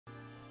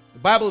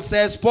Bible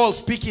says, Paul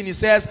speaking, he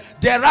says,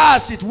 there are,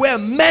 as it were,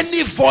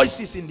 many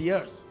voices in the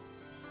earth,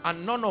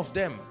 and none of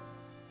them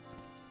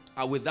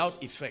are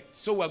without effect.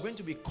 So we're going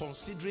to be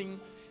considering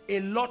a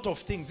lot of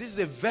things. This is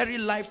a very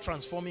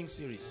life-transforming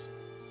series,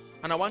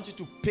 and I want you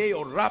to pay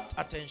your rapt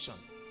attention.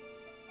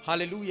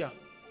 Hallelujah.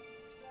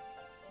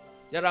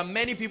 There are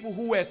many people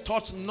who were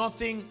taught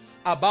nothing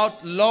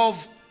about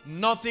love,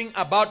 nothing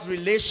about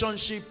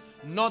relationship,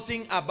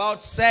 nothing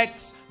about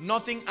sex,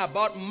 nothing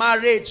about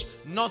marriage,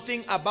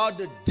 nothing about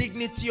the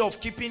dignity of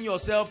keeping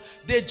yourself.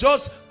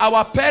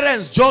 Our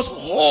parents just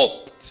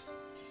hoped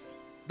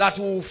that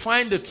we will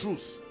find the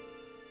truth.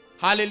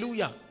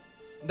 Hallelujah.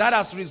 That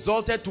has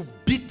resulted to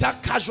bitter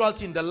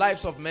casualty in the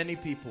lives of many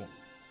people.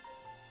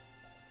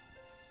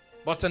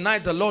 But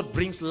tonight the Lord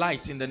brings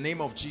light in the name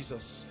of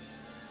Jesus.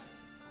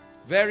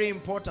 Very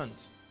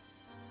important.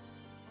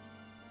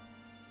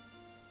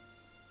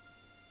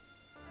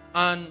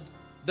 And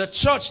the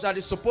church that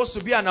is supposed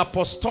to be an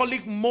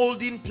apostolic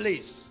molding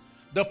place,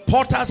 the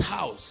potter's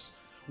house,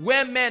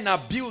 where men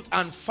are built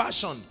and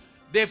fashioned,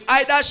 they've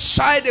either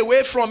shied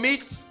away from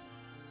it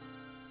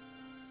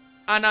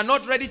and are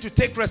not ready to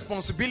take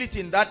responsibility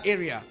in that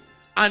area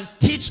and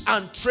teach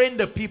and train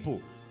the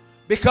people.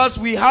 Because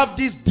we have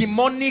this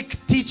demonic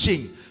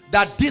teaching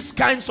that these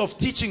kinds of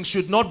teaching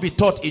should not be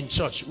taught in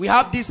church. We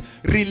have this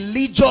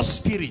religious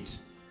spirit.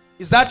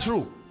 Is that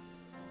true?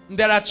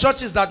 There are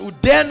churches that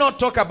would dare not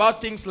talk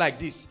about things like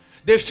this.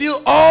 They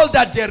feel all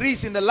that there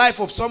is in the life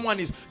of someone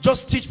is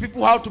just teach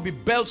people how to be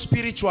built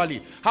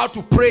spiritually, how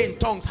to pray in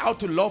tongues, how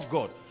to love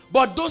God.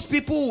 But those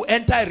people who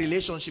enter a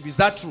relationship, is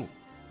that true?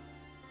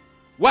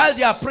 While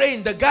they are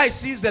praying, the guy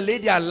sees the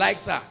lady and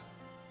likes her.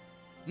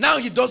 Now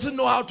he doesn't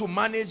know how to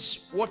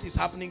manage what is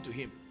happening to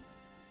him.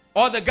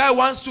 Or the guy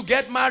wants to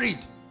get married,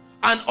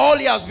 and all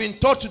he has been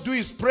taught to do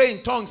is pray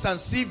in tongues and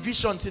see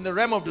visions in the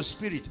realm of the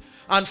spirit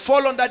and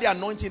fall under the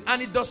anointing,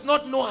 and he does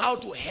not know how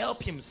to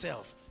help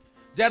himself.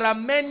 There are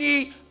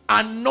many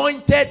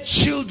anointed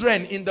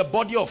children in the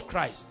body of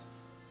Christ.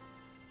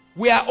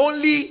 We are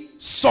only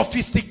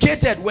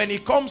sophisticated when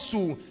it comes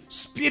to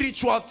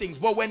spiritual things,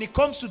 but when it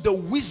comes to the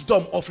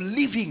wisdom of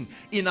living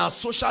in our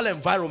social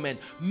environment,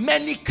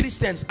 many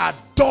Christians are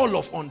dull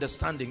of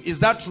understanding. Is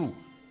that true?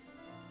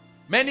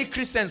 Many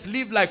Christians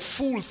live like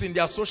fools in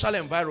their social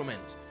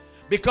environment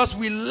because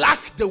we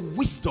lack the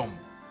wisdom.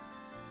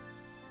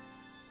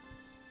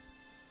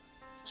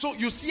 So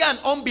you see an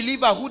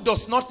unbeliever who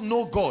does not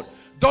know God,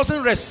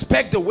 doesn't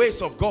respect the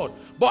ways of God,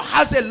 but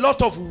has a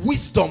lot of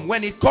wisdom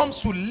when it comes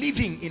to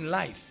living in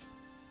life.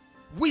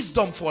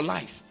 Wisdom for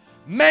life.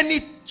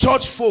 Many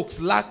church folks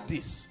lack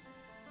this.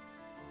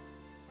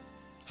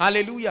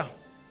 Hallelujah.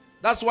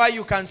 That's why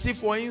you can see,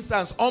 for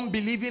instance,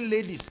 unbelieving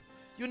ladies.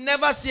 You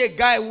never see a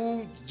guy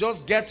who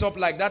just gets up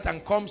like that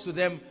and comes to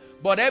them.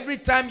 But every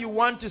time you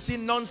want to see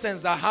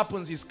nonsense that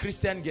happens is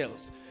Christian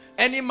girls.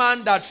 Any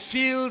man that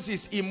feels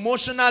is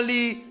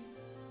emotionally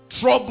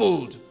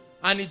troubled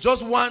and he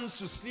just wants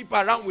to sleep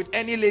around with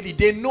any lady,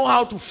 they know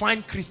how to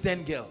find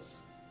Christian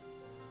girls.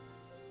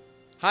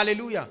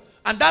 Hallelujah.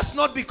 And that's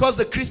not because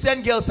the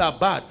Christian girls are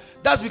bad.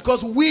 That's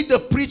because we, the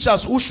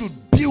preachers who should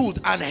build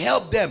and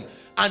help them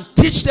and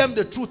teach them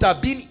the truth, are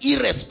being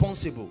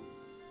irresponsible.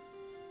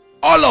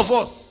 All of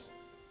us.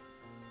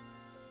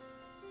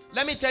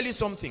 Let me tell you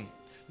something.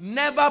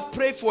 Never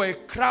pray for a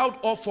crowd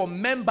or for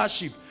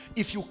membership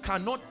if you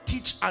cannot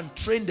teach and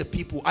train the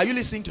people. Are you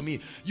listening to me?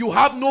 You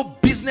have no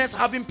business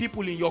having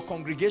people in your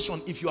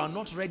congregation if you are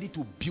not ready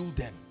to build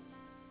them.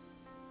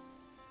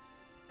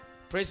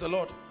 Praise the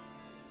Lord.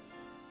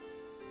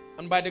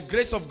 And by the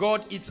grace of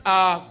God, it's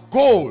our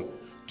goal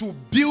to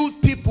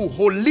build people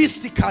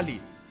holistically.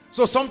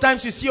 So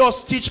sometimes you see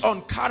us teach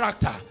on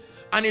character,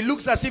 and it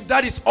looks as if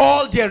that is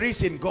all there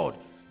is in God.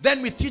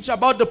 Then we teach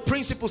about the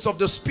principles of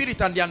the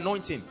Spirit and the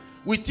anointing.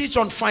 We teach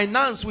on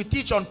finance. We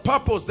teach on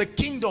purpose, the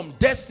kingdom,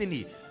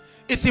 destiny.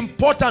 It's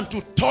important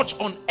to touch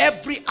on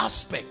every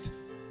aspect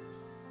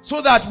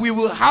so that we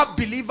will have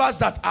believers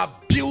that are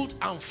built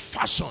and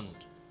fashioned.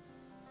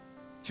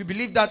 If you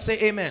believe that, say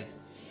amen. Amen.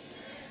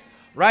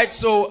 Right,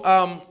 so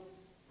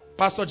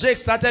Pastor Jake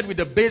started with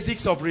the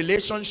basics of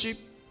relationship.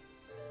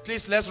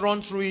 Please, let's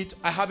run through it.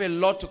 I have a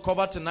lot to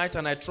cover tonight,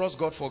 and I trust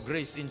God for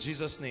grace in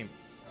Jesus' name.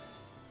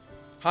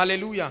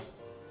 Hallelujah.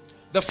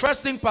 The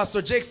first thing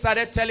Pastor Jake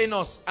started telling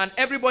us, and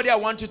everybody, I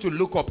want you to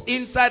look up,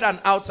 inside and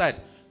outside.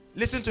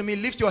 Listen to me.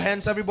 Lift your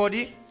hands,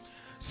 everybody.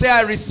 Say,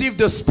 I receive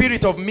the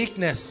spirit of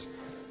meekness.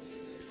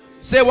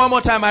 Say one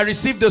more time, I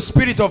receive the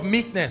spirit of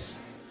meekness.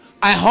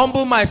 I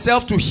humble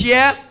myself to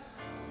hear,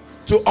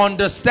 to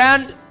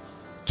understand,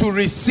 to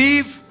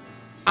receive,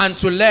 and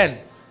to learn.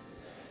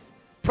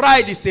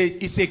 Pride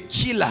is a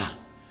killer.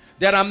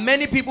 There are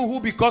many people who,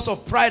 because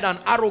of pride and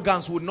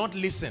arrogance, would not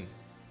listen.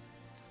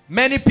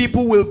 Many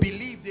people will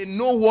believe they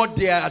know what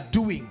they are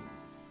doing.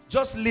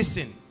 Just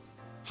listen.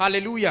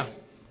 Hallelujah.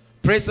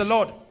 Praise the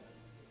Lord.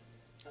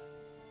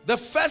 The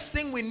first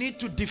thing we need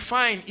to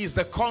define is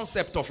the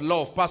concept of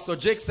love. Pastor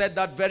Jake said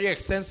that very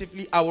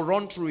extensively. I will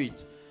run through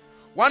it.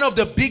 One of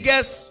the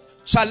biggest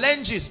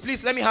challenges,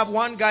 please let me have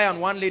one guy and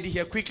one lady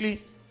here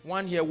quickly.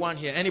 One here, one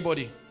here.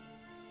 Anybody?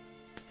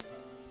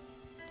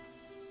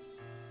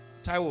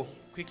 Taiwo,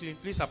 quickly,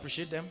 please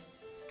appreciate them.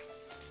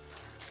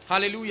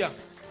 Hallelujah.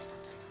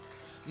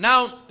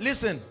 Now,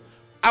 listen.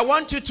 I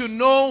want you to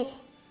know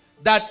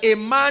that a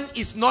man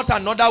is not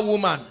another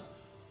woman.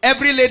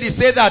 Every lady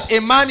say that. A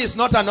man is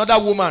not another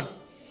woman.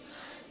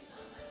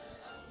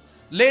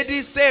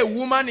 Ladies say a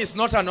woman is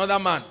not another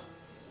man.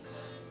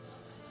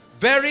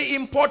 Very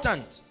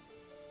important.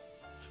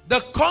 The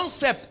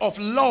concept of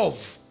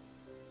love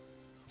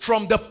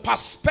from the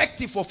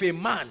perspective of a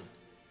man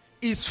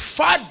is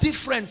far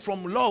different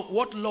from love,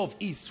 what love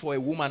is for a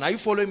woman. Are you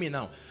following me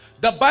now?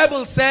 The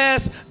Bible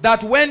says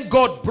that when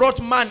God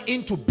brought man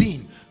into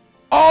being,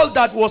 all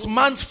that was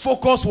man's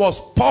focus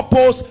was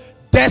purpose,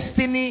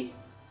 destiny.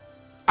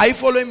 Are you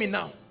following me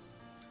now?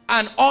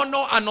 And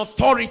honor and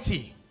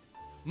authority.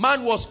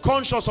 Man was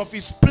conscious of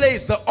his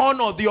place, the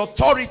honor, the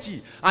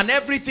authority, and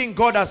everything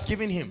God has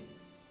given him.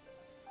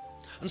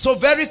 And so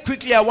very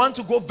quickly, I want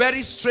to go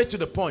very straight to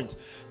the point.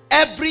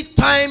 Every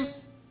time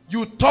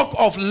you talk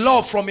of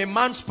love from a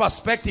man's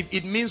perspective,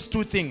 it means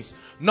two things.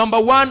 Number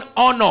one,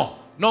 honor.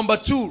 Number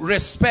two,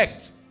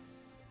 respect.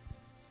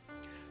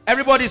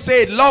 Everybody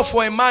say love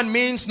for a man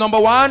means number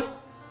one.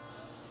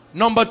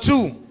 Number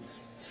two,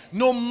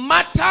 no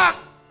matter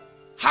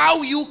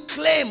how you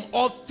claim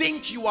or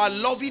think you are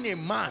loving a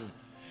man,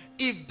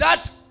 if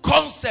that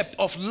concept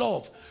of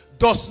love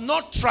does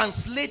not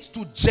translate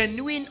to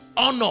genuine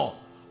honor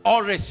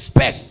or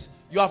respect,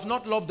 you have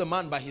not loved the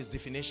man by his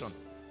definition.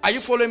 Are you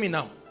following me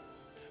now?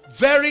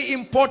 Very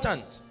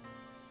important.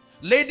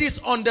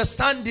 Ladies,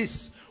 understand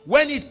this.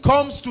 When it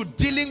comes to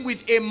dealing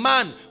with a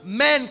man,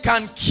 men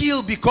can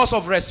kill because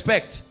of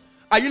respect.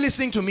 Are you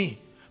listening to me?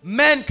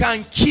 Men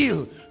can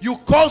kill. You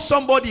call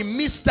somebody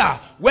mister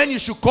when you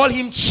should call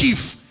him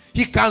chief.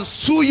 He can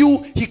sue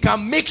you. He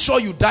can make sure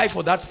you die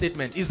for that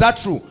statement. Is that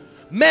true?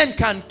 Men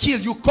can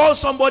kill. You call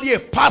somebody a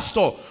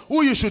pastor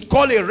who you should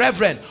call a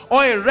reverend,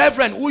 or a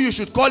reverend who you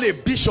should call a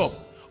bishop,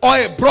 or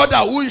a brother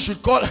who you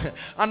should call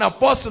an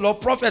apostle or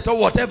prophet or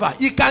whatever.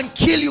 He can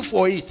kill you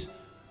for it.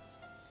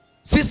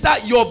 Sister,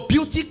 your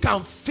beauty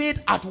can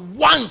fade at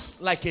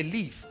once like a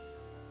leaf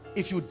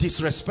if you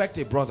disrespect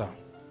a brother.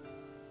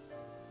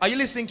 Are you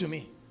listening to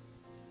me?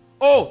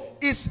 Oh,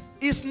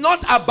 it's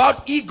not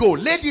about ego.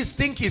 Ladies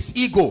think it's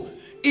ego.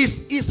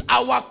 It's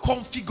our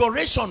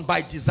configuration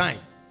by design.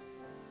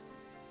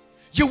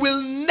 You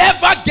will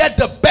never get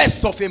the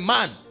best of a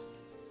man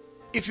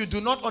if you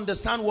do not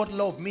understand what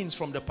love means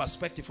from the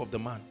perspective of the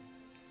man.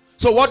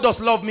 So what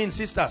does love mean,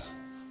 sisters?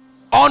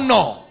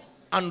 Honor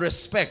and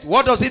respect.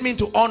 What does it mean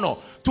to honor?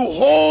 To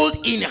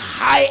hold in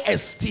high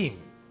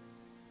esteem.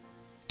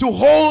 To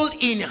hold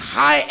in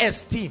high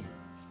esteem.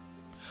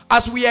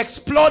 As we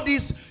explore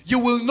this, you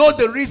will know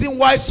the reason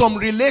why some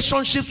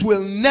relationships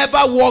will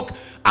never work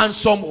and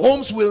some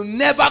homes will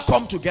never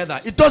come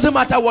together. It doesn't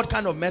matter what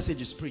kind of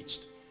message is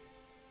preached.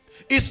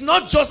 It's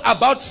not just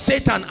about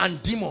Satan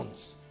and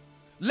demons.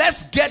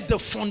 Let's get the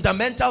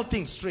fundamental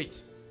thing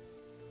straight.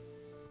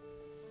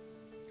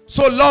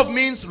 So love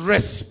means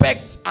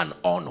respect and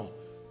honor.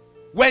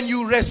 When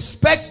you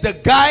respect the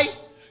guy,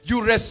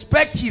 you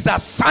respect his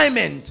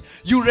assignment,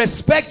 you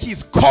respect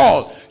his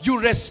call, you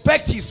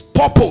respect his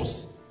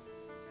purpose.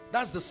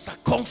 That's the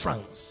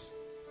circumference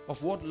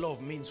of what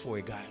love means for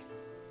a guy.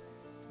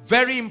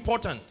 Very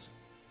important.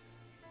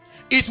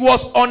 It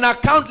was on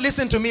account,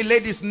 listen to me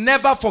ladies,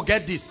 never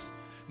forget this.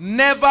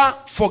 Never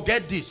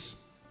forget this.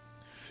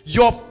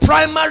 Your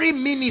primary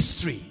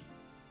ministry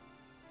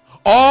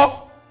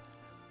or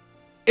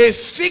a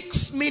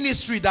fixed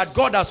ministry that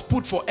God has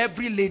put for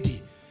every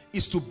lady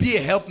is to be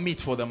a helpmeet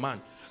for the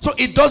man. So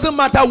it doesn't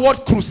matter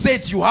what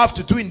crusades you have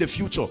to do in the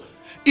future.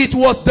 It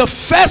was the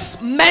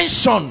first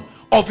mention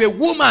of a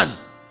woman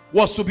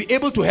was to be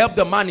able to help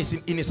the man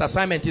in his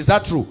assignment. Is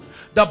that true?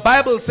 The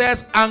Bible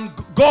says, and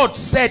God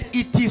said,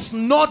 it is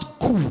not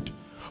good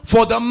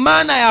for the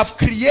man I have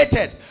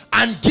created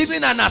and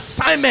given an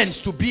assignment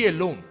to be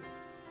alone.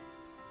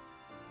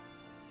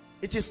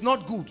 It is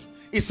not good.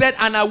 He said,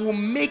 and I will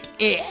make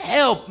a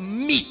help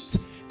meet,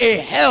 a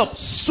help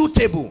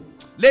suitable.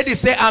 Ladies,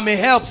 say, I'm a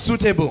help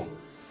suitable.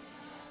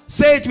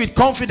 Say it with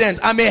confidence.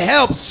 I'm a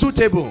help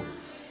suitable.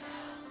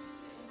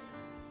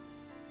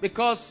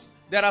 Because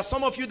there are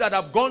some of you that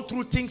have gone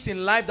through things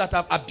in life that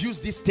have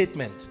abused this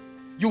statement.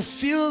 You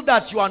feel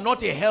that you are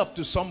not a help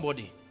to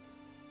somebody.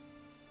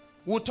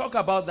 We'll talk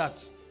about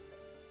that.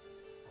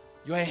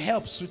 You are a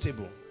help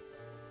suitable.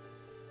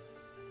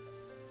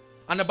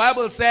 And the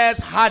Bible says,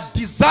 her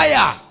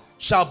desire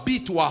shall be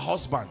to her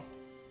husband.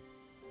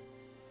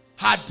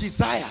 Her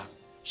desire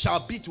shall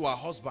be to her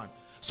husband.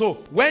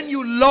 So when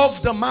you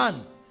love the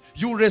man,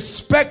 you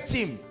respect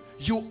him,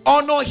 you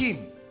honor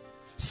him.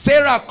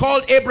 Sarah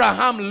called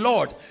Abraham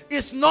Lord.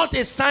 It's not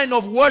a sign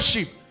of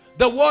worship.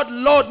 The word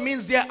Lord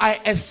means there, I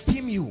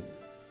esteem you.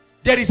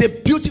 There is a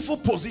beautiful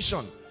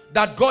position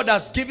that God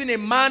has given a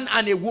man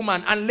and a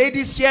woman. And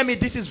ladies, hear me,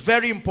 this is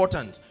very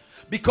important.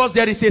 Because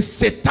there is a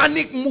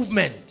satanic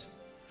movement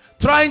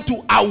trying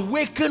to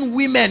awaken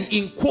women,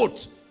 in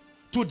quote,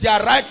 to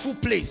their rightful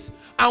place.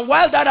 And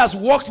while that has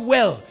worked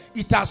well,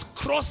 it has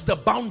crossed the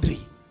boundary.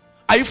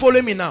 Are you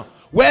following me now?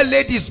 Where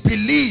ladies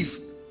believe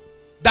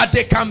that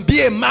they can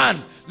be a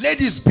man.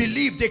 Ladies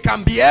believe they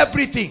can be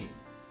everything.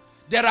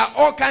 There are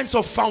all kinds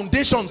of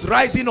foundations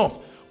rising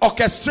up,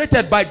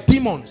 orchestrated by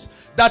demons,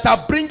 that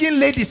are bringing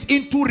ladies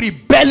into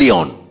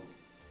rebellion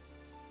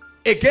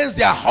against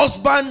their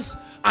husbands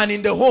and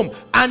in the home.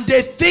 And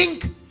they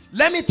think,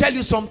 let me tell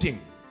you something,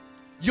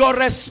 your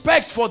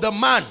respect for the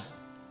man,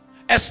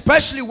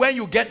 especially when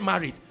you get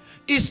married,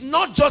 is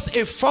not just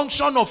a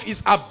function of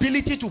his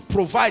ability to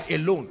provide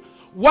alone.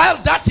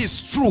 While that is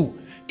true,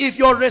 if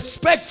your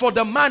respect for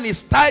the man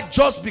is tied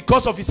just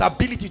because of his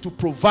ability to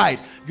provide,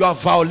 you are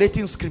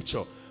violating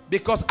scripture.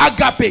 Because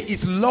agape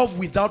is love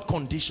without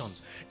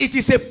conditions. It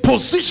is a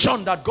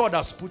position that God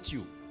has put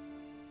you.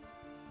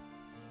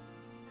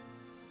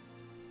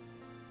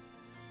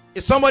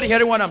 Is somebody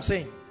hearing what I'm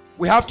saying?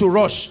 We have to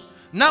rush.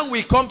 Now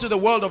we come to the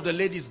world of the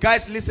ladies.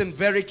 Guys, listen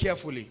very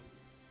carefully.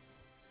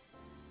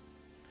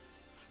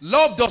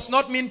 Love does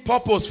not mean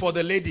purpose for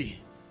the lady.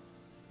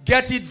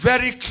 Get it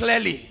very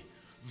clearly.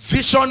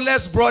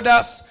 Visionless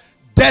brothers,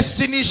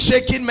 destiny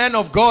shaking men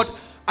of God,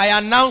 I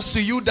announce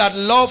to you that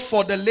love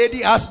for the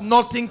lady has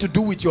nothing to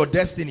do with your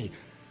destiny.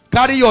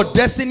 Carry your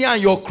destiny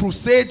and your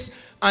crusades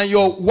and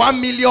your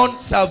 1 million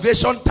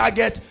salvation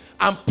target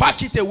and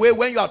pack it away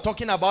when you are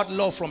talking about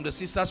love from the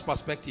sister's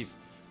perspective.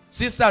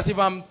 Sisters, if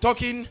I'm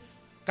talking,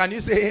 can you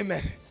say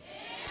amen?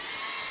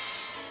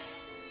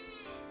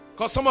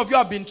 Because some of you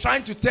have been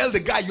trying to tell the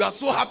guy, you are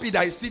so happy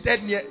that he's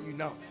seated near you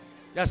now.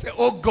 You say,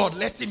 oh God,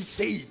 let him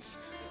say it.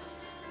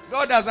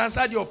 God has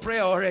answered your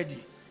prayer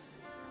already.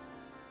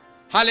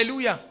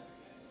 Hallelujah.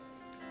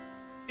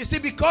 You see,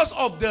 because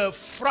of the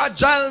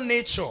fragile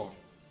nature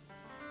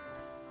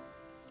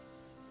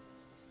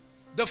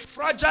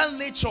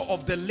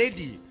of the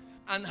lady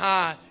and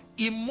her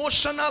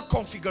emotional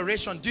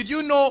configuration. Did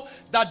you know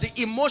that the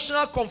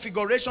emotional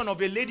configuration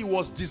of a lady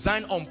was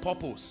designed on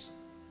purpose?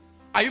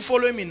 Are you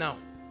following me now?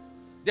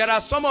 There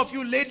are some of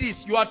you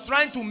ladies, you are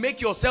trying to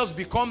make yourselves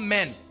become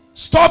men.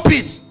 Stop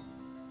it.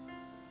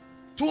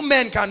 Two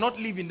men cannot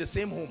live in the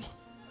same home.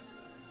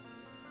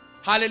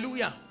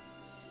 Hallelujah.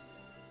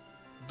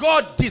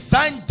 God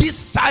designed this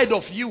side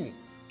of you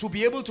to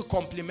be able to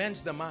complement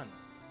the man.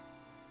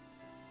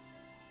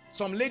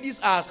 Some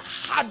ladies are as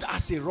hard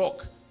as a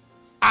rock.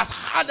 As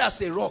hard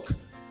as a rock.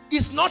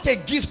 It's not a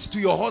gift to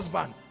your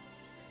husband.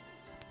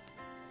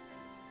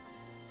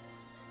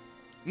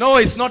 No,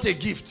 it's not a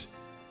gift.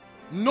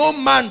 No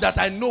man that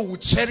I know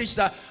would cherish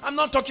that. I'm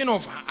not talking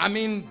of,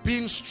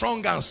 being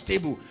strong and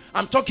stable.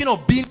 I'm talking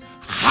of being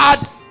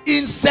hard,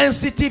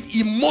 insensitive,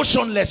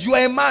 emotionless. You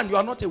are a man, you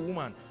are not a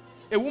woman.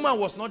 A woman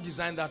was not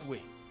designed that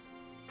way.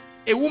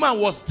 A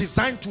woman was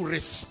designed to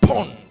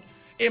respond.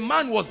 A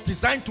man was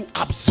designed to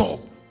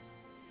absorb.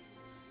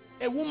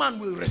 A woman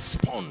will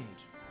respond.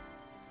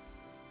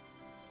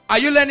 Are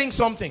you learning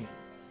something?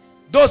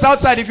 Those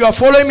outside, if you are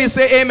following me,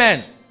 say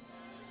amen.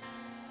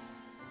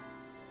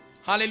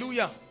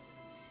 Hallelujah.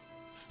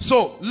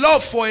 So,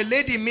 love for a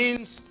lady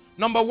means,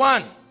 number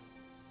one,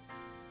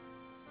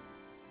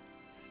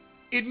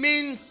 it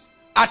means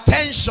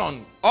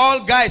attention.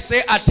 All guys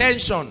say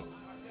attention.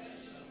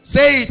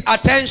 Say it,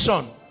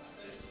 attention.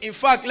 In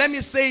fact, let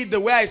me say it the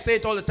way I say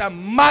it all the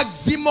time.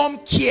 Maximum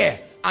care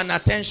and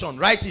attention.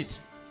 Write it.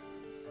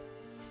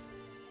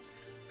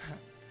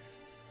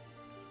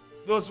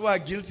 Those who are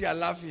guilty are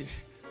laughing.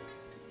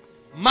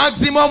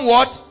 Maximum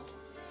what?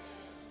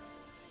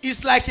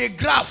 It's like a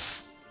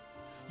graph.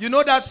 You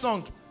know that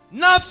song?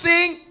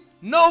 Nothing,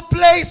 no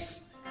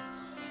place.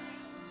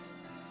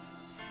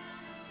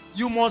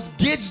 You must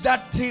gauge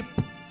that tape.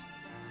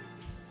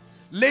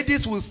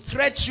 Ladies will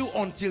stretch you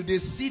until they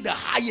see the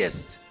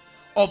highest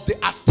of the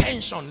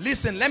attention.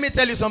 Listen, let me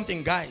tell you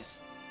something, guys.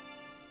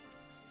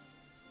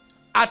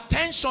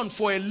 Attention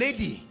for a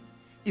lady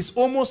is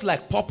almost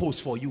like purpose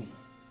for you.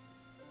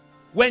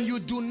 When you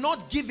do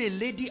not give a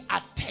lady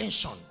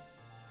attention,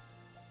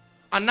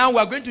 and now we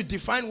are going to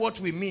define what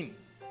we mean,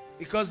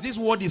 because this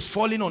word is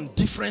falling on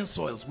different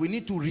soils. We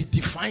need to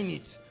redefine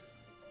it.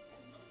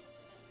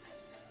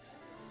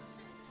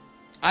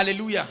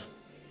 Hallelujah.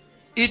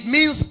 It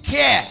means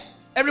care.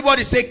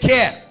 Everybody say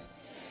care.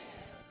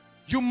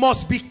 You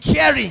must be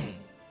caring.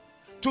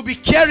 To be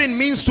caring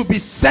means to be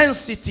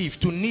sensitive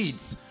to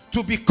needs,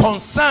 to be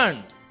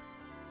concerned.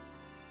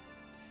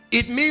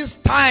 It means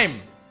time.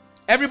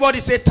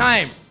 Everybody say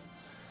time.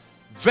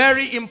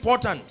 Very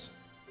important.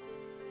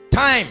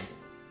 Time.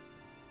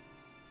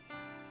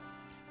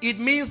 It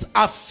means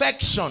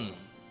affection.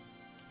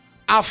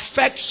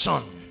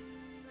 Affection.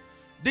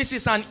 This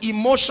is an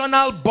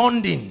emotional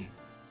bonding,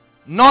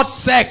 not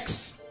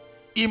sex.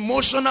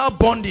 Emotional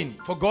bonding,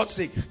 for God's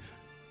sake.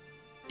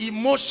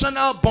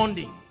 Emotional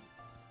bonding.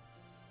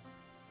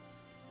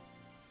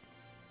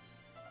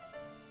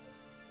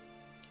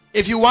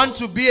 If you want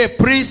to be a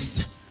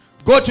priest,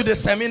 go to the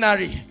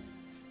seminary.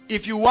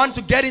 If you want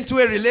to get into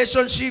a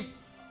relationship,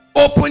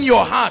 open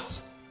your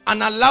heart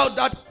and allow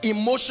that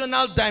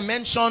emotional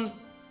dimension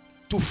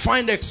to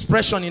find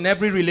expression in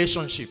every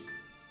relationship.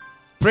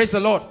 Praise the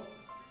Lord.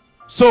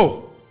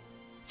 So,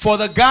 for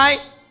the guy,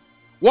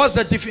 what's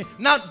the difference?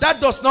 Now,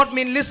 that does not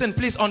mean, listen,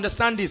 please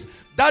understand this.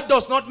 That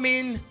does not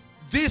mean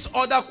these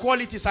other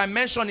qualities I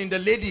mentioned in the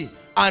lady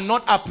are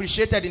not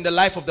appreciated in the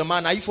life of the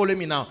man. Are you following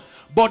me now?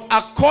 But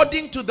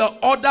according to the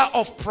order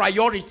of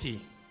priority.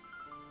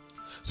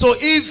 So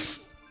if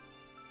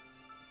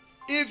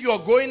you're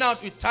going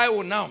out with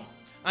Taiwo now,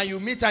 and you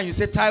meet her and you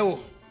say, Taiwo,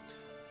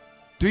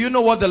 do you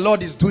know what the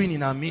Lord is doing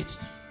in our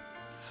midst?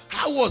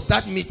 How was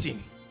that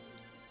meeting?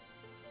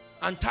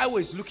 And Taiwo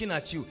is looking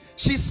at you.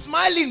 She's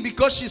smiling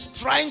because she's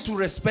trying to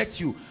respect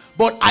you.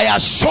 But I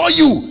assure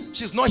you,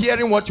 she's not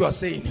hearing what you are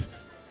saying.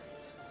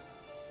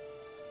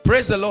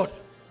 Praise the Lord.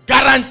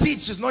 Guaranteed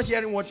she's not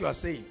hearing what you are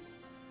saying.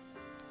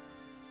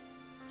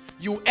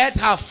 You ate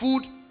her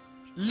food,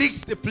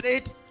 licked the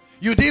plate.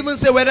 You didn't even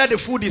say whether the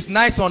food is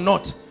nice or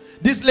not.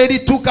 This lady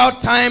took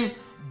out time,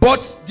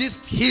 bought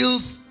these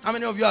heels. How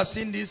many of you have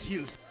seen these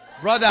heels?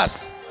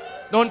 Brothers,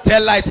 don't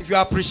tell lies. If you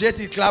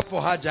appreciate it, clap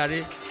for her,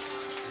 Zaria.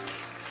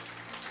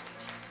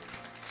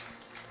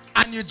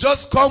 And you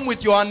just come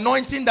with your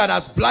anointing that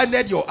has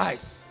blinded your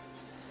eyes.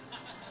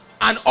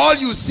 And all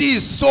you see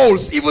is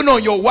souls, even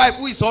on your wife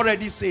who is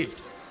already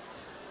saved.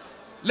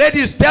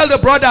 Ladies, tell the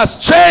brothers,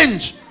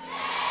 change.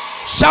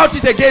 Shout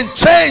it again,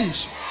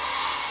 change.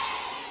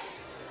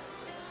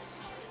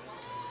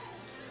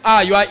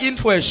 You are in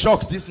for a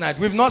shock this night.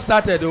 We've not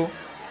started though.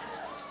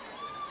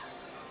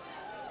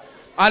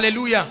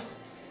 Hallelujah.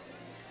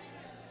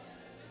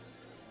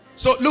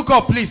 So look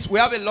up please. We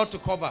have a lot to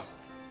cover.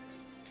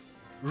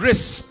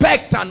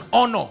 Respect and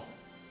honor.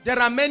 There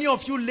are many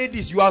of you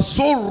ladies, you are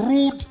so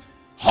rude,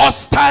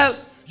 hostile.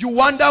 You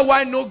wonder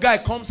why no guy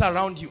comes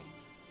around you.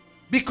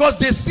 Because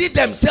they see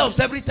themselves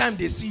every time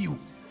they see you.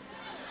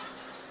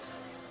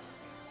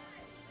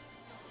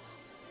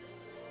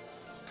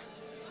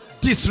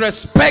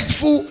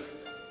 Disrespectful.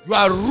 You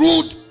are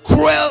rude,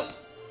 cruel.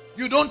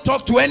 You don't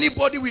talk to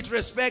anybody with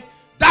respect.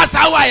 That's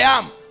how I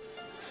am.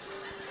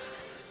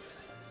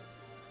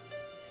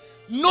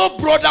 No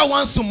brother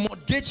wants to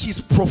mortgage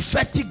his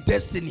prophetic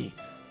destiny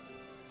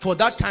for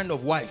that kind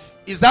of wife.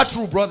 Is that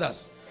true,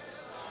 brothers?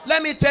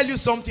 Let me tell you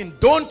something.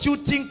 Don't you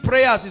think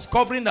prayers is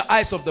covering the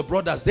eyes of the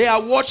brothers? They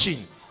are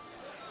watching.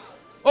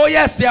 Oh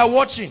yes, they are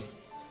watching.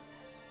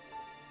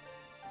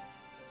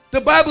 The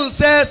Bible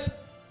says,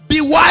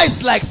 be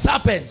wise like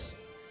serpents.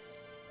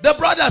 The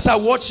brothers are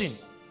watching.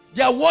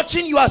 They are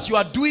watching you as you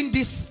are doing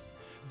this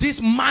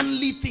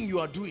manly thing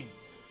you are doing.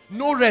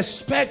 No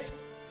respect.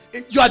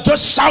 You are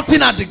just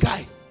shouting at the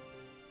guy.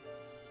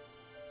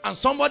 And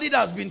somebody that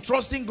has been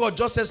trusting God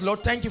just says,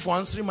 Lord, thank you for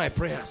answering my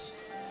prayers.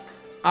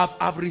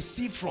 I've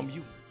received from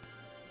you.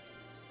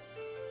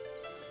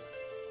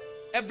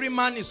 Every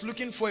man is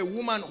looking for a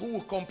woman who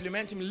will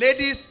compliment him.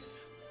 Ladies,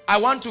 I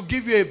want to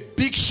give you a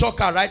big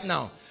shocker right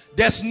now.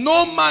 There's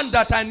no man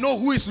that I know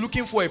who is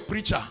looking for a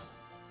preacher.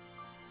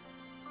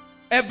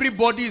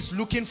 Everybody is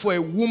looking for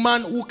a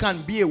woman who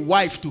can be a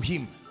wife to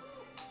him.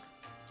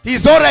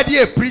 He's already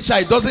a preacher.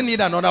 He doesn't need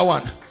another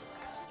one.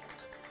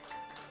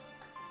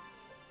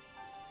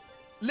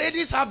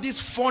 Ladies have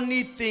this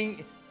funny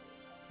thing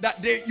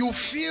that you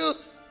feel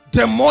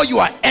the more you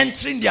are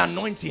entering the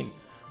anointing,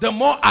 the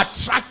more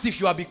attractive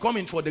you are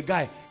becoming for the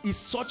guy. It's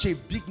such a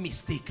big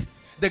mistake.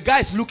 The guy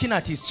is looking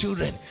at his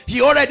children.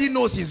 He already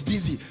knows he's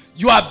busy.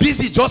 You are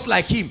busy just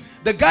like him.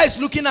 The guy is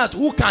looking at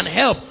who can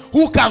help,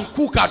 who can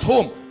cook at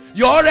home.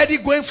 You're already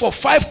going for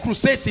 5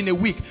 crusades in a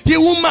week. He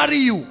won't marry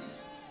you.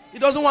 He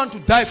doesn't want to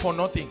die for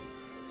nothing.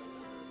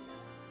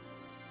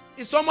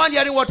 Is someone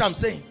hearing what I'm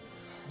saying?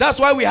 That's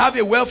why we have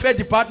a welfare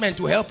department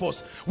to help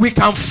us. We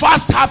can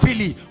fast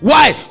happily.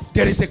 Why?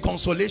 There is a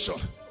consolation.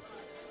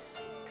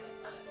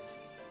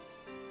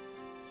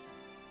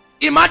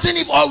 Imagine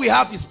if all we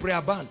have is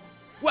prayer band.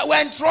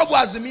 We're in trouble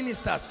as the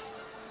ministers.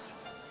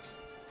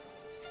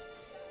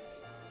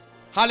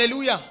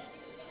 Hallelujah.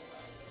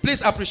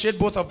 Please appreciate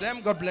both of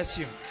them. God bless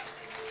you.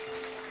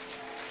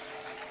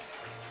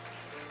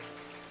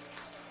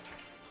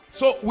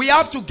 So we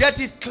have to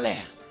get it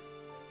clear.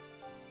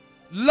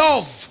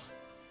 Love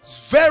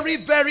is very,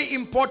 very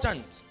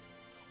important.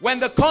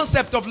 When the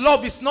concept of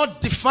love is not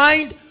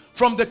defined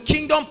from the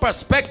kingdom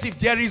perspective,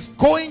 there is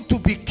going to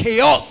be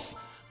chaos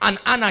and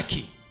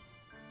anarchy.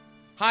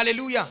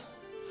 Hallelujah.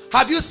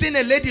 Have you seen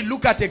a lady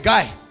look at a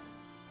guy?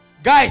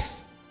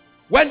 Guys,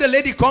 when the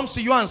lady comes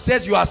to you and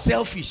says you are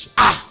selfish.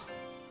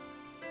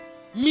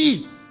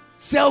 Me,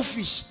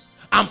 selfish.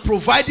 I'm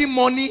providing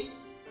money.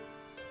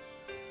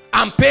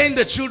 I'm paying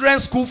the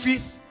children's school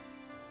fees.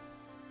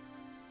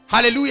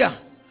 Hallelujah.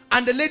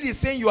 And the lady is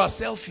saying you are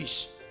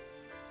selfish.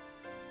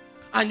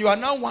 And you are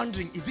now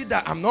wondering, is it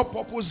that I'm not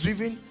purpose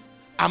driven?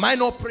 Am I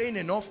not praying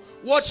enough?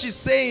 What she's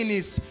saying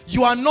is,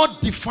 you are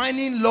not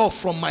defining love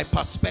from my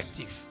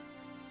perspective.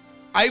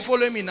 Are you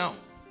following me now?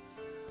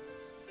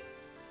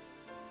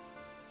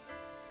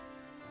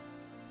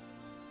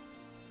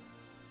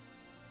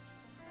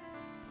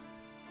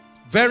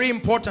 Very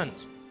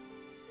important.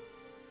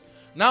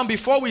 Now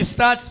before we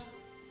start,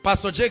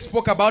 Pastor Jake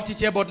spoke about it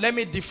here, but let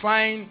me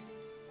define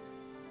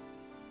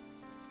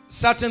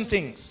certain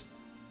things.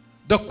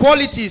 The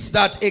qualities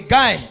that a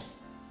guy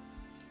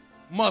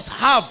must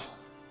have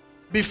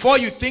before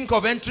you think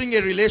of entering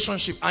a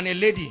relationship, and a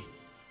lady.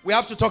 We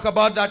have to talk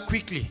about that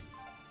quickly.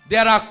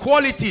 There are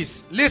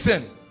qualities.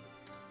 Listen.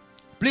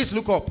 Please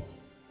look up.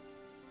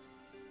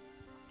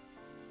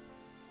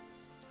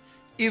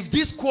 If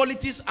these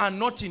qualities are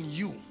not in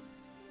you,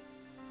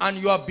 and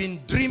you have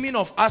been dreaming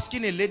of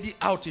asking a lady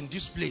out in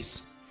this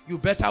place, you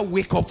better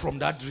wake up from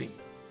that dream.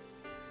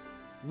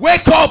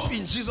 Wake up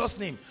in Jesus'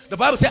 name. The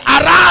Bible says,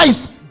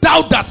 arise,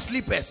 thou that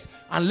sleepest,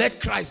 and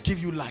let Christ give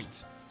you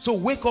light. So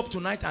wake up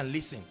tonight and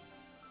listen.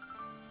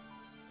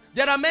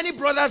 There are many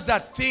brothers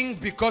that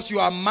think because you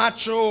are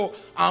macho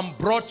and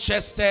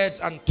broad-chested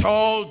and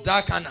tall,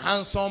 dark and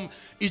handsome,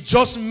 it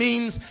just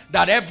means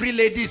that every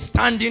lady is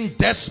standing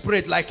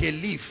desperate like a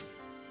leaf.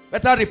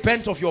 Better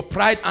repent of your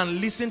pride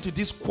and listen to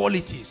these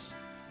qualities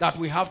that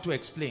we have to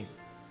explain.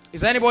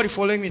 Is anybody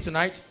following me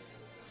tonight?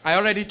 I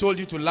already told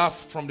you to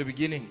laugh from the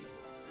beginning.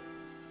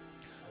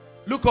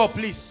 Look up,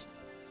 please.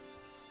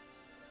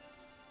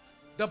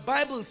 The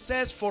Bible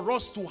says for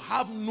us to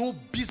have no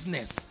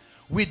business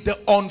with the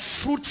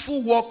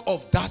unfruitful work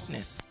of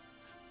darkness.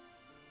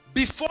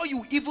 Before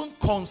you even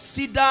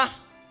consider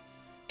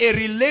a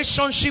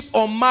relationship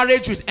or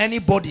marriage with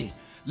anybody,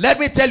 let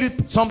me tell you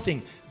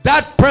something.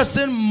 That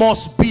person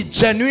must be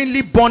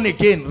genuinely born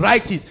again.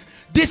 Write it.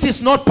 This is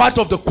not part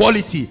of the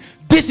quality.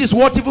 This is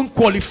what even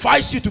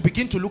qualifies you to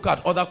begin to look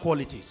at other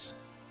qualities.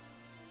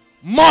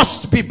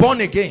 Must be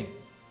born again.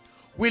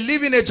 We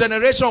live in a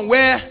generation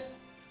where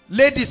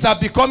ladies are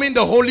becoming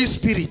the Holy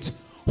Spirit,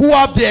 who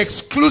have the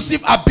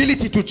exclusive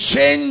ability to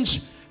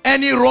change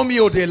any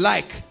Romeo they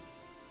like.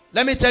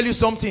 Let me tell you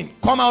something.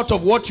 Come out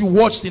of what you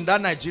watched in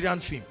that Nigerian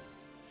film.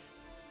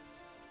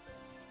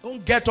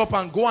 Don't get up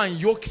and go and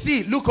yoke.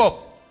 See, look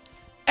up.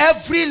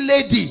 Every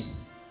lady,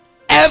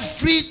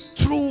 every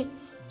true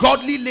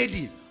godly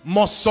lady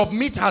must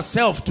submit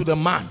herself to the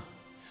man.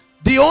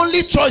 The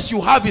only choice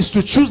you have is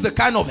to choose the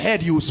kind of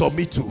head you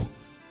submit to.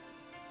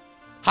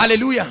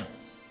 Hallelujah.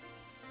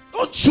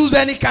 Don't choose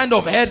any kind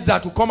of head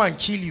that will come and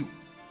kill you.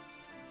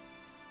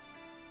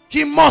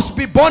 He must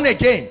be born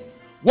again.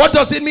 What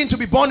does it mean to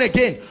be born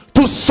again?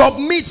 To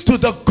submit to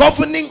the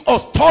governing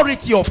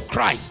authority of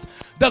Christ,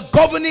 the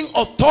governing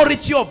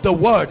authority of the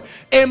word.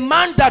 A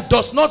man that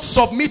does not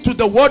submit to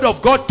the word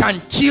of God can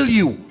kill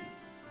you.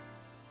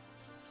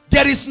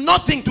 There is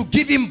nothing to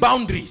give him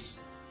boundaries.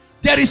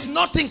 There is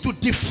nothing to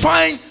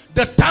define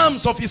the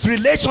terms of his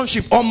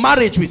relationship or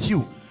marriage with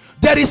you.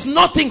 There is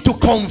nothing to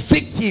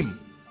convict him.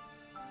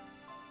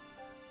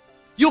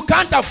 You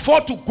can't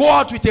afford to go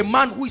out with a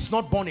man who is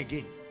not born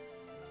again.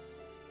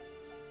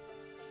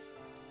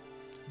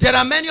 There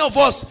are many of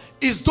us,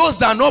 it's those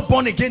that are not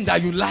born again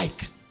that you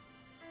like.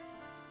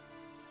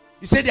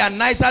 You say they are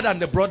nicer than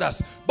the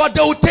brothers, but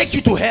they will take you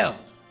to hell.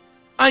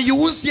 And you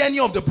won't see any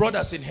of the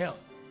brothers in hell.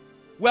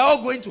 We're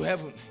all going to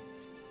heaven.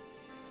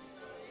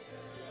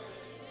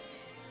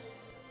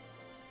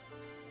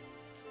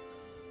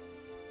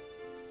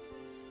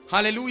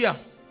 Hallelujah.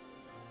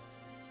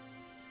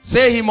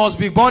 Say he must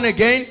be born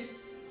again.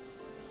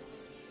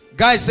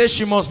 Guys, say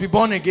she must be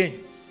born again.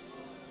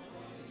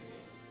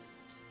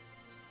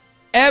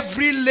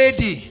 Every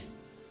lady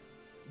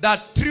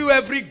that through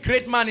every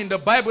great man in the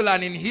Bible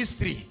and in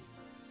history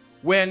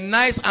were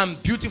nice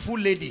and beautiful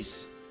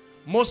ladies.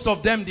 Most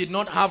of them did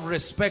not have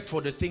respect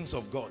for the things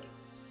of God.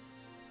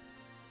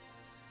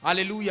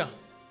 Hallelujah.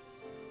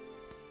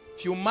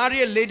 If you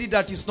marry a lady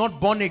that is not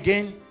born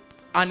again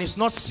and is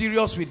not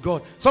serious with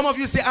God. Some of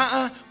you say,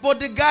 but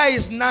the guy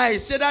is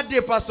nice. Say that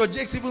day Pastor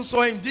Jakes even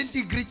saw him. Didn't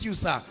he greet you,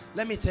 sir?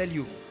 Let me tell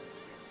you.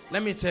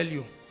 Let me tell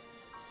you.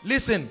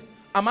 Listen,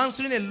 I'm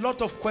answering a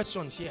lot of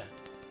questions here.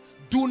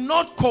 Do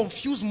not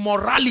confuse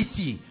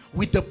morality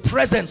with the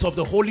presence of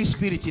the Holy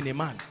Spirit in a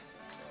man.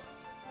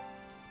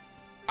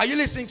 Are you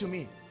listening to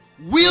me?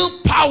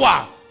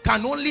 Willpower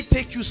can only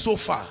take you so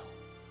far.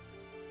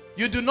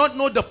 You do not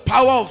know the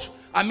power of,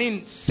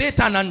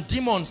 Satan and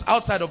demons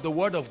outside of the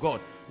word of God.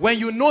 When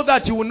you know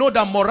that, you will know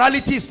that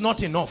morality is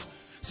not enough.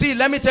 See,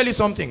 let me tell you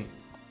something.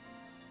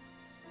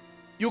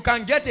 You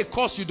can get a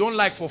course you don't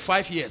like for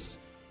 5 years.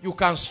 You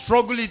can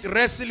struggle it,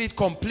 wrestle it,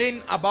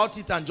 complain about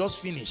it and just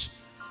finish.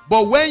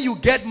 But when you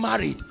get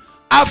married,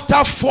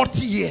 after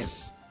 40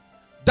 years,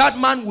 that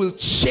man will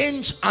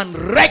change and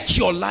wreck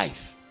your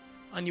life.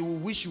 And you will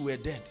wish you were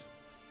dead.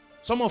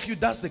 Some of you,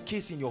 that's the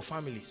case in your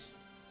families.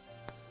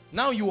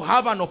 Now you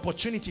have an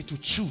opportunity to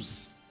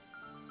choose.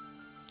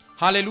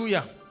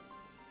 Hallelujah.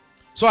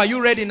 So are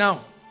you ready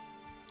now?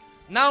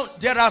 Now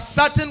there are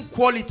certain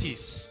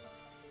qualities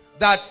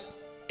that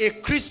a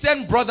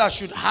Christian brother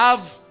should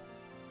have.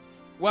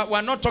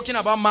 We're not talking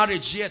about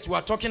marriage yet.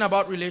 We're talking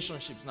about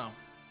relationships now.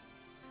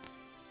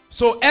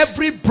 So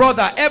every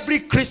brother, every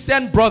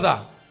Christian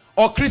brother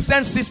or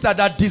Christian sister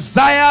that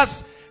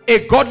desires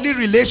a godly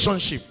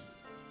relationship,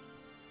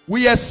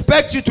 we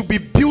expect you to be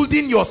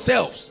building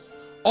yourselves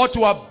or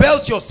to have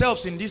built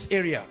yourselves in this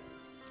area.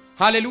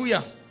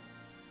 Hallelujah.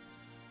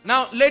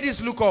 Now,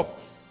 ladies, look up.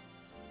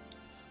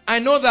 I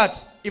know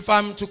that if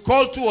I'm to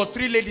call 2 or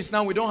 3 ladies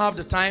now, we don't have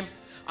the time,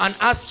 and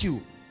ask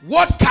you,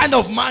 what kind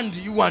of man do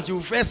you want? You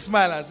will first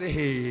smile and say,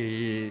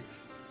 hey.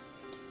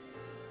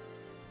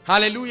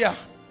 Hallelujah.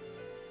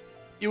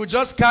 You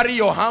just carry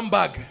your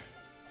handbag.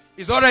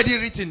 It's already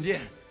written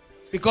there.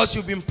 Because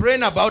you've been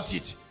praying about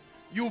it.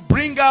 You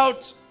bring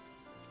out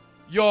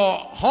your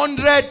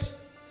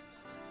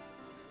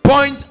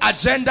 100-point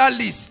agenda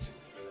list.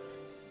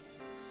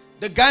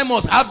 The guy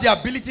must have the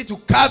ability to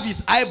carve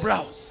his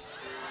eyebrows.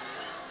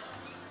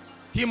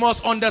 He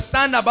must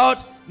understand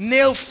about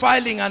nail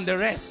filing and the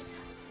rest.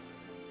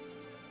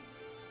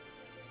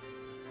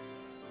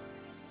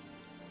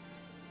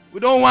 We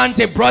don't want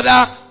a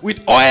brother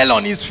with oil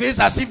on his face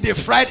as if they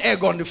fried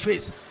egg on the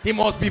face. He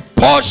must be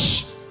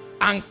posh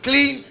and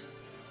clean.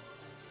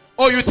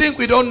 Oh, you think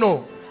we don't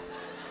know?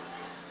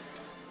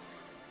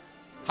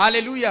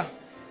 Hallelujah.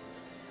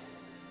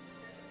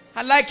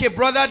 I like a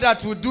brother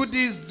that will do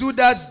this, do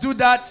that, do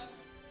that.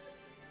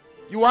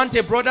 You want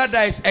a brother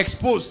that is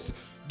exposed.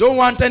 Don't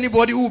want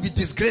anybody who will be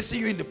disgracing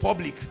you in the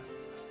public.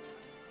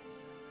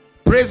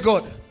 Praise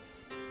God.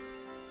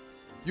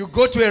 You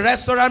go to a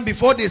restaurant,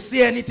 before they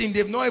say anything,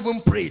 they've not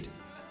even prayed.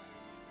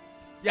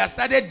 He has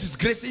started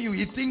disgracing you.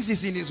 He thinks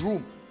he's in his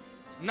room.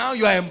 Now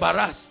you are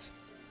embarrassed.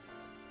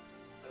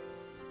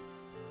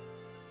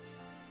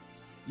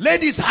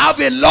 Ladies have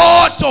a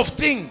lot of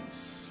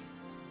things.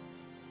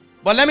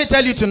 But let me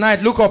tell you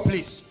tonight, look up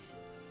please.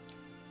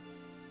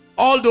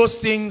 All those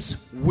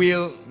things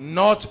will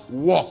not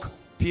work.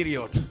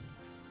 Period.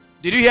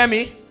 Did you hear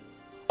me?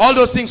 All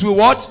those things will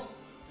what?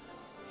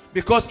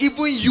 Because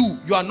even you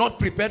are not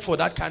prepared for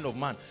that kind of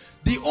man.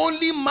 The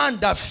only man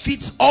that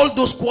fits all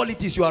those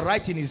qualities you are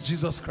writing is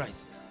Jesus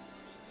Christ.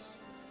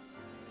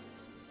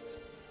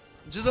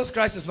 Jesus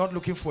Christ is not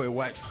looking for a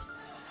wife.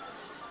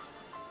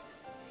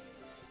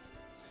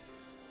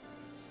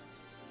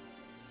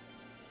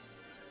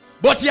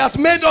 But he has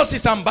made us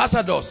his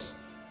ambassadors.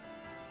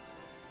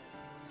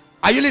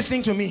 Are you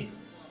listening to me?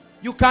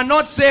 You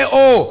cannot say,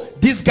 oh,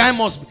 this guy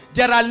must be.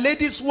 There are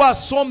ladies who are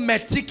so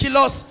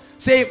meticulous.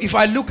 Say, if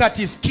I look at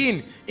his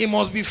skin, it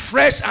must be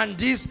fresh and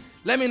this.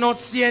 Let me not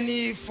see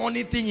any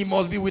funny thing. It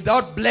must be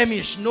without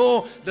blemish.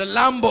 No, the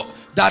lamb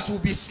that will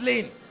be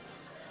slain.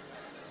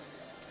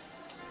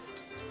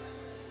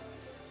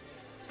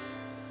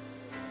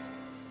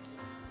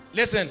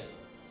 Listen,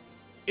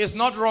 it's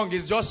not wrong.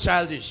 It's just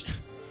childish.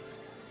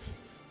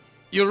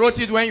 You wrote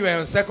it when you were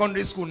in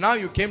secondary school. Now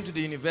you came to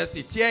the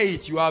university. Tear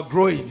it. You are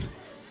growing.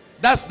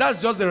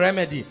 That's just the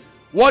remedy.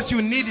 What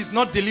you need is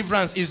not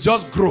deliverance. It's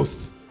just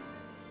growth.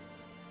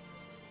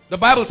 The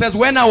Bible says,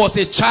 when I was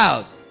a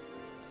child,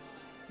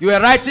 you were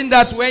writing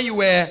that when you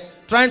were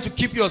trying to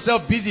keep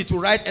yourself busy to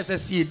write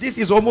SSC. This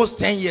is almost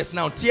 10 years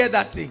now. Tear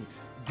that thing.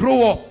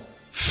 Grow up.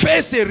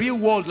 Face a real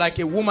world like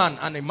a woman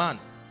and a man.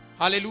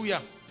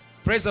 Hallelujah.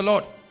 Praise the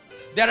Lord.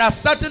 There are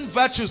certain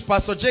virtues,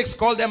 Pastor Jakes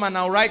called them, and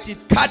I'll write it,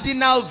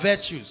 cardinal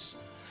virtues.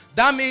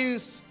 That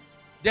means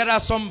there are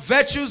some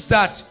virtues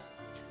that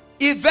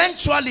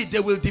eventually they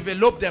will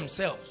develop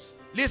themselves.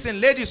 Listen,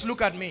 ladies,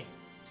 look at me.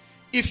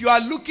 If you are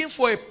looking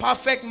for a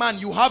perfect man,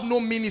 you have no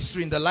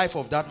ministry in the life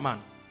of that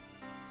man.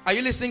 Are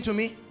you listening to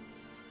me?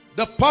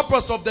 The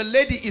purpose of the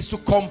lady is to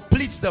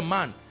complete the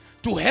man,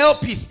 to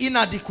help his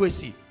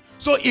inadequacy.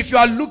 So if you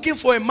are looking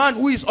for a man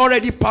who is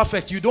already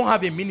perfect, you don't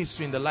have a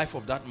ministry in the life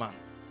of that man.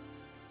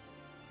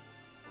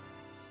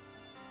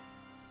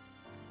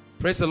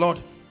 Praise the Lord.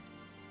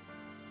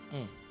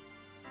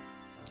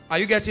 Are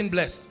you getting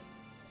blessed?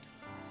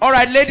 All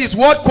right, ladies,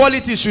 what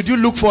qualities should you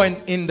look for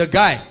in the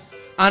guy?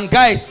 And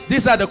guys,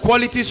 these are the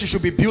qualities you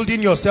should be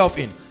building yourself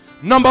in.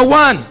 Number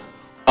 1,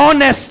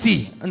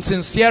 honesty and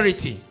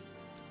sincerity.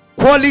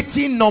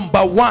 Quality number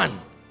 1.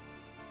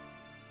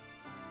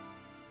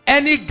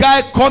 Any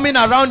guy coming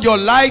around your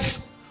life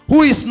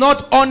who is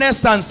not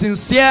honest and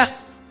sincere,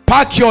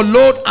 pack your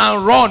load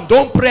and run.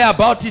 Don't pray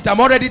about it.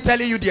 I'm already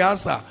telling you the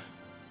answer.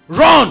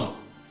 Run.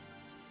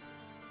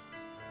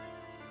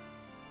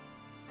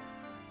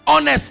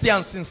 Honesty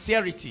and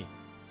sincerity.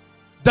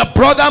 The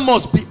brother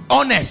must be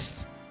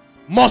honest,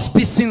 must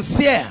be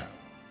sincere.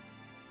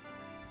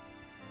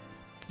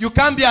 You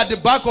can't be at the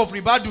back of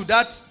Ribadu,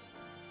 that,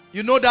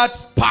 you know,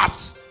 that part,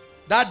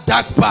 that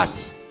dark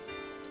part.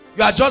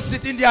 You are just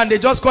sitting there and they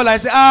just call and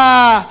say,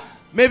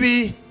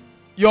 maybe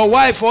your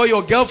wife or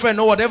your girlfriend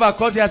or whatever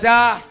calls you and say,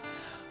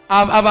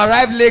 I've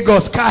arrived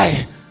Lagos,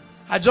 Kai.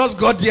 I just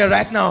got there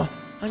right now.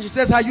 And she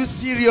says, are you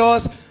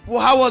serious? Well,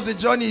 how was the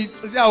journey?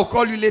 She said, I'll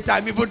call you later.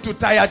 I'm even too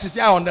tired. She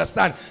said, I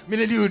understand.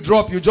 Immediately you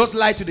drop. You just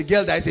lie to the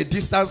girl that is a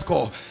distance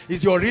call.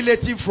 It's your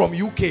relative from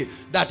UK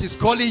that is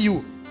calling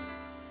you.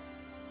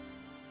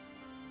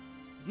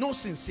 No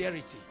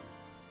sincerity.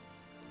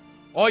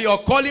 Or you're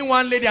calling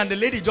one lady and the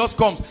lady just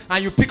comes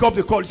and you pick up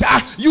the call. You say,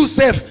 you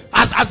safe.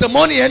 As the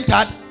money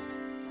entered,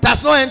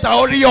 does not enter.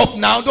 Hurry up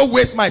now. Don't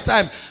waste my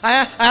time.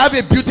 I have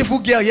a beautiful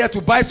girl here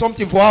to buy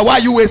something for her. Why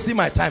are you wasting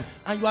my time?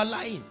 And you are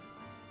lying.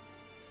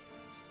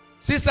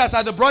 Sisters,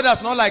 are the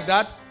brothers not like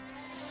that?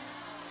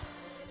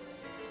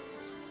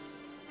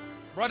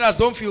 Brothers,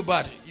 don't feel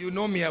bad. You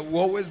know me, I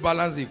will always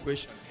balance the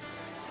equation.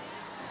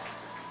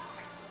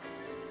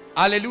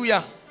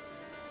 Hallelujah.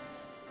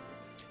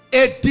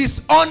 A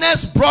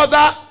dishonest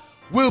brother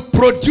will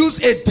produce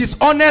a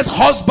dishonest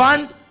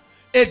husband,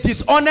 a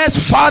dishonest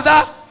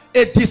father,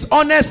 a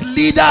dishonest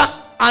leader,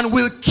 and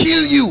will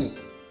kill you.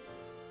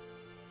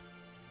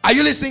 Are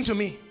you listening to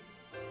me?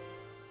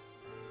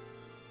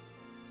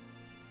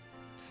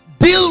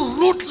 Deal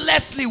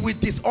ruthlessly with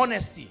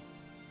dishonesty.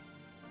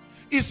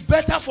 It's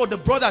better for the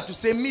brother to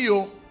say,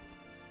 "Mio,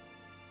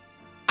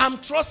 I'm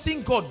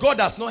trusting God. God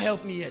has not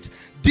helped me yet.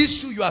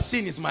 This shoe you are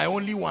seeing is my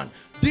only one.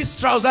 This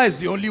trouser is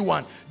the only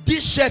one.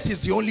 This shirt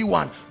is the only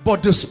one.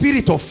 But the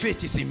spirit of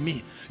faith is in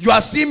me. You are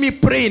seeing me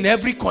pray in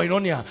every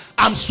koinonia.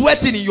 I'm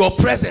sweating in your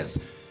presence.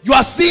 You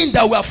are seeing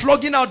that we are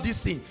flogging out this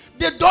thing.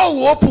 The door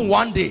will open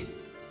one day."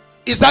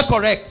 Is that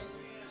correct?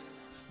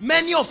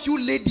 Many of you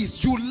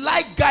ladies, you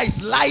like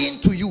guys lying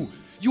to you.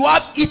 You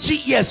have itchy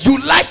ears. You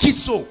like it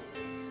so.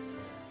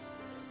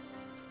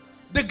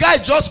 The guy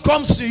just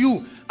comes to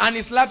you and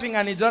he's laughing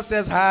and he just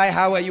says, "Hi,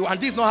 how are you?" And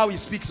this is not how he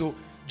speaks. So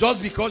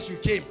just because you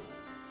came.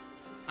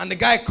 And the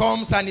guy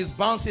comes and he's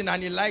bouncing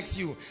and he likes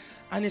you.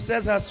 And he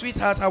says,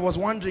 "Sweetheart, I was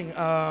wondering, he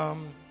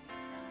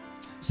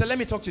said, let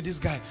me talk to this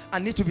guy. I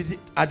need to be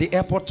at the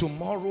airport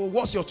tomorrow.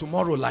 What's your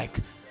tomorrow like?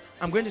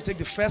 I'm going to take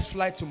the first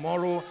flight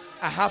tomorrow.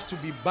 I have to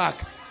be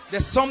back.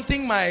 There's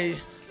something my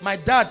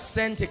dad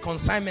sent a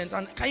consignment."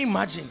 And can you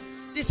imagine?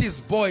 This is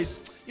boys.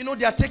 You know,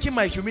 they are taking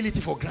my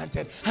humility for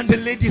granted. And the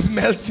lady's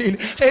melting.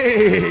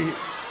 Hey,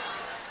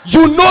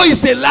 you know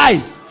it's a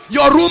lie.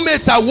 Your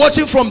roommates are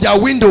watching from their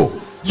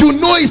window. You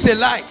know it's a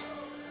lie.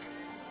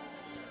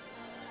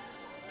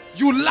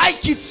 You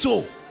like it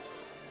so.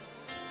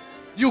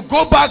 You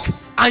go back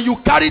and you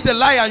carry the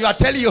lie and you are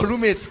telling your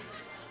roommates.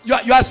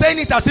 You are saying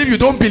it as if you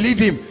don't believe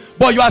him.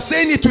 But you are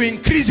saying it to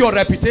increase your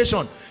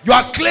reputation. You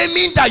are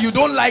claiming that you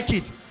don't like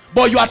it.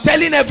 But you are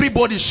telling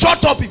everybody,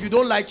 shut up if you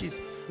don't like it.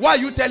 Why are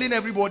you telling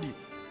everybody?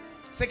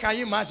 Say, can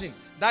you imagine?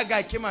 That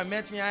guy came and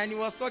met me and he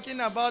was talking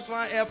about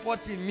one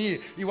airport in me.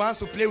 He wants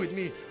to play with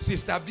me.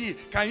 Sister B,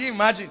 can you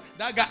imagine?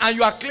 That guy, and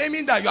you are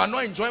claiming that you are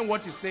not enjoying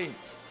what he's saying.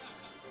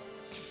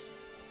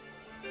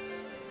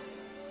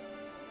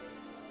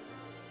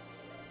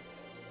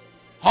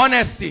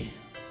 Honesty.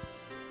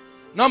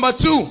 Number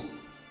 2,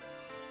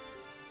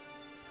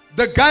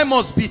 the guy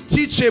must be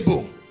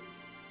teachable.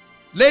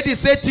 Ladies,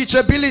 say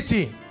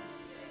teachability.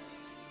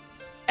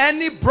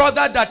 Any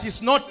brother that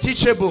is not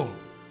teachable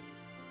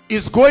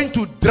is going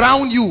to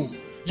drown you.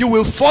 You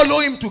will follow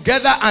him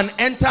together and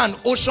enter an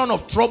ocean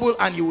of trouble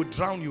and he will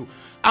drown you.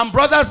 And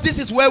brothers, this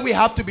is where we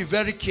have to be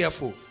very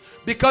careful.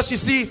 Because you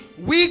see,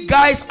 we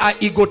guys are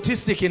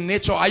egotistic in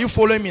nature. Are you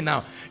following me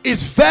now?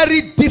 It's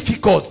very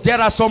difficult. There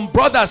are some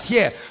brothers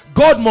here.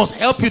 God must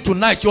help you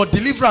tonight. Your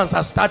deliverance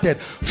has started.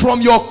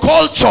 From your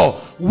culture,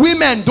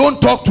 women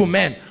don't talk to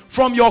men.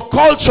 From your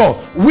culture,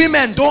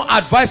 women don't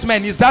advise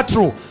men. Is that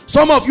true?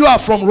 Some of you are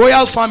from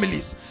royal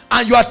families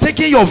and you are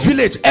taking your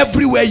village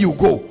everywhere you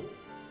go,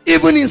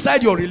 even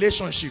inside your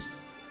relationship.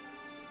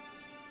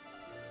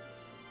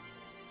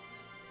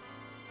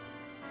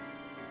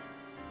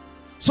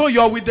 So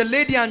you're with the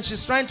lady and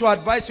she's trying to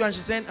advise you and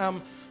she's saying,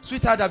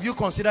 "Sweetheart, have you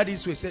considered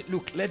this way?" Say,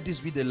 "Look, let this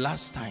be the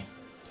last time.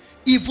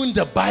 Even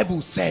the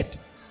Bible said,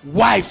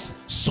 wives,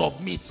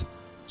 submit."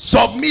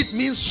 Submit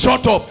means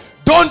shut up.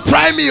 Don't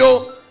try me,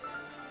 oh.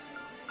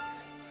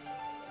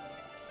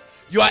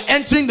 You are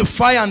entering the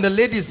fire and the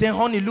lady is saying,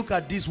 "Honey, look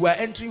at this. We are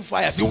entering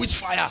fire." Say, "Which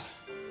fire?"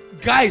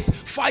 Guys,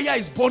 fire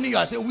is burning you.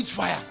 I say, "Which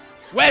fire?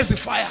 Where is the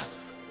fire?"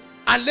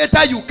 And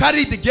later you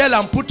carry the girl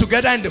and put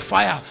together in the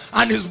fire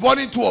and it's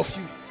burning two of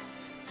you.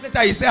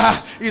 Later you say,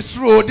 "It's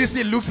true. This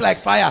thing looks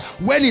like fire."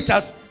 When it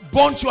has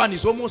burnt you and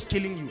it's almost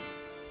killing you.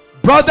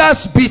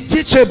 Brothers, be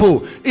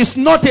teachable. It's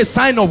not a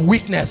sign of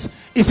weakness.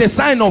 It's a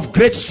sign of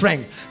great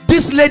strength.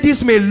 These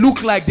ladies may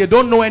look like they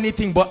don't know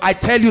anything, but I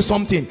tell you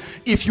something.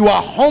 If you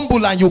are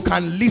humble and you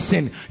can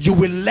listen, you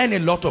will learn a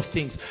lot of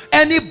things.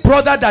 Any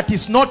brother that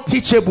is not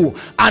teachable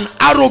and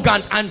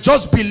arrogant and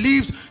just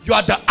believes you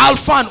are the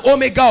alpha and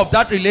omega of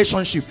that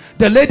relationship,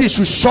 the lady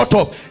should shut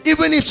up.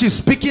 Even if she's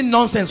speaking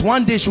nonsense,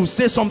 one day she'll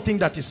say something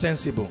that is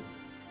sensible.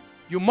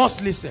 You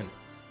must listen.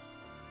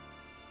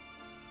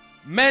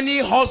 Many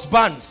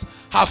husbands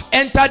have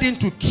entered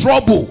into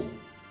trouble.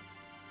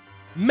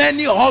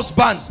 Many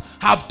husbands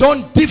have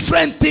done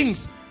different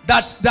things.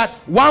 That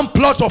one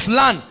plot of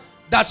land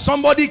that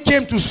somebody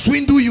came to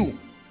swindle you,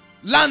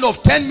 land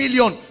of 10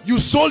 million, you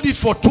sold it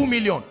for 2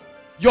 million.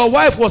 Your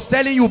wife was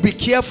telling you, "Be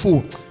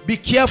careful, be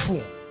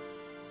careful."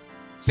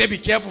 Say, "Be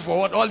careful" for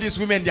what? All these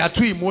women, they are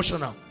too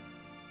emotional.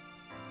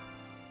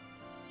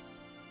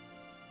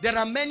 There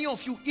are many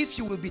of you, if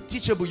you will be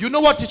teachable. You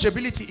know what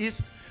teachability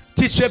is?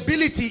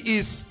 Teachability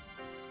is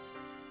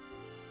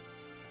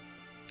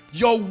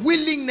your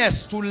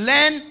willingness to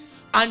learn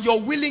and your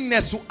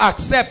willingness to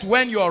accept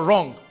when you are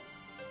wrong.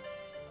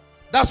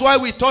 That's why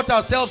we taught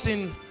ourselves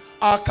in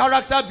our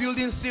character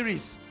building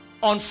series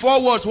on 4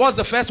 words. What's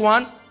the first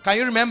one? Can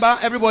you remember,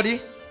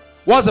 everybody?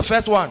 What's the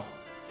first one?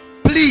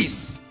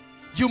 Please.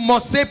 You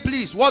must say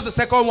please. What's the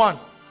second one?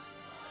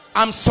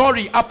 I'm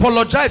sorry.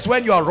 Apologize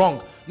when you are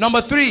wrong.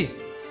 Number 3,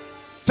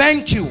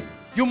 Thank you.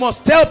 You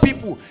must tell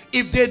people,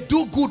 if they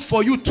do good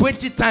for you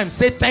 20 times,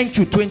 say thank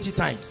you 20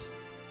 times.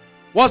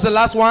 What's the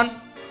last one?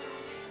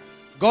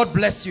 God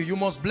bless you. You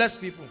must bless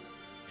people.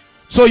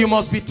 So you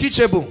must be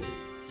teachable.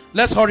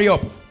 Let's hurry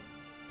up.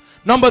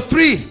 Number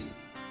 3,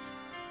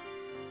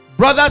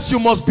 brothers, you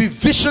must be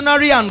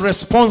visionary and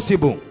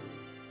responsible.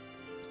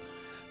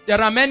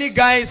 There are many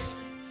guys,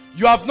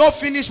 you have not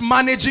finished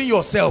managing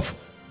yourself.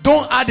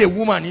 Don't add a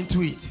woman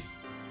into it.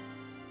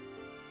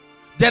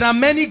 There are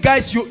many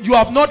guys, you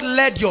have not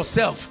led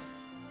yourself.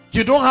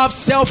 You don't have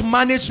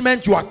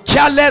self-management. You are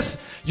careless.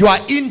 You are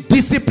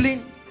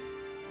indisciplined.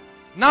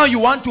 Now you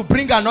want to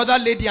bring another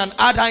lady and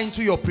add her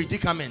into your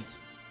predicament.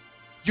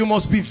 You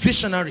must be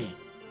visionary.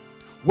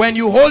 When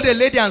you hold a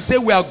lady and say,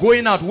 we are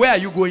going out, where are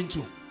you going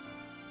to?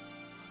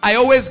 I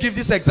always give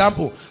this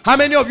example. How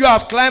many of you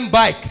have climbed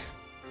bike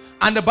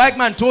and the bike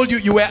man told you,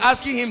 you were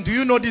asking him, do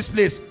you know this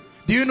place?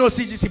 Do you know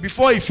CGC?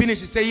 Before he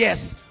finished, he said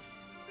yes.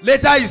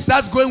 Later he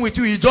starts going with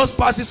you. He just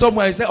passes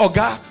somewhere. He said,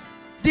 Oga,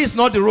 this is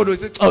not the road. He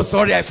said, oh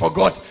sorry, I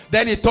forgot.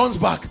 Then he turns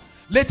back.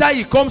 Later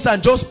he comes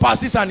and just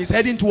passes and is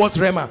heading towards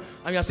Rema.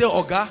 And you say,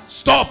 Oga,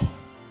 stop.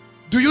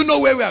 Do you know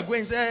where we are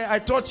going? He said, I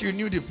thought you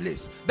knew the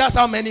place. That's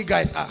how many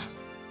guys are.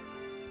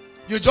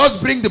 You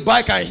just bring the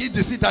bike and hit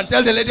the seat and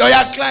tell the lady, oh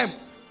yeah, climb.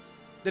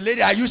 The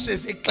lady, I used to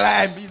say,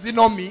 climb. Is it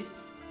not me?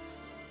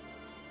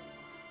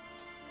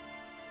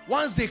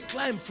 Once they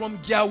climb from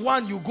gear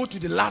 1, you go to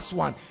the last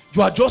one.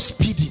 You are just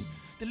speeding.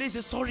 The lady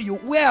says, sorry,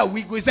 where are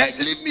we going? He said,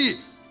 leave me.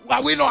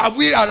 Have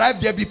we arrived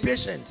there? Be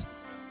patient.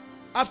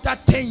 After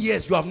 10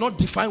 years, you have not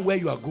defined where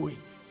you are going.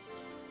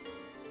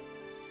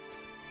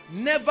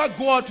 Never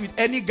go out with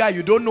any guy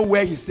you don't know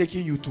where he's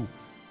taking you to.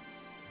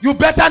 You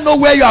better know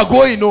where you are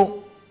going.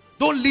 No,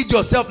 don't lead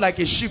yourself like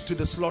a sheep to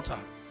the slaughter.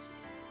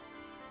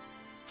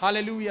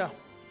 Hallelujah.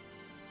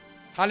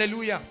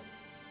 Hallelujah.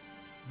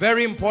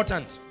 Very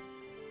important.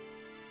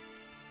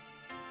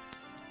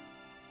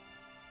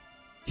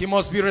 He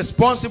must be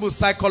responsible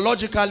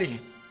psychologically.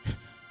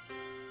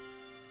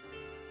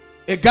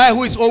 A guy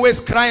who is always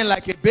crying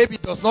like a baby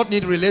does not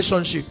need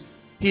relationship.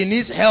 He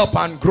needs help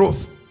and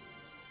growth.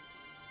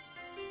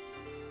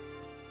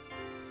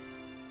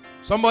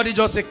 Somebody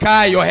just say,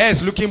 Kai, your hair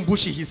is looking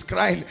bushy. He's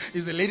crying.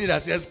 It's the lady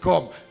that says,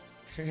 come.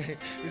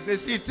 He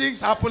says, see,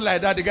 things happen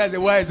like that. The guy says,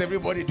 why is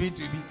everybody doing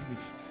to beat me?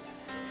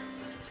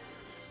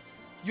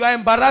 You are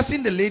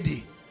embarrassing the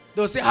lady.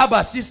 They'll say,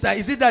 Haba, sister,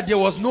 is it that there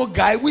was no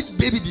guy? Which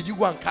baby did you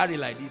go and carry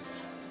like this?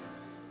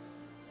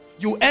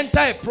 You enter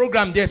a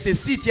program, there's a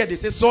seat here. They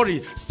say,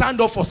 sorry, stand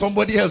up for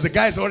somebody else. The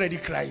guy is already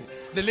crying.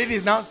 The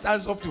lady now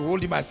stands up to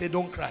hold him and say,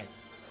 don't cry.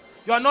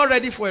 You are not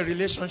ready for a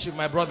relationship,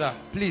 my brother.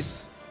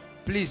 Please,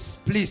 please,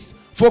 please.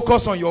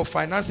 Focus on your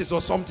finances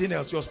or something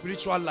else, your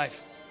spiritual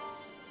life.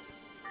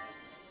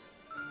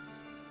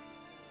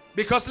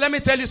 Because let me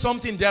tell you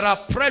something, there are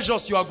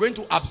pressures you are going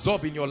to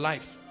absorb in your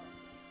life.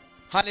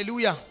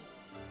 Hallelujah.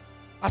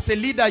 As a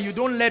leader, you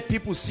don't let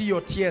people see your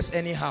tears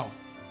anyhow.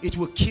 It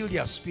will kill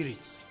their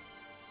spirits.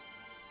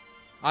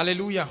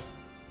 Hallelujah.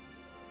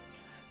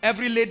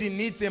 Every lady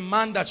needs a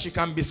man that she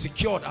can be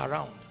secured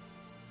around.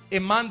 A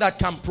man that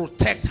can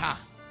protect her.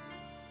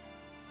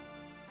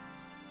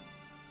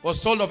 I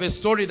was told of a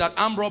story that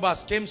armed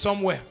robbers came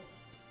somewhere.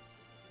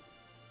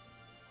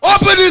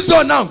 Open this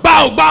door now.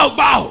 Bow, bow,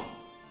 bow.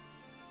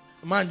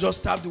 The man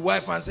just tapped the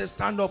wife and said,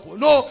 stand up.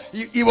 No,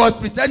 he was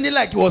pretending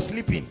like he was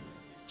sleeping.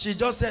 She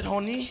just said,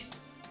 honey,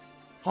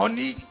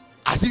 honey,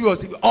 as if he was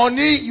sleeping.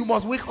 Honey, you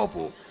must wake up.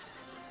 Oh.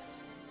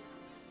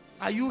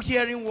 Are you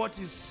hearing what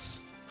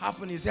is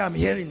happening? He said, I'm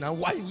hearing now.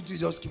 Why would you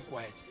just keep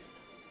quiet?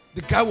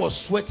 The guy was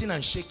sweating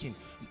and shaking.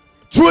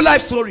 True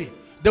life story.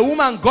 The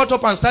woman got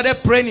up and started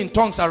praying in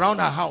tongues around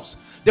her house.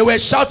 They were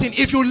shouting,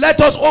 if you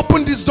let us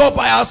open this door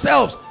by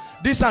ourselves,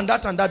 this and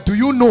that and that. Do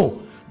you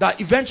know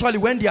that eventually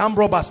when the armed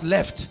robbers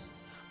left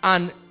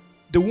and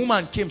the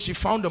woman came, she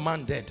found the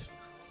man dead?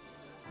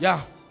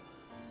 Yeah.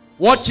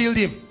 What killed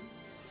him?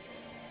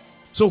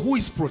 So who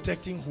is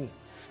protecting who?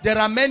 There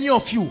are many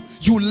of you,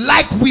 you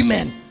like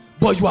women,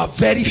 but you are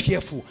very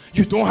fearful.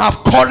 You don't have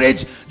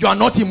courage. You are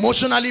not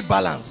emotionally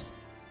balanced.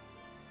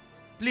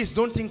 Please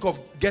don't think of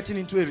getting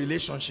into a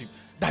relationship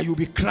that you'll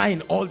be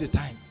crying all the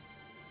time.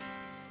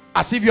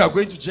 As if you are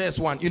going to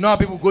JS1. You know how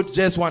people go to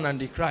JS1 and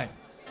they cry.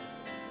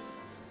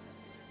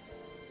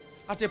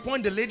 At a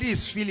point, the lady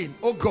is feeling,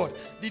 oh God,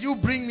 did you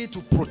bring me to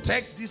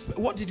protect this?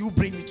 What did you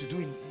bring me to do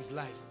in this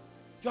life?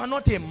 You are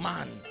not a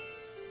man.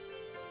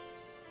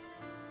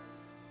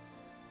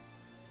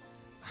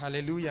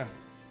 Hallelujah.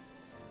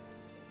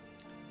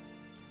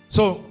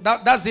 So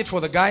that's it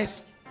for the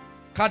guys.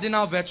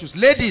 Cardinal virtues.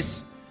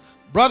 Ladies,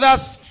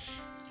 brothers,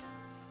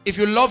 if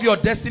you love your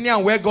destiny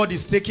and where God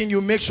is taking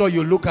you, make sure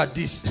you look at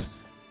this.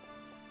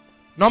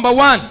 Number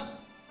one,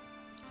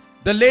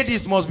 the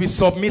ladies must be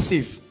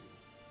submissive.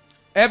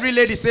 Every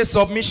lady says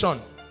submission.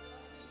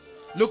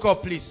 Look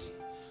up, please.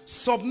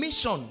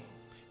 Submission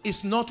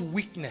is not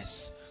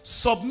weakness.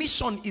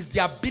 Submission is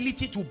the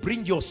ability to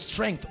bring your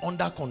strength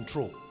under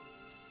control.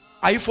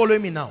 Are you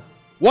following me now?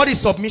 What is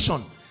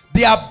submission?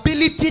 The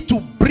ability to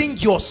bring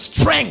your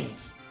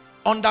strength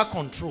under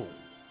control.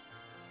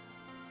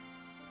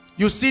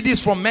 You see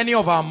this from many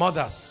of our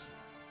mothers.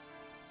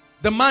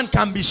 The man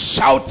can be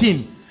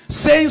shouting,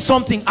 saying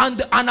something,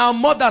 and our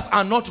mothers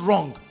are not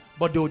wrong,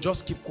 but they will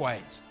just keep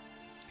quiet.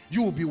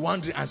 You will be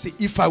wondering and say,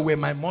 if I were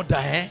my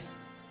mother,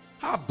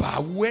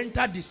 we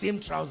enter the same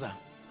trouser.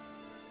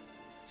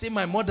 Say,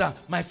 my mother,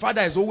 my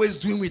father is always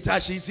doing with her.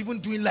 She's even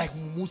doing like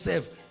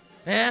Musef.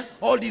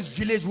 All these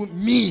village with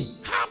me.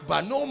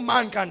 But no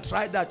man can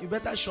try that. You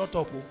better shut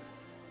up. Oh.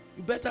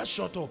 You better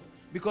shut up.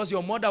 Because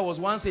your mother was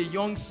once a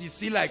young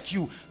CC like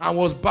you and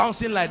was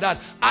bouncing like that.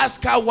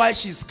 Ask her why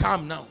she's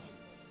calm now.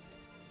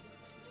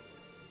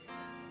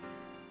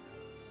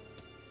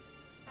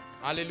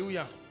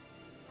 Hallelujah.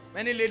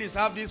 Many ladies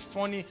have this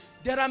funny.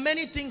 There are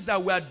many things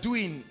that we are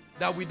doing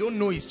that we don't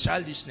know is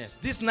childishness.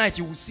 This night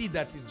you will see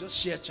that it's just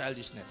sheer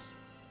childishness.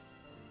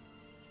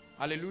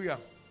 Hallelujah.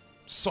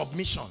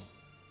 Submission.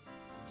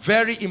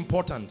 Very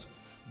important.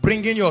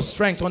 Bringing your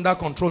strength under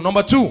control.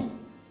 Number 2.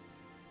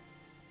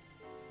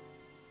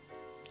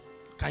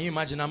 Can you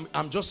imagine?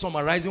 I'm just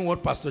summarizing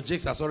what Pastor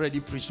Jakes has already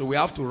preached, so we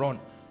have to run.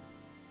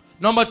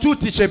 Number 2,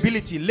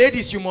 teachability.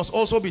 Ladies, you must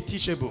also be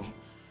teachable.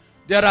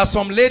 There are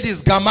some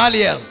ladies,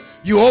 Gamaliel,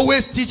 you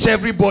always teach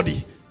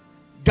everybody.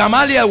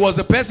 Gamaliel was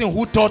the person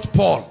who taught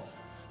Paul.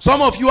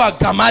 Some of you are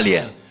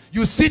Gamaliel.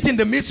 You sit in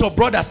the midst of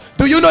brothers.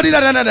 Do you know this?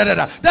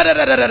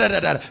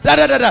 The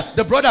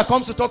brother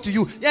comes to talk to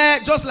you. Yeah,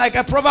 just like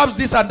a Proverbs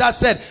this and that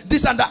said,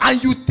 this and that,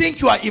 and you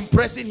think you are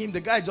impressing him.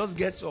 The guy just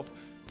gets up.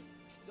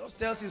 Just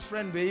tells his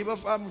friend, baby,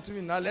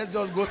 now let's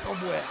just go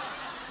somewhere.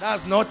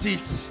 That's not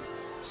it.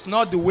 It's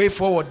not the way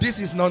forward. This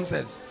is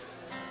nonsense.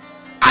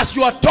 As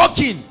you are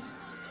talking,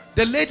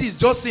 the lady is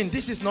just saying,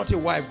 this is not a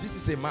wife, this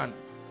is a man.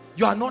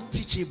 You are not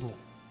teachable.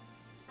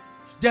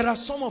 There are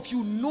some of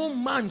you, no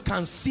man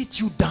can sit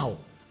you down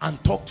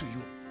and talk to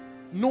you.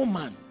 No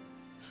man.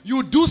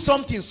 You do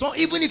something, so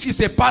even if he's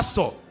a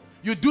pastor,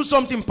 you do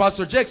something,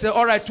 Pastor Jake say,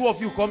 all right, 2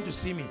 of you come to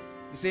see me.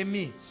 He say,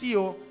 me, see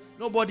you.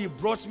 Nobody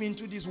brought me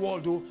into this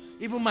world, though.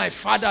 Even my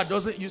father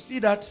doesn't. You see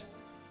that?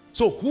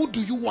 So who do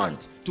you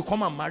want to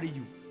come and marry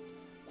you?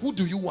 Who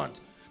do you want?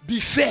 Be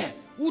fair.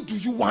 Who do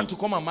you want to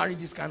come and marry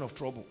this kind of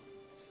trouble?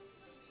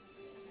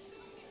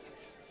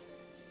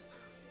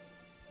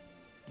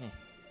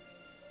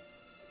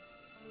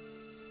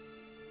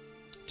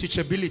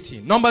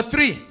 Teachability. Number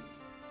 3.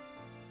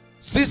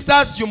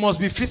 Sisters, you must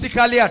be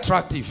physically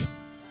attractive.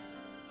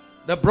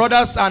 The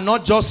brothers are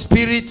not just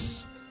spirits.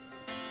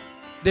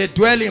 They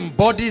dwell in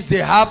bodies. They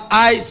have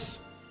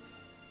eyes.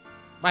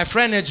 My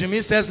friend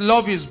Ejimi says,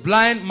 love is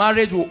blind.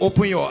 Marriage will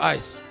open your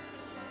eyes.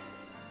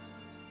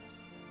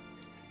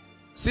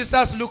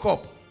 Sisters, look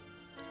up.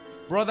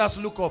 Brothers,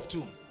 look up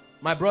too.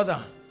 My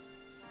brother,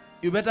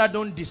 you better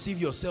don't deceive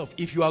yourself.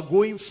 If you are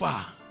going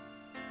far,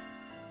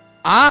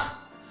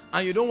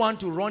 and you don't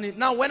want to run it.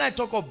 Now, when I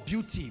talk of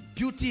beauty,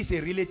 beauty is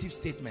a relative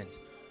statement.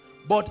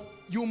 But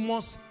you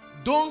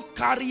don't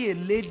carry a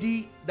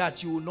lady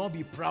that you will not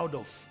be proud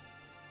of.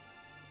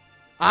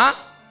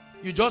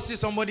 You just see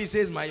somebody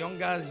says, my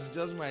younger is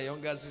just my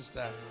younger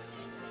sister.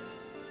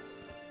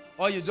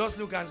 Or you just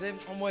look and say,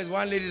 oh, it's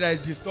one lady that is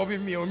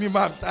disturbing me.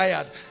 I'm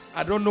tired.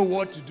 I don't know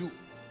what to do.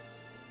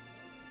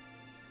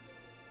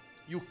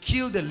 You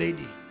kill the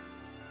lady.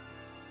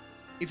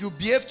 If you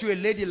behave to a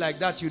lady like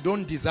that, you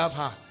don't deserve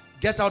her.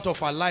 Get out of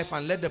her life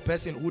and let the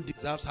person who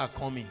deserves her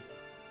come in.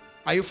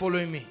 Are you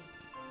following me?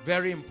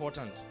 Very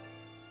important.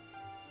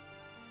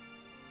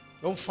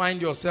 Don't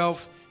find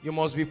yourself. You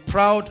must be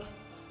proud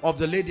of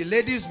the lady.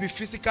 Ladies, be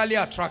physically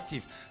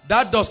attractive.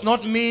 That does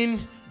not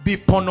mean be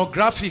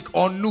pornographic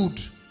or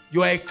nude.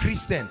 You are a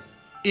Christian.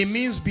 It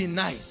means be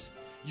nice.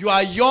 You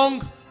are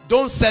young.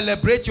 Don't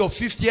celebrate your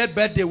 50th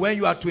birthday when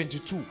you are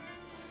 22.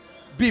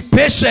 Be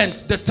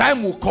patient. The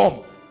time will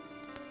come.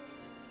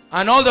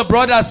 And all the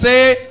brothers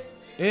say,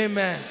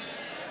 amen.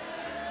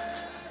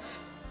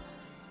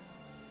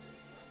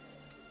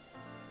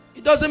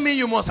 It doesn't mean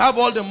you must have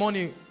all the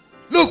money.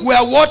 Look, we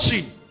are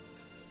watching.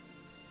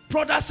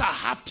 Brothers are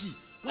happy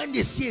when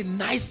they see a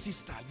nice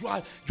sister.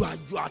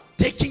 You are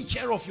taking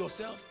care of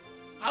yourself.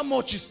 How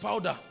much is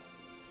powder?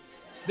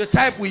 The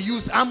type we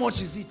use, how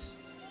much is it?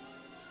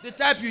 The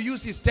type you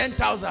use is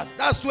 10,000.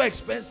 That's too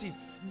expensive.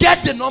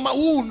 Get the number.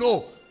 Who will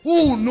know?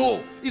 Who will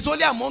know? It's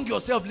only among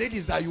yourself,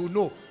 ladies, that you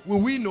know.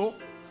 Will we know?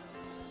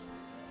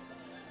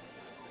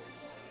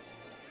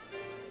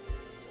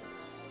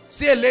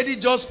 See a lady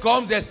just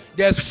comes,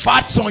 there's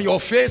fats on your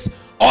face,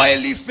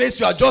 oily face,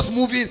 you are just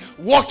moving,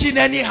 walking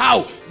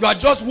anyhow. You are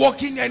just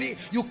walking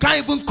you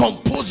can't even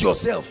compose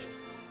yourself.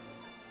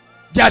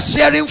 They are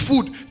sharing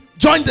food.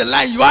 Join the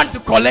line, you want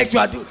to collect, you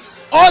are doing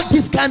all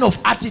these kind of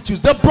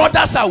attitudes. The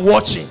brothers are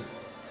watching.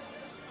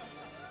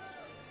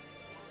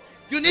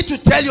 You need to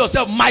tell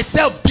yourself,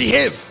 myself,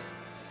 behave.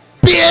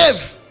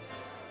 Behave.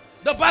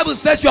 The Bible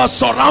says you are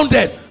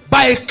surrounded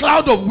by a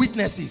cloud of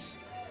witnesses.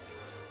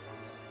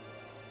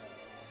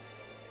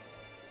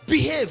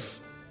 Behave.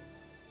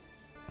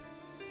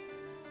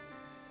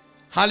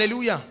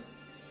 Hallelujah.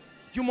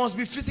 You must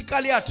be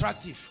physically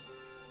attractive.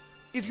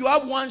 If you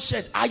have one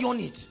shirt,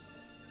 iron it.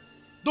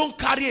 Don't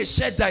carry a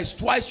shirt that is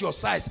twice your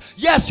size.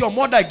 Yes, your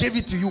mother gave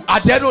it to you.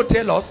 Adero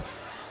tell us,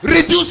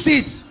 reduce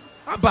it.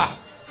 Abba.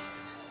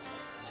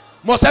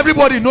 Must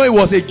everybody know it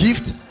was a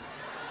gift?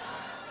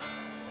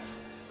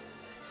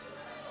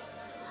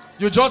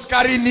 You just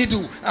carry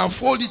needle and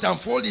fold it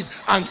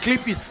and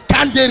clip it.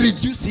 Can't they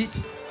reduce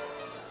it?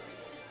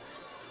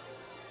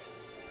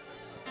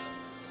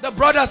 The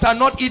brothers are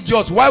not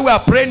idiots. While we are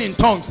praying in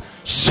tongues,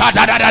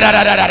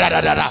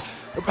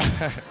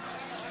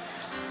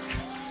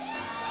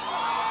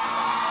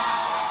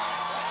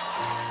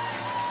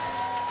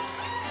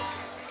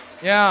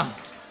 yeah.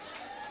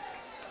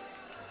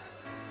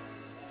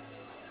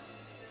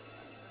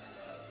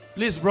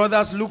 Please,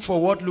 brothers, look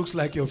for what looks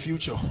like your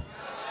future.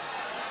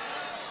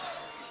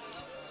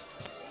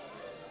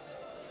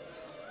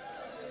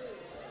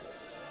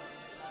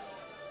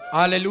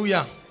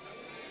 Hallelujah.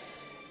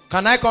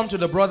 Can I come to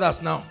the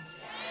brothers now?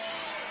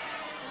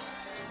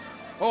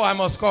 Oh, I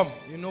must come.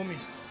 You know me.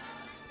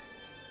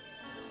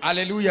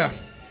 Hallelujah.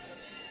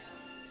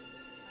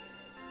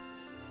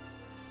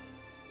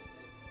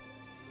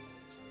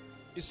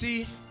 You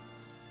see,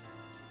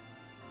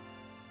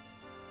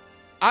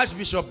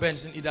 Archbishop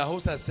Benson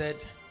Idahosa said,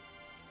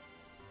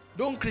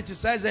 don't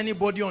criticize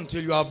anybody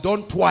until you have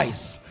done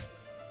twice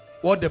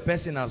what the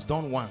person has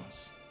done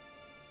once.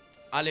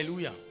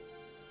 Hallelujah.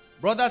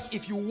 Brothers,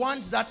 if you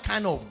want that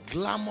kind of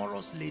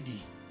glamorous lady,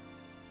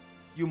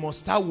 you must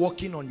start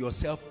working on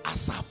yourself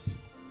ASAP.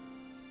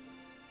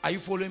 Are you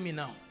following me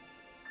now?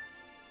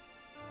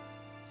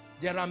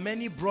 There are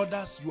many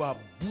brothers, you are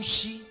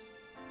bushy,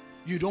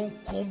 you don't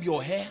comb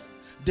your hair,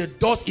 the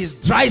dust is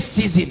dry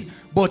season,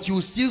 but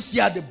you still see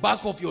at the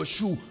back of your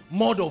shoe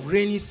mud of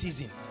rainy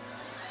season.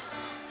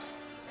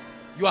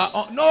 You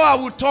are, no, I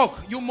will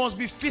talk. You must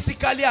be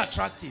physically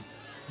attractive.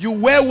 You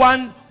wear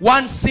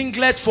one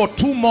singlet for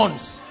 2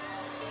 months.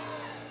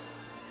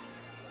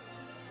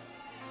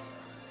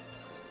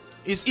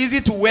 It's easy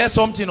to wear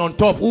something on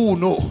top. Who will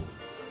know?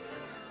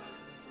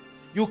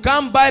 You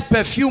can't buy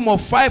perfume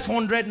of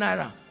 500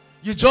 naira.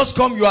 You just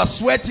come, you are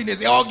sweating, they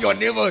say, hug your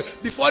neighbor.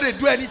 Before they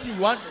do anything,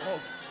 you want to hug.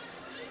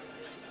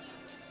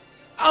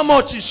 How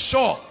much is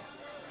sure?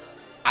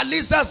 At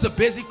least that's the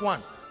basic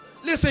one.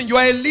 Listen, you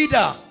are a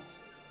leader.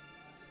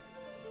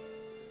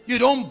 You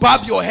don't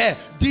barb your hair.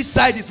 This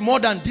side is more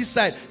than this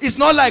side. It's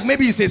not like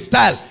maybe it's a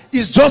style.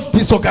 It's just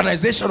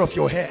disorganization of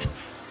your hair.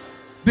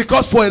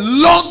 Because for a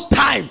long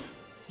time,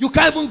 you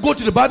can't even go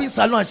to the barbing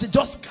salon and say,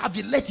 just carve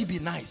it, let it be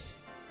nice.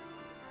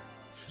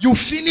 You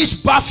finish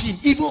bathing,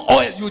 even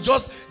oil,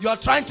 you are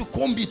trying to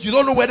comb it. You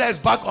don't know whether it's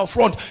back or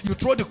front. You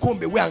throw the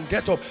comb away and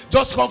get up.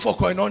 Just come for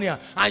koinonia.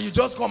 And you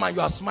just come and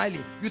you are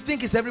smiling. You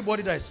think it's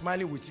everybody that is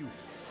smiling with you.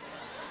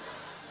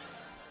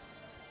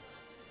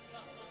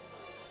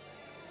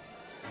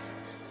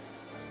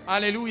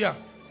 Hallelujah.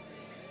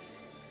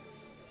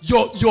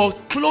 Your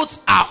clothes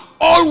are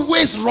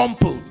always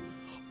rumpled.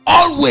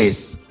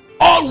 Always.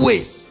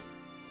 Always.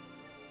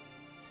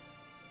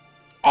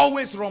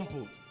 Always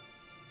rumpled.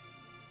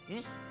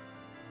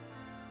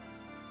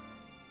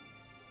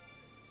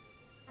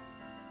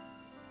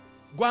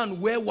 Go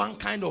and wear one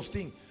kind of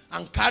thing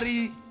and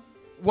carry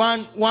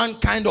one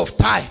kind of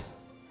tie.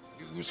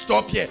 You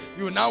stop here,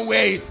 you now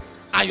wear it,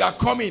 and you are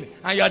coming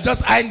and you are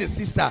just eyeing the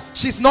sister.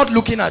 She's not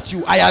looking at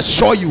you. I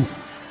assure you.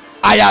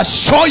 I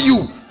assure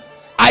you.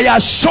 I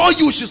assure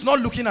you she's not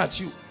looking at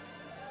you.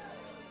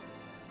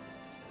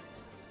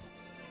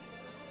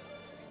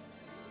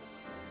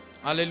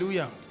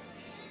 Hallelujah.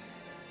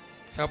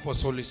 Help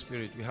us, Holy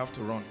Spirit. We have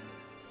to run.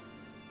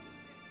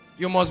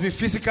 You must be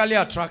physically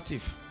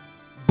attractive.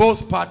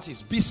 Both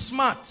parties. Be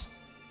smart.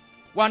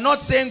 We're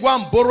not saying go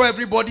and borrow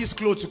everybody's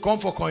clothes to come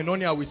for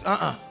koinonia with.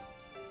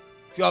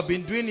 If you have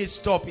been doing it,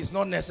 stop. It's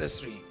not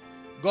necessary.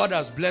 God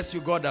has blessed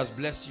you. God has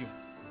blessed you.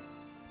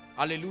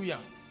 Hallelujah.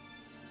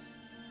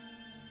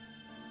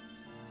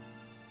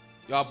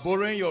 You are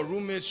borrowing your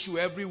roommate's shoe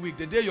every week.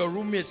 The day your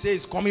roommate says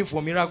he's coming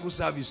for miracle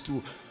service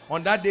too,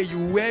 on that day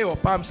you wear your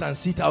palms and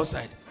sit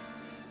outside.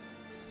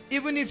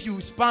 Even if you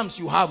palms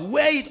you have,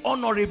 wear it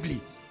honorably.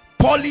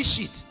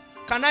 Polish it.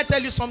 Can I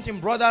tell you something,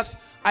 brothers?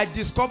 I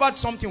discovered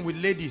something with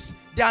ladies.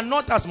 They are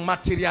not as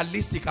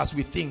materialistic as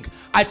we think.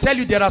 I tell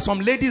you, there are some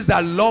ladies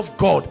that love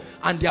God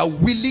and they are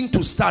willing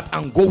to start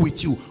and go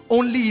with you.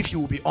 Only if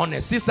you will be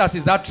honest. Sisters,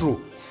 is that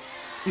true?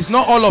 It's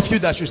not all of you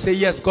that should say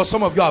yes, because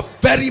some of you are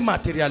very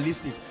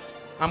materialistic.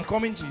 I'm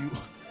coming to you.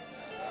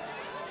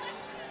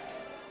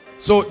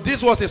 So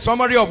this was a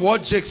summary of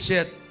what Jake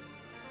shared.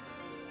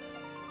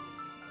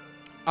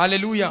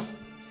 Hallelujah.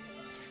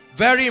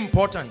 Very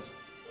important.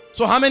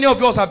 So how many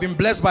of us have been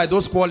blessed by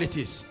those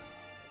qualities?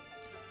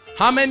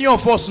 How many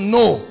of us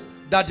know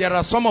that there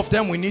are some of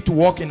them we need to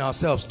work in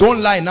ourselves?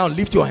 Don't lie now.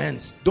 Lift your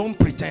hands. Don't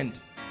pretend.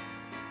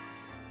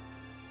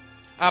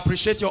 I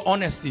appreciate your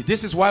honesty.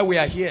 This is why we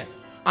are here.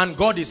 And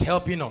God is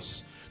helping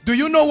us. Do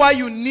you know why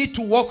you need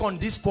to work on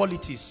these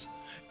qualities?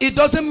 It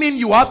doesn't mean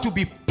you have to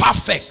be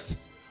perfect.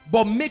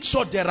 But make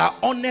sure there are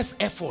honest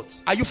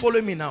efforts. Are you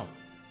following me now?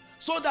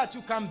 So that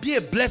you can be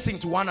a blessing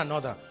to one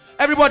another.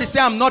 Everybody say,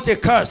 I'm not a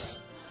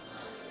curse.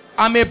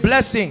 I'm a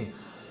blessing.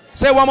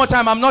 Say one more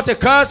time, I'm not a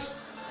curse,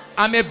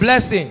 I'm a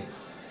blessing.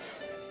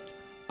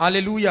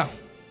 Hallelujah.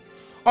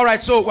 All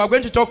right, so we're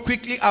going to talk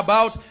quickly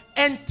about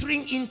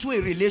entering into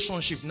a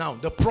relationship now.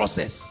 The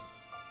process.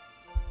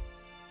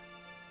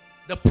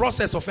 The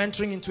process of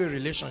entering into a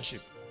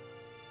relationship.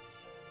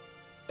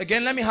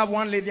 Again, let me have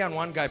one lady and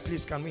one guy.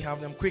 Please, can we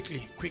have them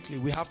quickly? Quickly,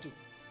 we have to.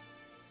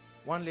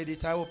 One lady,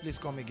 Taiwo, please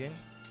come again.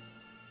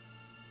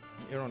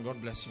 Aaron,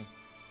 God bless you.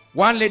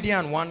 One lady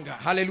and one guy.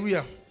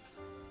 Hallelujah.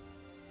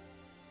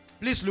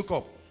 Please look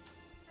up.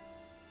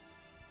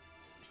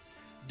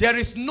 There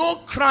is no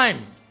crime.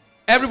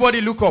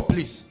 Everybody look up,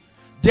 please.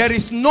 There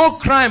is no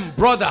crime,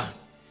 brother,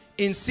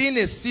 in seeing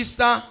a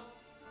sister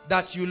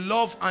that you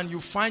love and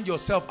you find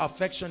yourself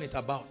affectionate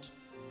about.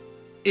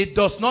 It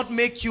does not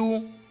make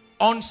you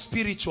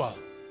unspiritual.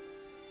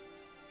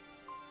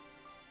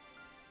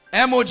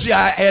 Emoji,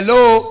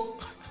 hello.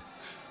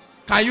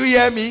 Can you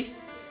hear me?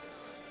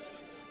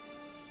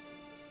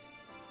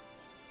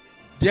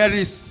 There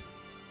is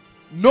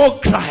no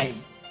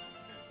crime.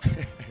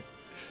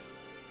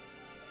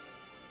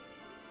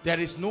 There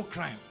is no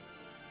crime.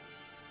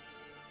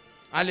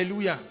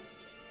 Hallelujah.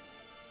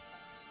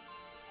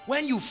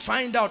 When you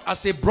find out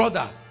as a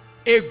brother,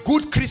 a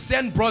good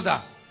Christian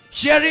brother,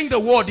 hearing the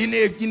word in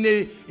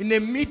a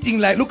meeting,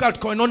 like look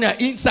at Koinonia,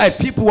 inside,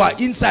 people are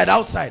inside,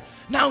 outside.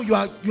 Now you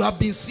have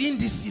been seeing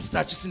this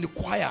sister, she's in the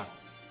choir.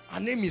 Her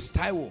name is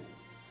Taiwo.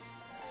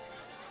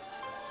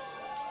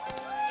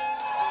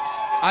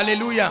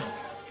 Hallelujah.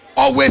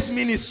 Always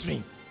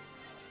ministering.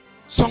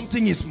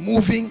 Something is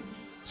moving,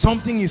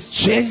 something is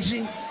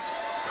changing.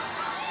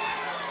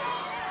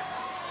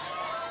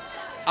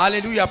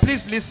 Hallelujah.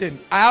 Please listen.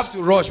 I have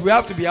to rush. We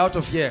have to be out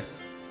of here.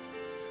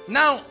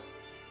 Now,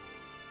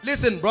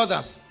 listen,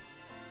 brothers.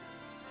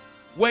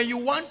 When you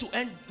want to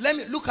end, let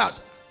me look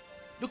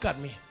at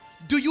me.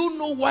 Do you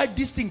know why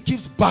this thing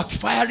keeps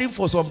backfiring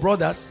for some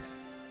brothers?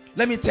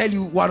 Let me tell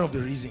you one of the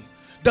reasons.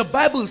 The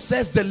Bible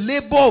says the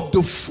labor of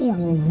the fool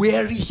will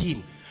weary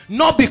him.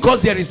 Not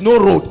because there is no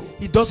road.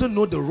 He doesn't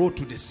know the road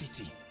to the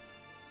city.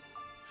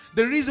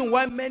 The reason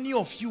why many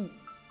of you,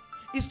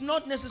 it's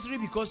not necessarily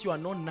because you are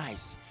not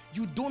nice.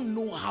 You don't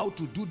know how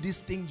to do this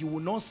thing. You will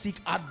not seek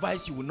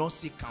advice. You will not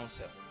seek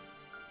counsel.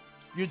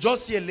 You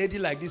just see a lady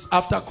like this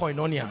after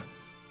Koinonia.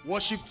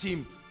 Worship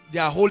team, they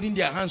are holding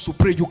their hands to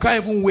pray. You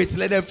can't even wait.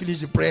 Let them finish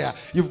the prayer.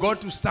 You've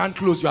got to stand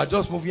close. You are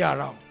just moving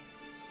around.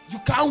 You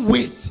can't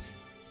wait.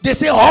 They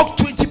say hug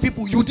 20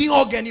 people. You didn't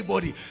hug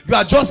anybody. You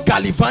are just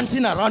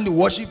gallivanting around the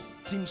worship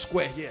team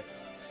square here.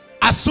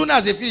 As soon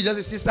as they finish, just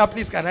say, sister,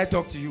 please, can I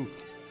talk to you?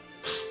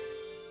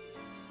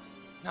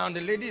 Now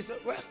the lady said,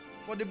 well,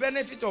 for the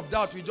benefit of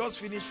doubt, we just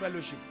finished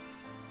fellowship.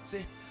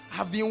 Say,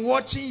 I've been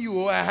watching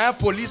you. I have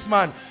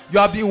policeman. You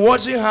have been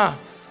watching her.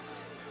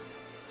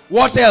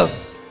 What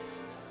else?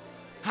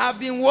 I've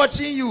been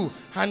watching you.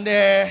 And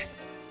the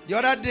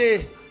other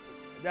day,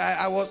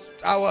 I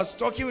was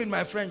talking with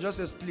my friend. Just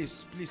says,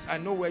 please, I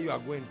know where you are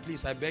going.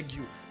 Please, I beg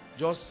you,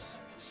 just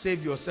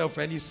save yourself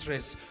any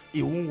stress.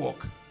 It won't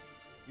work.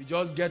 You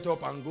just get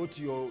up and go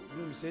to your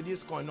room. Say,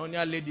 this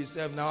Koinonia lady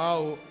self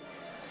now.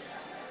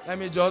 Let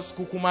me just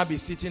kukuma be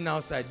sitting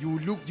outside. You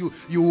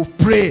will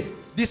pray.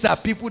 These are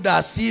people that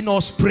are seeing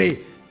us pray.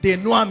 They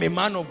know I'm a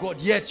man of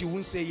God, yet you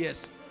won't say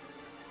yes.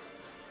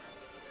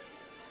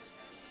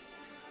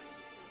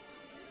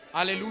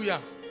 Hallelujah.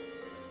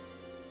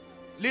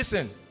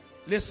 Listen.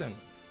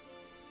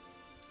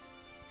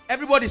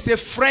 Everybody say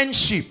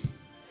friendship.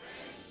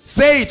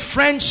 Say it,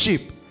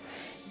 friendship.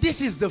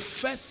 This is the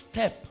first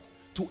step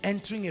to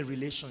entering a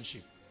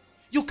relationship.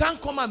 You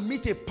can't come and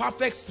meet a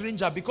perfect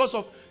stranger because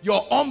of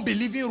your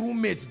unbelieving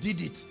roommate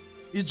did it.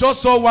 You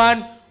just saw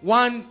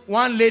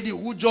one lady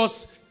who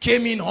just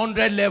came in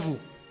 100 level.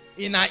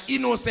 In her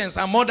innocence,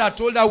 her mother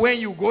told her, when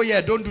you go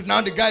here, don't do. Now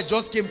the guy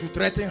just came to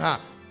threaten her.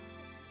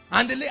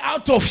 And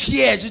out of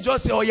fear, she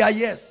just said, oh yeah,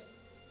 yes.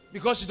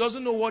 Because she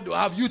doesn't know what to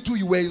have. You too,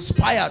 you were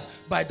inspired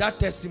by that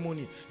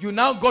testimony. You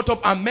now got up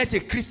and met a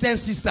Christian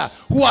sister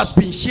who has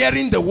been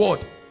hearing the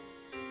word.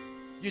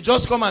 You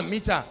just come and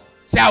meet her.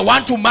 Say, I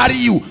want to marry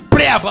you.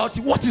 Pray about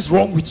it. What is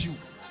wrong with you?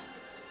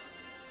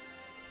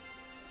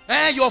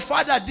 Your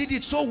father did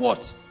it, so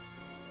what?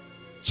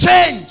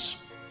 Change.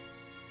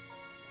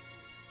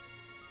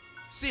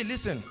 See,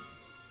 listen.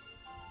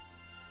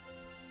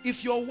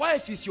 If your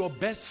wife is your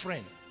best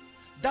friend,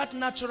 that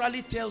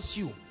naturally tells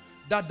you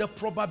that the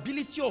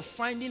probability of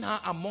finding her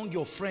among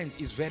your friends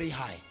is very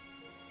high.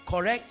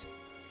 Correct?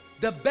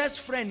 The best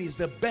friend is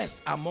the best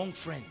among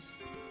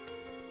friends.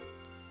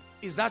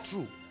 Is that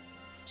true?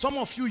 Some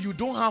of you, you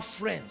don't have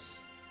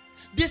friends.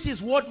 This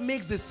is what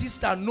makes the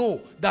sister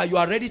know that you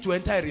are ready to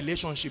enter a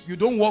relationship. You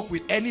don't walk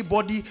with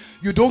anybody.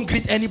 You don't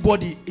greet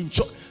anybody in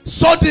church.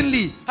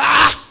 Suddenly,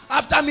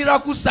 after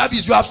miracle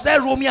service, you have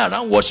started roaming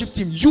around worship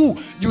team.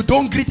 You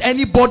don't greet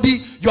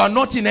anybody. You are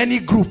not in any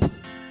group.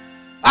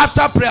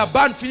 After prayer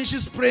band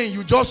finishes praying,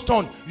 you just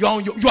turn. You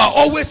are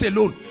always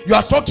alone. You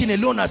are talking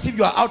alone as if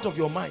you are out of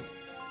your mind.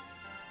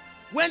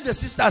 When the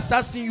sister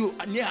starts seeing you,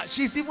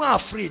 she's even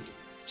afraid.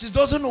 She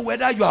doesn't know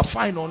whether you are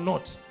fine or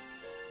not.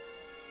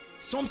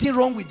 Something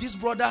wrong with this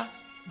brother?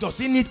 Does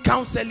he need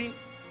counseling?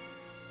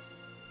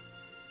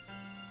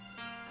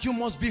 You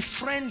must be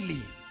friendly.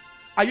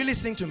 Are you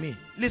listening to me?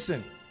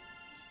 Listen.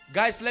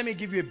 Guys, let me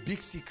give you a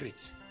big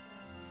secret.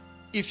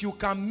 If you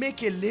can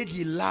make a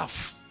lady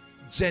laugh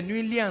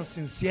genuinely and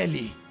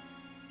sincerely,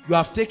 you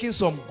have taken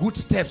some good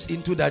steps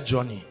into that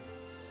journey.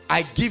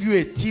 I give you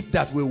a tip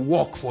that will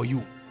work for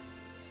you.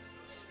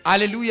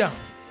 Hallelujah.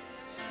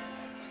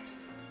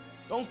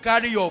 Don't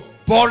carry your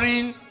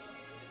boring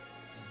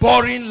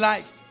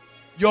life.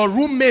 Your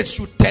roommates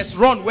should test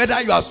run whether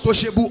you are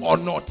sociable or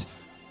not.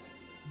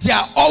 They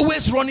are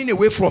always running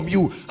away from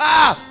you.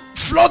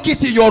 Flog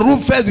it in your room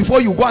first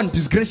before you go and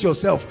disgrace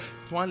yourself.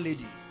 One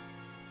lady.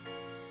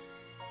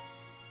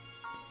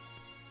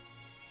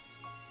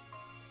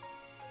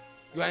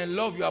 You are in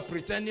love, you are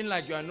pretending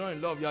like you are not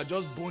in love. You are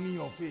just boning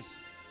your face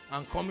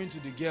and coming to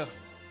the girl.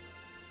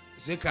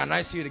 You say, can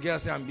I see you? The girl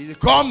say, I'm busy.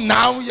 Come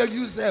now,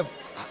 yourself.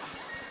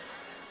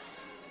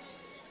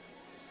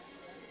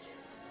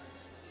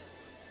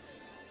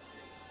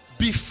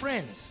 Be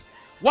friends.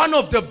 One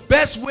of the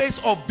best ways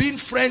of being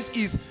friends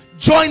is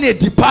join a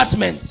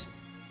department.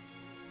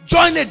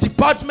 Join a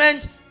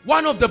department.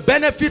 One of the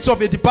benefits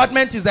of a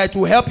department is that it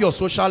will help your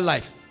social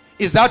life.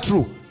 Is that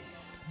true?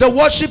 The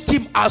worship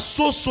team are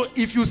so,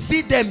 if you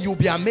see them, you'll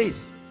be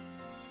amazed.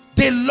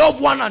 They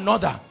love one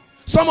another.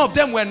 Some of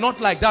them were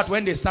not like that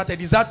when they started.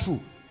 Is that true?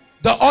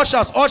 The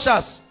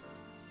ushers,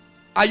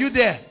 are you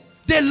there?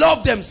 They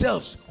love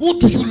themselves. Who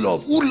do you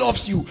love? Who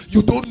loves you?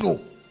 You don't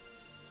know.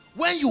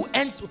 When you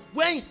enter,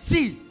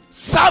 see,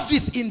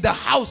 service in the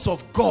house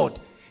of God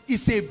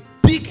is a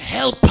big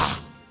helper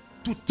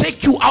to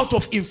take you out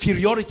of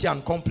inferiority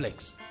and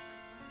complex.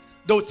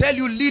 They'll tell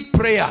you lead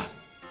prayer.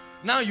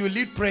 Now you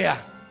lead prayer.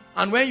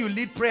 And when you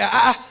lead prayer,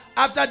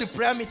 after the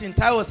prayer meeting,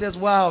 Taiwo says,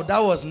 wow, that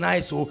was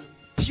nice. So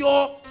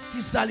pure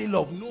sisterly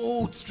love,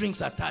 no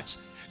strings attached.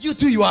 You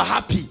too, you are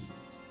happy.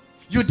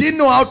 You didn't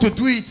know how to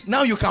do it.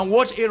 Now you can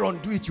watch Aaron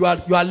do it. You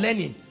are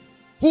learning.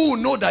 Who will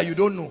know that you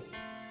don't know?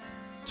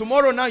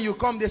 Tomorrow now you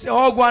come, they say,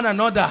 hug one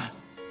another.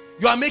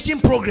 You are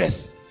making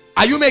progress.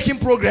 Are you making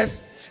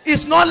progress?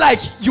 It's not like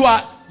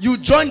you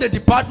join the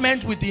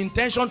department with the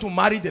intention to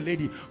marry the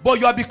lady, but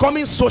you are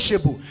becoming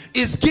sociable.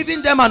 It's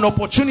giving them an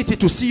opportunity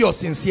to see your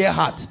sincere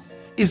heart.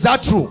 Is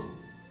that true?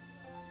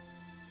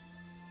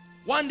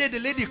 One day the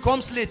lady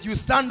comes late, you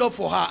stand up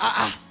for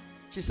her.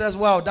 She says,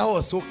 wow, that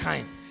was so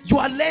kind. You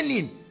are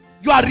learning.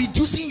 You are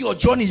reducing your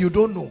journey. You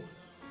don't know.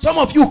 Some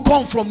of you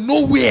come from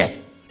nowhere.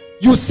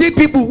 You see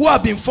people who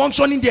have been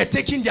functioning there,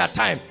 taking their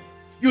time.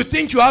 You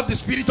think you have the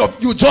spirit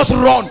of, you just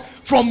run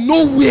from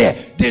nowhere.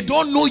 They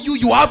don't know you.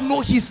 You have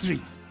no history.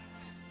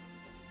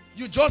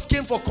 You just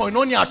came for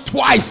koinonia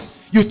twice.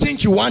 You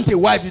think you want a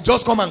wife. You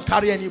just come and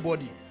carry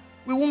anybody.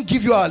 We won't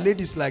give you our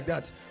ladies like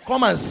that.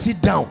 Come and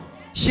sit down.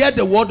 Share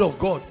the word of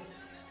God.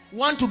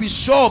 Want to be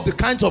sure of the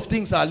kinds of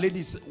things our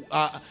ladies,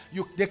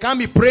 they can't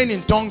be praying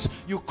in tongues.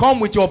 You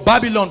come with your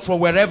Babylon from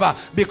wherever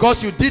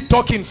because you did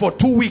talking for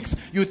 2 weeks.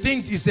 You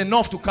think it's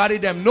enough to carry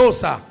them. No,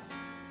 sir.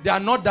 They are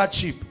not that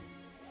cheap.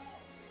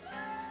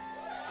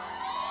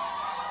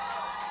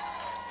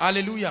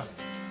 Hallelujah.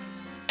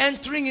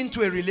 Entering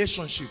into a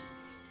relationship.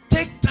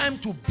 Take time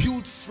to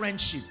build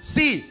friendship.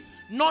 See,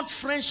 not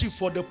friendship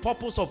for the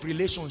purpose of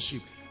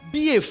relationship.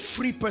 Be a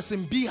free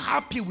person. Be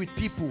happy with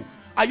people.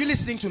 Are you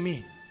listening to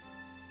me?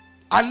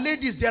 And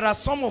ladies, there are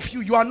some of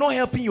you, you are not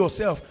helping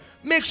yourself.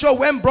 Make sure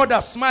when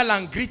brothers smile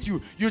and greet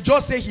you, you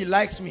just say he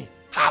likes me.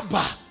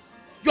 Haba.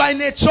 You are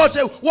in a church.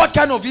 What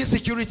kind of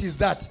insecurity is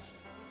that?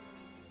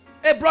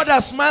 A brother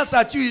smiles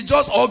at you, he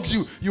just hugs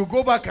you. You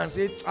go back and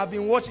say, I've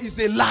been watching. It's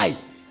a lie.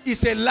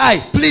 It's a lie.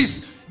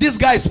 Please, this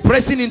guy is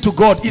pressing into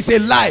God. It's a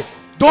lie.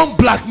 Don't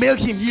blackmail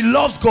him. He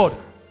loves God.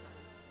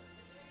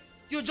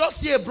 You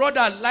just see a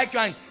brother like you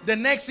and the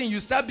next thing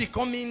you start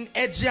becoming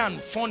edgy and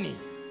funny.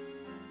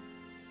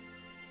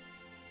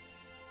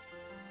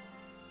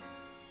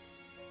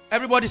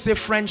 Everybody say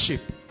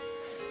friendship.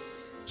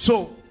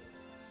 So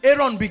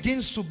Aaron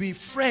begins to be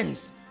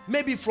friends,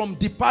 maybe from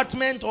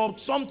department or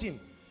something.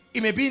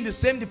 It may be in the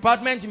same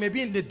department, it may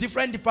be in the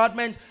different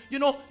department. You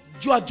know,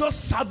 you are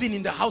just serving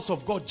in the house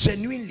of God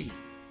genuinely.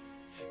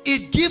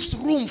 It gives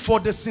room for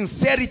the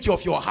sincerity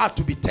of your heart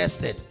to be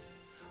tested.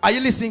 Are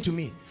you listening to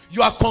me?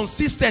 You are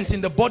consistent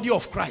in the body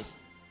of Christ.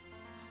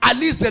 At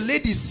least the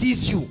lady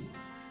sees you.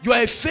 You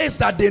are a face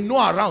that they know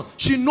around.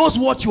 She knows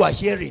what you are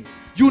hearing.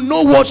 You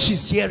know what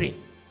she's hearing.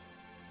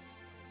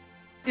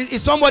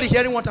 Is somebody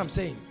hearing what I'm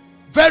saying?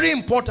 Very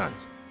important.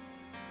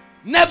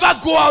 Never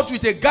go out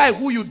with a guy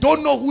who you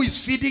don't know who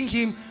is feeding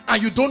him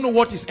and you don't know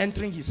what is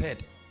entering his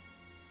head.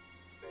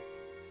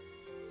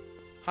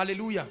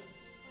 Hallelujah.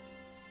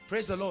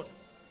 Praise the Lord.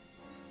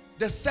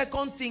 The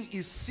second thing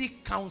is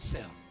seek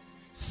counsel.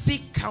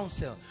 Seek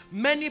counsel.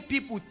 Many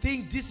people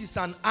think this is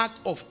an act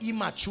of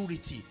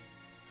immaturity.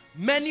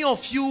 Many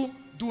of you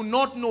do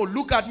not know.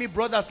 Look at me,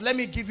 brothers. Let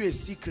me give you a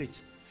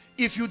secret.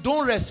 If you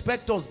don't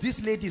respect us,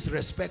 these ladies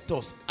respect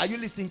us. Are you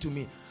listening to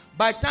me?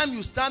 By the time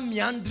you start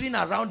meandering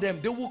around them,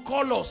 they will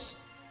call us.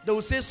 They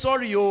will say,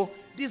 sorry, oh,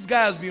 This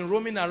guy has been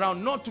roaming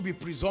around, not to be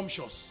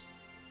presumptuous.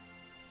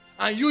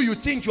 And you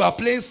think you are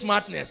playing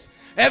smartness.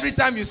 Every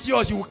time you see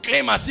us, you will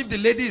claim as if the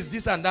lady is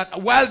this and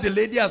that, while the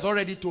lady has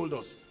already told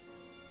us.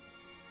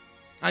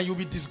 And you'll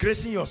be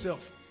disgracing yourself.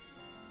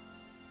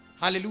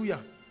 Hallelujah.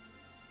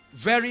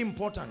 Very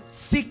important.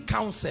 Seek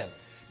counsel.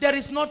 There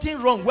is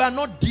nothing wrong. We are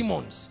not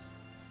demons.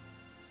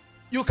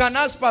 You can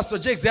ask Pastor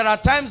Jakes. There are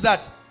times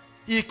that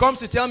he comes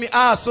to tell me,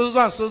 so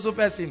and so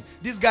person,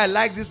 this guy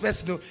likes this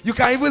person. You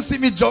can even see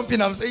me jumping.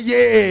 I'm saying,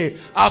 yeah,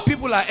 our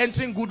people are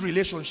entering good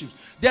relationships.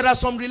 There are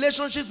some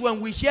relationships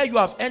when we hear you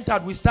have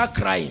entered, we start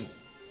crying.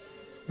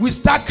 We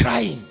start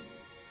crying.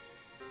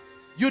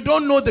 You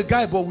don't know the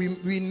guy, but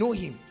we know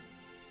him.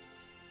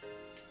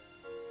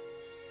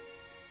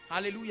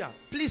 Hallelujah.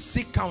 Please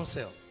seek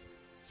counsel.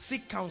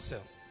 Seek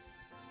counsel.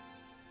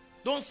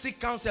 Don't seek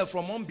counsel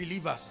from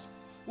unbelievers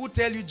who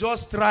tell you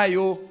just try.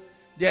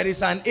 There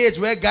is an age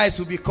where guys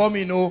will be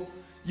coming.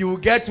 You will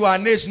get to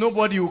an age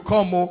nobody will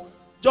come.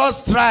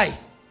 Just try.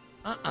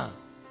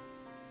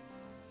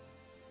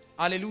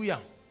 Hallelujah.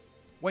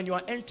 When you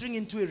are entering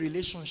into a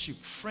relationship,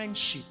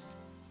 friendship.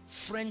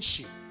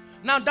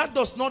 Now that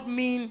does not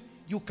mean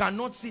you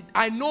cannot see.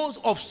 I know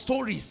of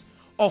stories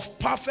of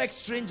perfect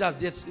strangers.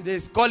 They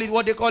call it,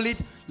 what they call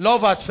it,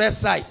 love at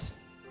first sight.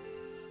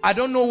 I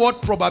don't know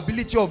what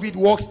probability of it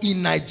works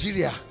in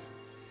Nigeria.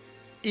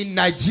 In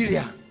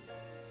Nigeria.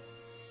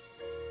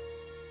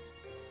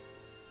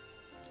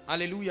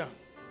 Hallelujah.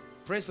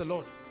 Praise the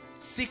Lord.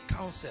 Seek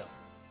counsel.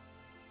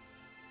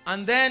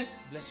 And then,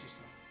 bless you,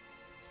 sir.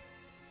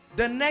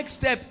 The next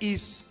step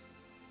is,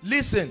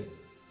 listen,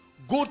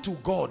 go to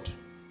God.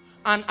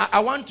 And I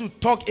want to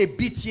talk a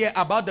bit here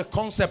about the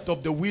concept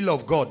of the will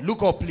of God.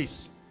 Look up,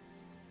 please.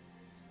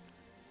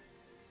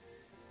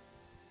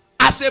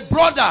 As a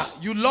brother,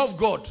 you love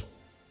God.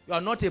 You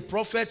are not a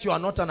prophet. You are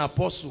not an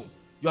apostle.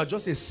 You are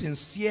just a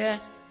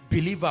sincere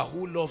believer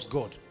who loves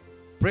God.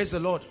 Praise the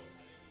Lord.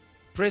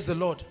 Praise the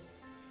Lord.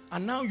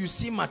 And now you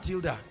see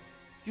Matilda.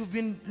 You've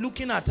been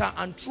looking at her,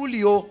 and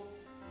truly,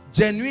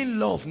 genuine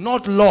love,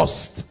 not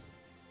lust.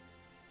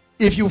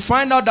 If you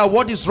find out that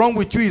what is wrong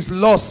with you is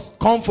lust,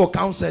 come for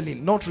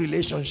counseling, not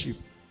relationship.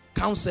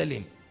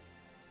 Counseling.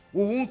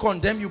 We won't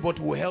condemn you, but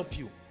we'll help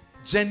you.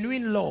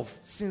 Genuine love,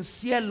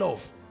 sincere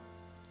love.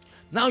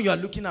 Now you are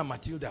looking at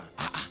Matilda.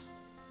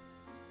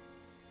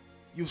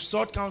 You've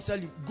sought counsel.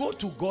 You go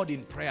to God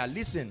in prayer.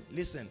 Listen.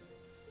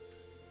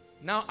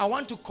 Now I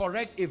want to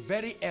correct a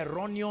very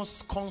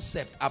erroneous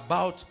concept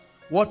about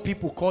what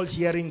people call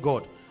hearing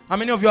God. How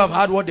many of you have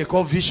heard what they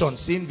call vision,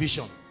 seeing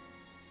vision?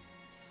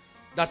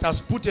 That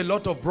has put a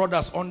lot of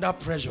brothers under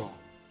pressure.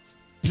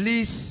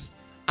 Please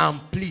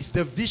and please,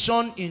 the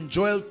vision in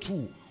Joel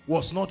 2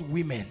 was not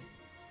women.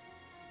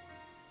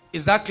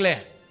 Is that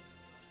clear?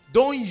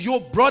 Don't you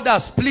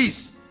brothers,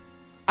 please,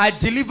 I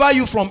deliver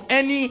you from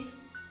any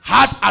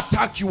heart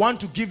attack you want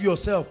to give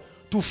yourself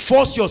to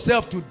force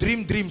yourself to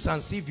dream dreams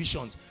and see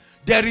visions.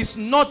 There is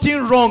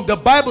nothing wrong. The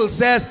Bible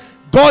says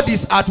God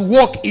is at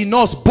work in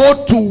us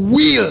both to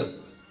will.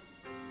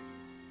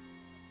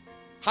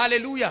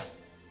 Hallelujah.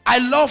 I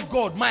love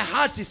God. My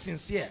heart is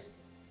sincere.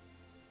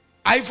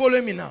 Are you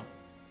following me now?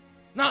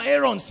 Now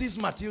Aaron sees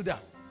Matilda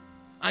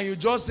and you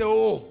just say,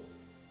 oh,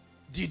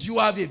 did you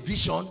have a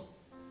vision?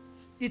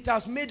 It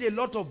has made a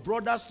lot of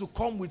brothers to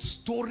come with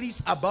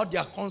stories about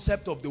their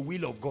concept of the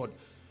will of God.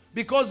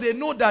 Because they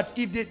know that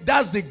if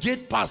that's the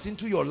gate pass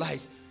into your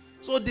life.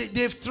 So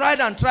they've tried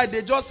and tried.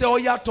 They just say, oh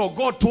yeah,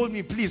 God told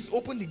me, please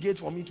open the gate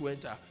for me to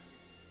enter.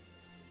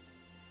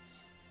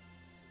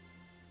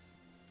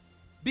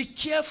 Be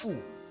careful.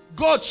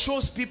 God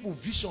shows people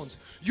visions.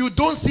 You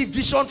don't see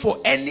vision for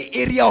any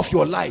area of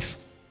your life.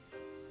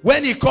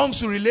 When it comes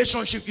to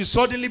relationship, you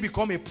suddenly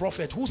become a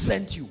prophet. Who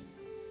sent you?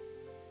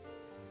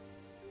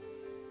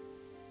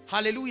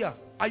 Hallelujah.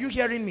 Are you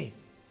hearing me?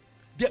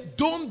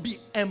 Don't be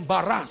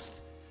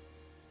embarrassed.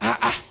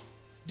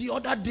 The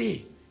other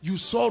day, you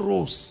saw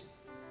Rose.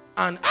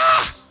 And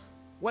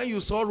when you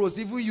saw Rose,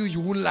 even you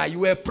wouldn't lie. You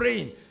were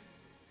praying.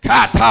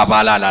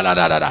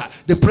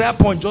 The prayer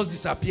point just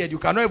disappeared. You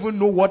cannot even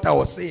know what I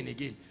was saying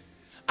again.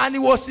 And it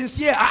was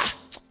sincere.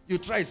 You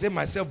try to say,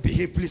 myself,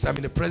 behave, please. I'm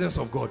in the presence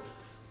of God.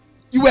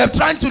 You were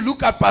trying to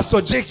look at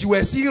Pastor Jakes. You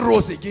were seeing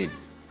Rose again.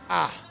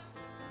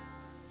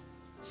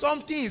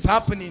 Something is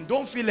happening.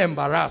 Don't feel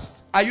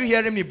embarrassed. Are you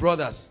hearing me,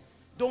 brothers?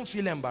 Don't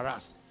feel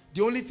embarrassed.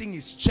 The only thing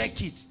is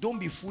check it. Don't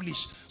be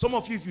foolish. Some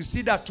of you, if you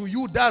see that to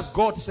you, that's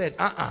God said.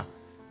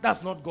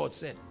 That's not God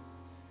said.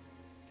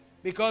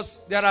 Because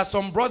there are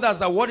some brothers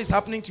that what is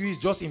happening to you is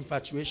just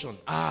infatuation.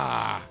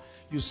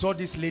 You saw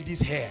this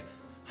lady's hair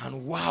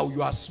and wow,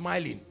 you are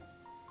smiling.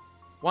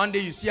 One day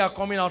you see her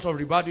coming out of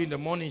Ribadu in the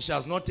morning. She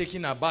has not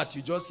taken her bath.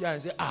 You just hear her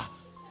and say,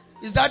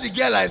 is that the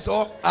girl I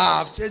saw?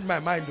 I've changed my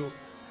mind though.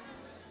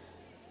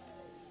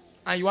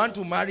 And you want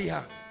to marry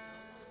her.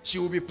 She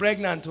will be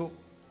pregnant too.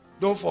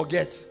 Don't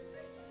forget.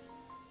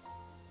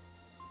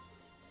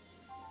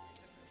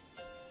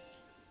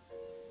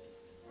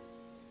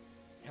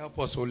 Help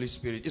us, Holy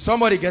Spirit. Is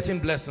somebody getting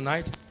blessed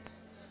tonight?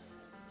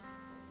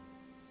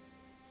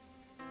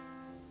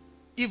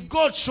 if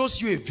God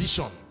shows you a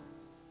vision,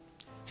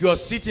 if you're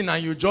sitting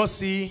and you just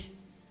see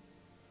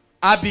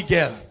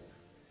Abigail,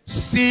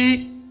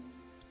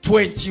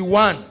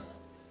 C21.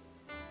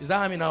 Is that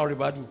how many now,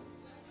 Ribadu?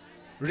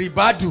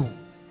 Ribadu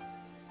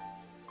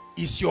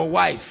is your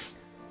wife.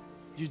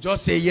 You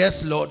just say,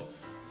 yes, Lord.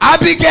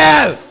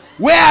 Abigail,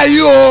 where are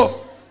you?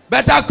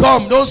 Better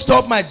come. Don't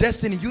stop my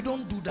destiny. You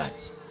don't do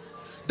that.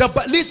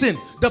 Listen,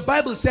 the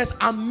Bible says,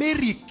 and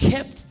Mary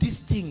kept these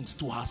things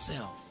to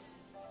herself.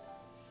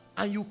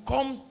 And you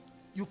can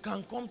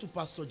come to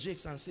Pastor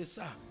Jakes and say,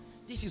 sir,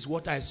 this is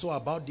what I saw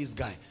about this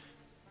guy.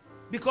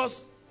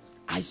 Because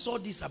I saw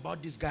this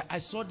about this guy. I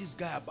saw this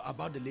guy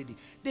about the lady.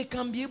 They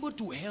can be able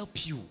to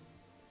help you.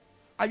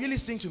 Are you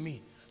listening to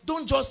me?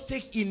 Don't just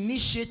take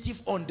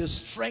initiative on the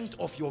strength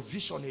of your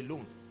vision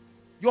alone.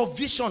 Your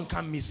vision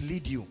can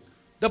mislead you.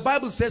 The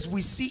Bible says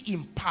we see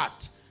in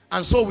part.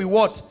 And so we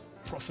what?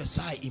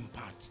 Prophesy in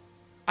part.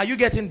 Are you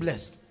getting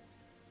blessed?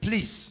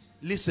 Please,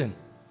 listen.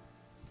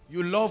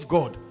 You love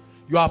God.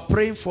 You are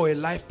praying for a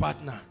life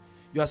partner.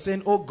 You are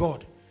saying, oh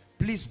God,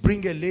 please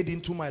bring a lady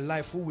into my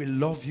life who will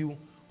love you,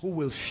 who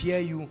will fear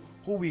you,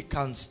 who we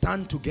can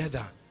stand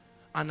together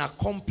and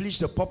accomplish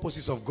the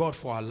purposes of God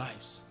for our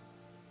lives.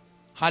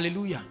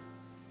 Hallelujah.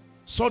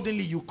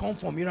 Suddenly you come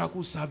for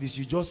miracle service,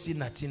 you just see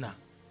Natina.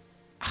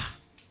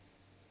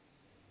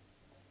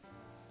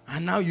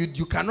 And now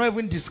you cannot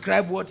even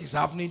describe what is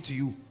happening to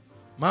you.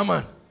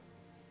 Mama.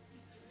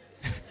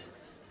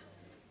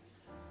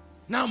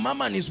 Now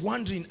Mama is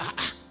wondering,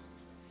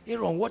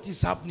 Aaron, what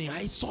is happening?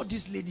 I saw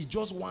this lady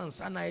just once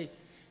and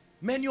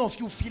many of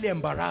you feel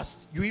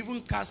embarrassed. You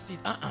even cast it.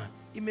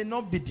 It may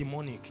not be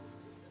demonic.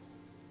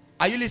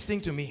 Are you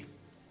listening to me?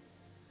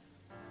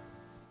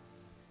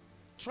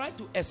 Try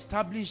to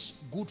establish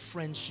good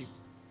friendship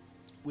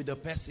with the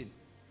person.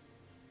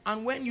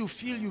 And when you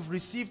feel you've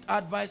received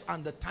advice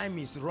and the time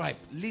is ripe,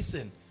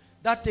 listen.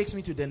 That takes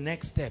me to the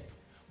next step.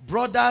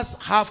 Brothers,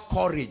 have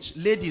courage.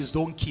 Ladies,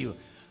 don't kill.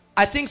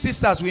 I think,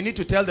 sisters, we need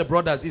to tell the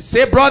brothers this.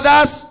 Say,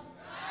 brothers,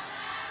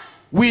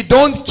 we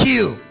don't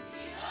kill.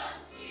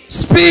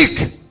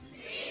 Speak.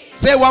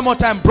 Say one more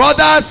time.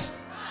 Brothers,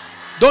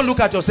 don't look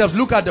at yourselves.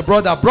 Look at the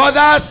brother.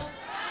 Brothers,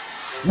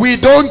 we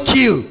don't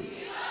kill.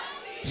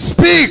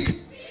 Speak.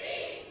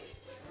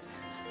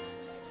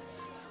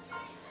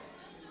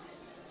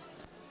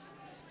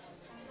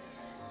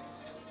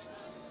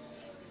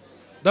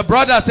 The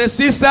brother says,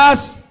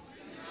 sisters,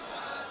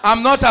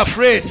 I'm not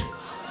afraid.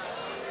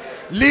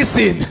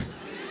 Listen.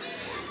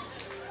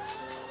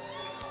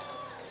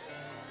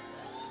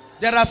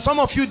 There are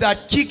some of you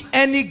that kick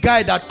any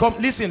guy that comes.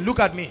 Listen, look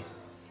at me.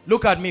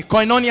 Look at me.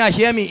 Koinonia,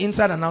 hear me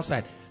inside and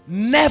outside.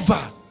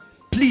 Never,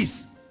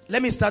 please,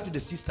 let me start with the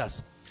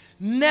sisters.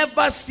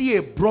 Never see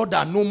a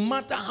brother, no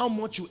matter how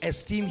much you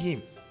esteem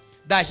him,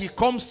 that he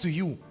comes to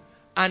you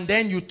and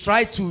then you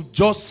try to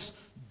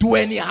just do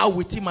anyhow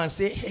with him and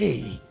say,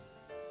 hey,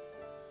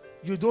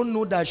 you don't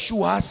know that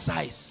shoe has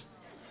size.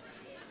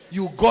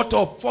 You got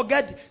up.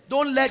 Forget,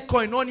 don't let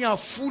Koinonia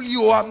fool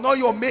you. I'm not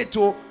your mate.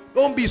 Oh.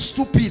 Don't be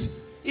stupid.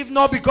 If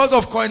not because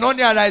of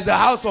Koinonia, that is the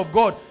house of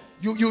God.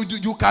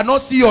 You cannot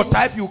see your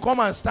type. You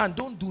come and stand.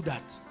 Don't do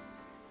that.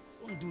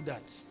 Don't do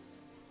that.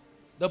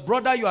 The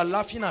brother you are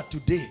laughing at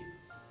today,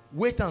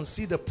 wait and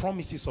see the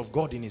promises of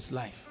God in his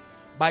life.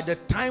 By the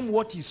time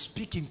what he's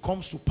speaking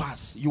comes to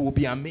pass, you will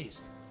be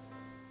amazed.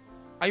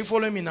 Are you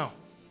following me now?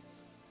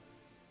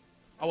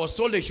 I was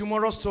told a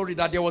humorous story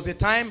that there was a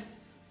time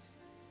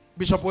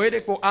Bishop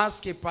Oedeko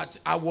asked a part.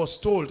 I was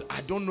told,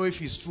 I don't know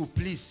if it's true.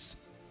 Please,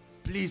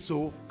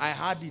 oh, I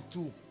heard it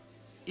too.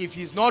 If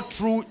it's not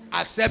true,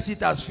 accept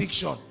it as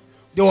fiction.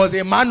 There was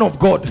a man of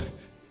God.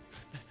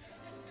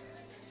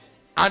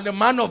 And the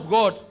man of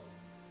God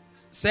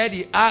said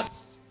he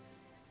asked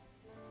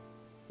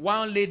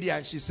one lady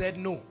and she said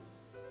no.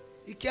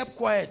 He kept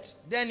quiet.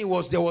 Then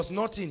there was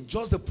nothing,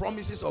 just the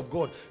promises of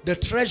God. The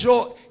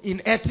treasure in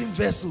earthen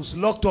vessels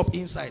locked up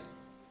inside.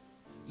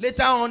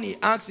 Later on, he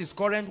asked his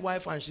current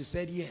wife and she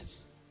said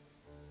yes.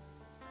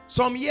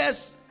 Some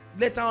years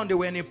later on, they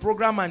were in a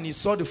program and he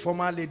saw the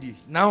former lady.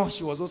 Now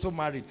she was also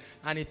married.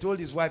 And he told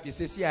his wife, he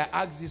said, see, I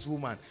asked this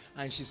woman.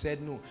 And she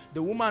said no.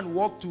 The woman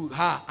walked to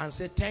her and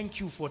said, thank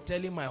you for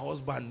telling my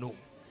husband no.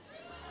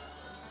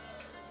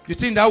 You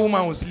think that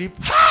woman will sleep?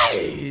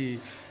 Hi!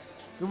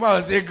 The woman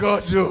will say,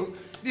 God, no.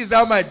 This is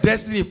how my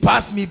destiny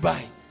passed me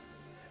by.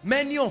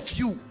 Many of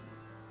you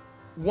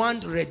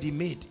want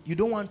ready-made. You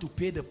don't want to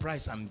pay the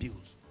price and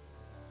build.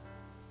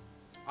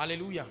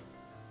 Hallelujah.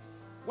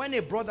 When a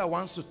brother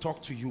wants to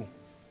talk to you,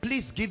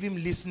 please give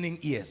him listening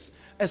ears.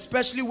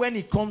 Especially when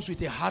it comes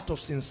with a heart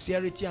of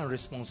sincerity and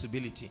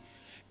responsibility.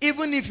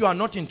 Even if you are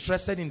not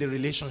interested in the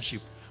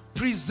relationship,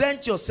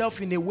 present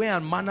yourself in a way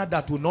and manner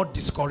that will not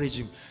discourage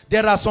him.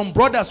 There are some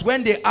brothers,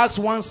 when they ask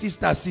one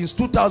sister since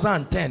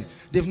 2010,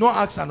 they've not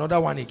asked another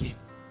one again.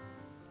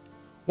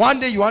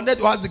 One day you wanted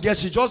to ask the girl,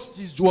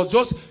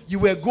 you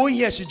were going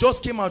here, she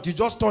just came out, you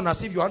just turned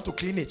as if you want to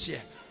clean a chair.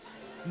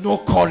 No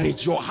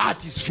courage, your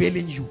heart is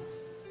failing you.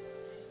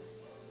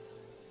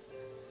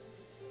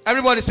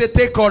 Everybody say,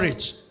 take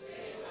courage.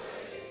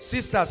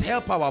 Sisters,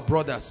 help our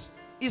brothers.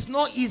 It's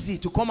not easy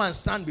to come and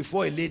stand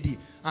before a lady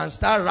and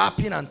start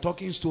rapping and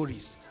talking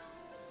stories.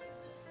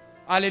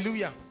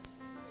 Hallelujah.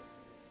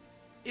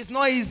 It's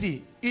not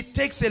easy. It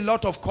takes a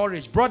lot of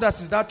courage.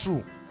 Brothers, is that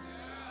true?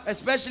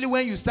 Especially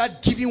when you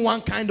start giving one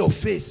kind of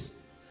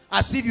face,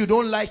 as if you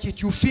don't like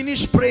it. You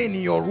finish praying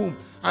in your room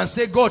and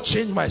say, God,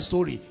 change my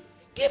story.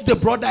 Give the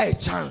brother a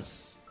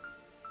chance.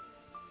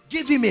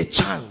 Give him a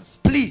chance,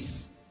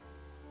 please.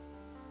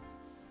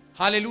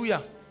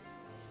 Hallelujah.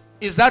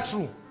 Is that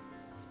true?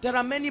 There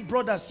are many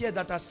brothers here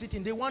that are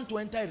sitting. They want to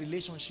enter a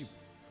relationship.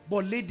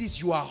 But ladies,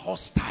 you are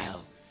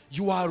hostile.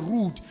 You are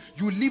rude.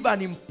 You leave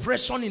an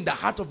impression in the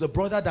heart of the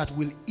brother that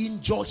will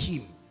injure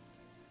him.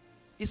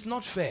 It's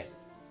not fair.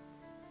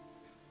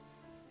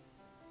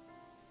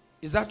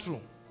 Is that true?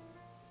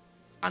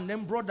 And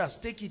then brothers,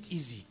 take it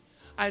easy.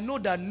 I know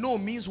that no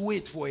means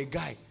wait for a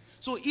guy.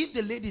 So if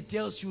the lady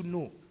tells you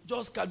no,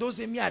 just don't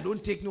say, me, I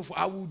don't take no for.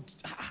 I would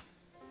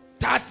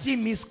 30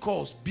 missed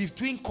calls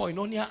between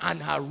Koinonia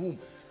and her room.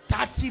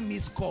 30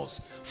 missed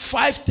calls,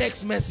 5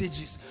 text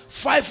messages,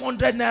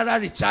 500 naira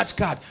recharge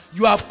card.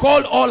 You have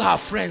called all her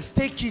friends.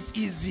 Take it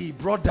easy,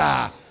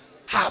 brother.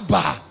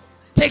 Haba.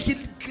 Take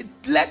it,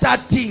 let her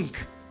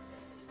think.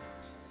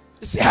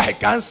 You say, I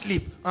can't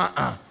sleep.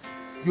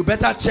 You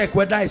better check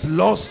whether it's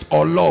lust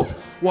or love.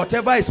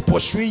 Whatever is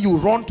pursuing you,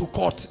 run to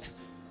court.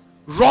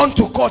 Run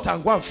to court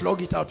and go and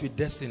flog it out with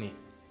destiny.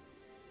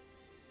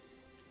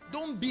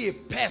 Don't be a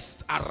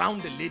pest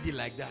around the lady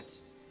like that.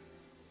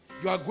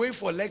 You are going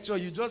for a lecture,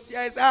 you just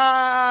hear,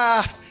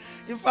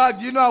 in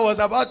fact, you know, I was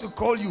about to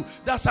call you.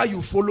 That's how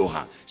you follow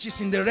her. She's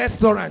in the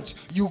restaurant.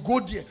 You go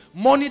there.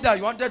 Money that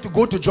you wanted to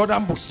go to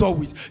Jordan bookstore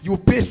with, you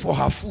paid for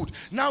her food.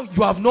 Now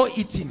you have not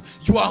eaten.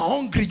 You are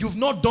hungry. You've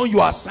not done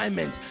your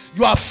assignment.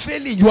 You are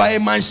failing. You are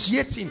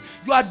emaciating.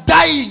 You are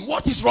dying.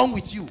 What is wrong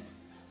with you?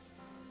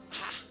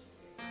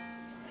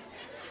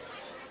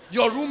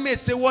 Your roommate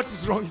say, what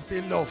is wrong? You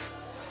say, love.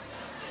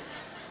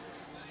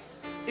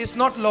 It's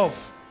not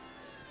love.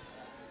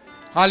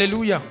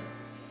 Hallelujah.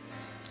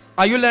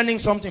 Are you learning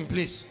something,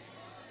 please?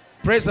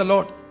 Praise the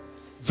Lord.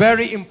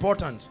 Very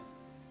important.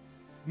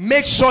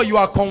 Make sure you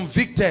are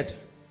convicted.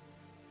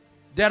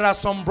 There are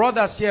some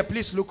brothers here.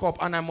 Please look up,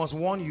 and I must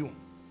warn you.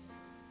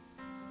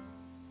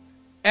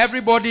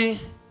 Everybody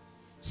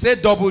say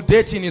double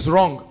dating is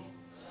wrong.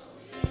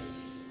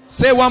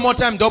 Say one more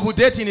time, double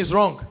dating is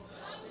wrong.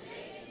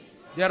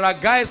 There are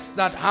guys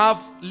that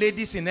have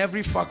ladies in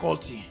every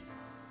faculty.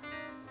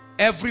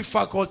 Every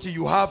faculty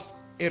you have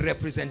a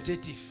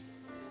representative,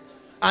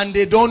 and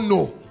they don't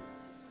know.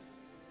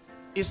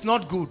 It's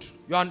not good.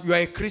 You are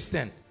a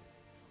Christian.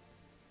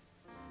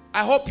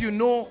 I hope you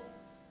know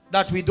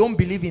that we don't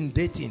believe in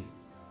dating.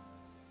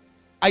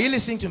 Are you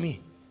listening to me?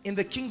 In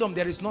the kingdom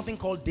there is nothing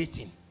called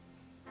dating.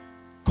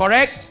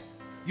 Correct?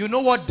 You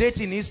know what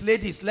dating is,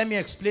 ladies? Let me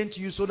explain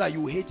to you so that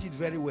you hate it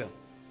very well.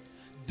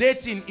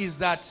 Dating is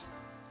that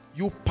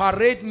you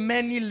parade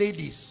many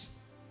ladies.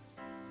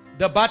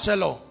 The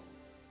Bachelor,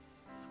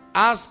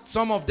 ask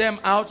some of them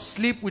out,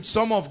 sleep with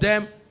some of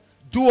them,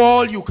 do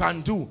all you can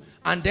do,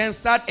 and then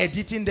start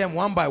editing them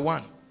one by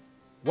one,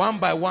 one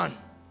by one,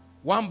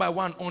 one by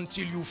one,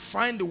 until you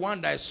find the one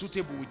that is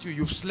suitable with you.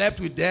 You've slept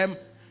with them,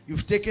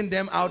 you've taken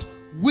them out.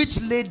 Which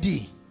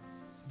lady?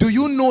 Do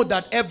you know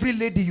that every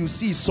lady you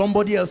see is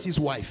somebody else's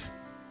wife?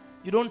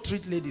 You don't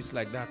treat ladies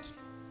like that.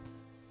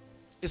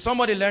 Is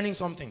somebody learning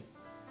something?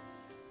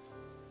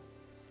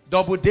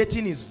 Double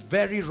dating is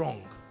very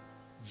wrong.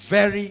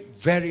 Very,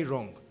 very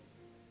wrong.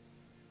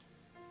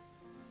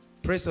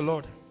 Praise the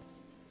Lord.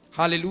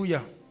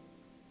 Hallelujah.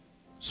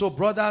 So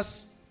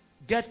brothers,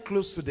 get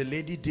close to the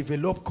lady,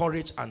 develop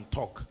courage and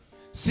talk.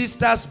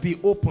 Sisters, be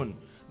open.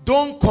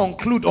 Don't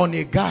conclude on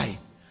a guy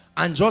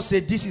and just say,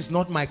 this is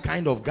not my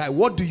kind of guy.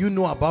 What do you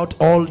know about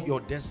all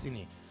your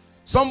destiny?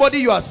 Somebody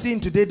you are seeing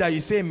today that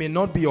you say may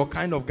not be your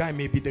kind of guy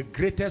may be the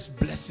greatest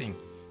blessing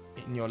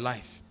in your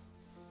life.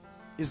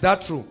 Is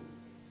that true?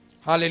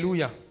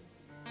 Hallelujah.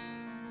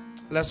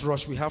 Let's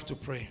rush. We have to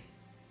pray.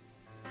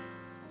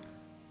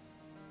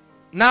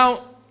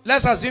 Now,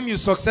 let's assume you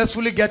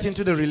successfully get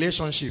into the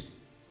relationship.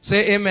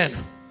 Say amen.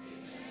 Amen.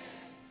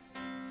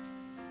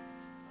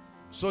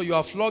 So you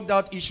have flogged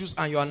out issues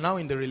and you are now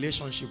in the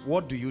relationship.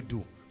 What do you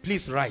do?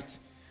 Please write.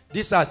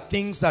 These are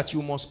things that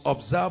you must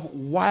observe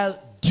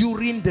while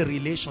during the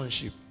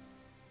relationship.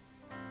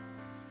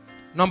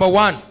 Number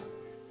 1,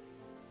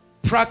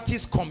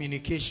 practice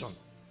communication.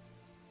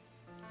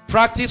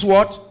 Practice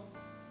what?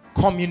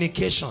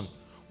 Communication.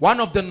 One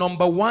of the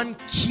number 1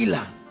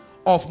 killer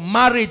of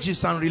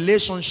marriages and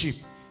relationship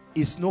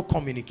is no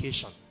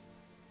communication.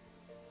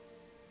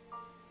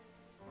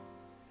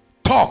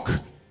 Talk.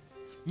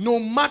 No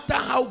matter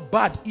how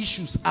bad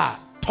issues are,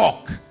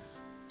 talk.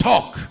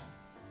 Talk.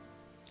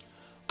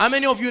 How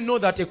many of you know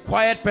that a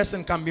quiet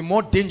person can be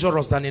more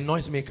dangerous than a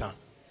noisemaker?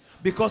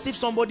 Because if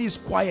somebody is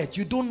quiet,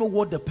 you don't know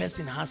what the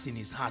person has in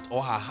his heart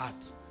or her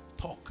heart.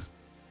 Talk.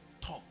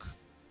 Talk.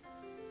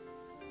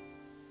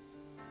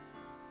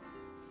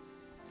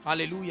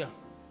 Hallelujah.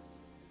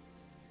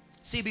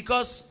 See,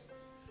 because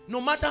No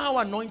matter how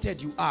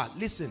anointed you are,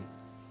 listen,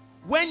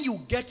 when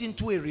you get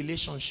into a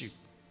relationship,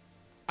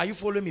 are you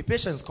following me?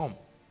 Patience, come.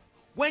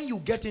 When you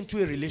get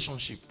into a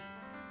relationship,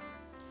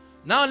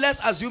 now let's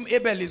assume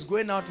Abel is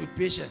going out with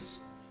Patience.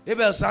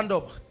 Abel, stand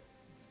up.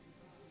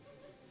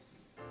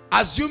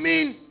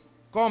 Assuming,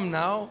 come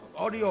now,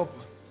 hurry up.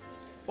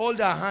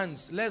 Hold our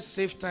hands. Let's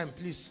save time,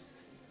 please.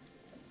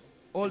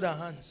 Hold our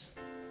hands.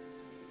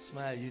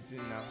 Smile, you too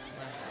now.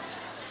 Smile.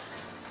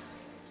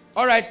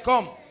 All right,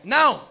 come.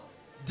 Now,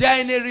 they are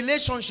in a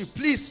relationship.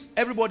 Please,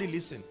 everybody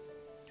listen.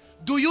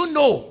 Do you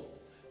know,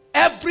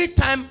 every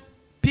time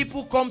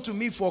people come to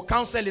me for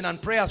counseling and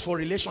prayers for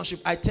relationship,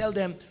 I tell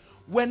them,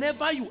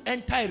 whenever you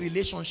enter a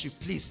relationship,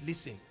 please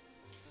listen.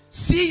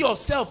 See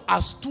yourself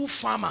as two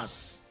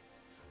farmers.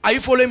 Are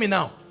you following me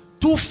now?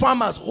 Two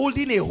farmers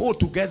holding a hoe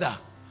together,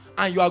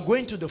 and you are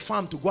going to the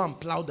farm to go and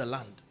plow the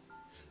land.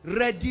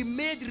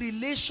 Ready-made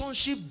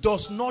relationship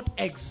does not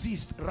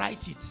exist.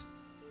 Write it.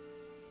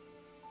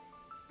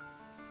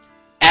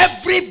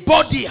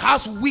 Everybody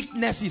has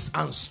weaknesses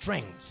and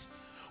strengths.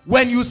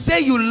 When you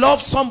say you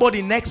love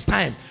somebody next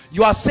time,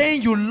 you are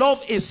saying you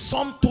love a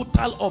sum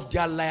total of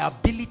their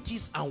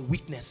liabilities and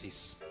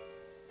weaknesses.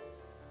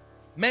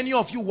 Many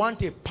of you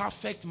want a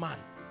perfect man.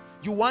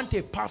 You want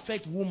a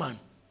perfect woman.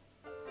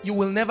 You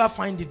will never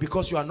find it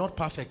because you are not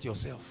perfect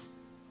yourself.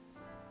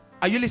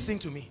 Are you listening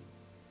to me?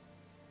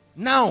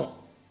 Now,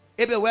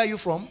 Ebe, where are you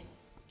from?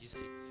 You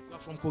are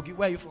from Kogi.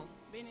 Where are you from?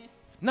 Benin.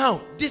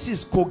 Now, this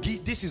is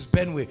Kogi, this is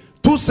Benue.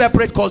 Two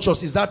separate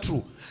cultures, is that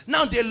true?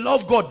 Now they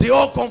love God. They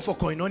all come for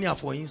Koinonia,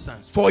 for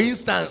instance. For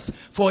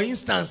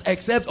instance,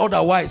 except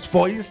otherwise,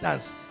 for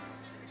instance.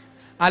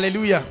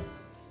 Hallelujah.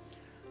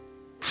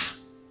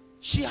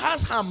 She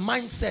has her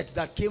mindset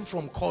that came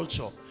from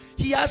culture.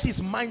 He has his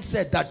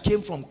mindset that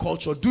came from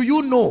culture. Do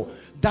you know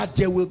that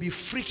there will be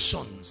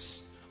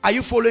frictions? Are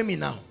you following me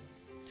now?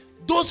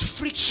 Those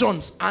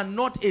frictions are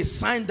not a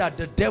sign that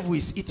the devil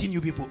is eating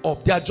you people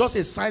up. They are just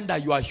a sign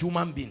that you are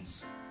human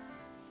beings.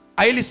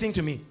 Are you listening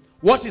to me?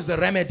 What is the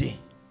remedy?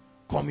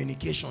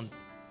 Communication.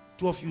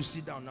 Two of you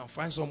sit down now.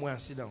 Find somewhere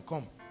and sit down.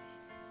 Come.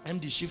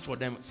 Empty shift for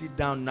them. Sit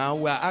down now.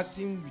 We are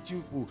acting with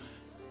you.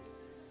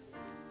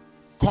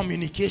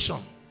 Communication.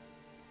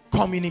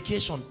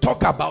 Communication.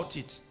 Talk about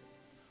it.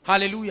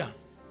 Hallelujah.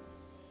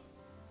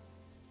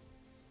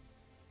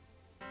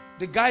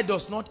 The guy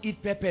does not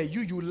eat pepper.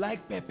 You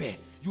like pepper.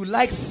 You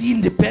like seeing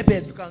the pepper.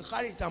 You can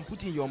carry it and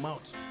put it in your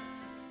mouth.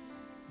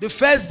 The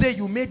first day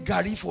you made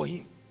gari for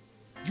him,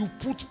 you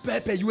put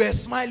pepper. You were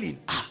smiling.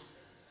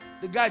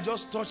 The guy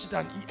just touched it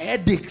and a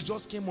headache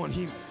just came on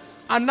him.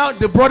 And now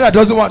the brother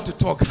doesn't want to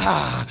talk.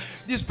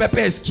 This pepper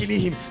is killing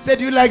him. Said,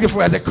 do you like the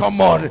food? I said, come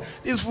on.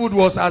 This food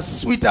was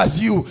as sweet as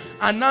you.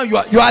 And now you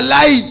are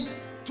lying.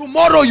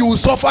 Tomorrow you will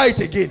suffer it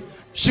again.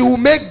 She will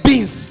make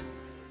beans.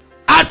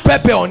 Add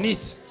pepper on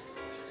it.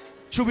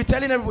 She'll be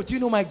telling everybody, do you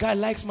know my guy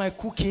likes my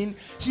cooking?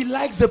 He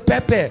likes the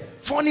pepper.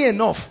 Funny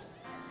enough,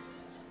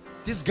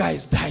 this guy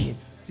is dying.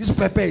 This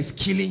pepper is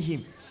killing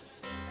him.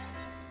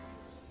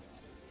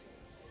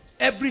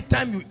 Every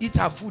time you eat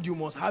her food, you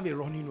must have a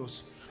runny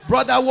nose.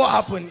 Brother, what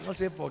happened? I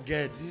say,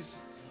 forget this.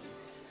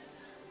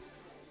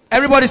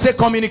 Everybody say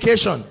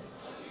communication.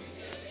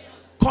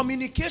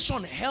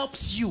 Communication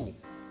helps you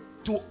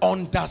to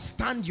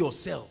understand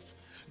yourself.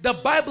 The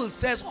Bible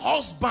says,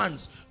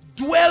 husbands,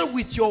 dwell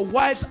with your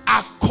wives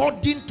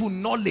according to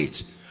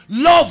knowledge.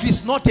 Love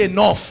is not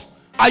enough.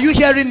 Are you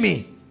hearing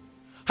me?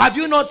 Have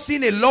you not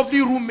seen a lovely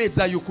roommate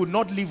that you could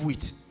not live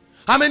with?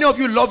 How many of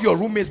you love your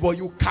roommates, but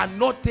you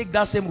cannot take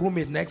that same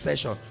roommate next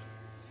session?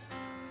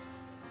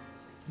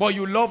 But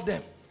you love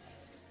them.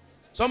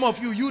 Some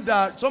of you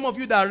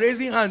that are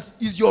raising hands,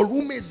 is your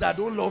roommates that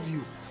don't love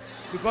you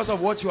because of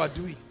what you are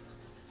doing.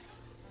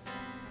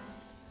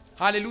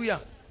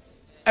 Hallelujah.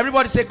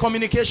 Everybody say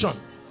communication.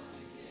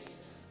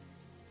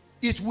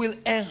 It will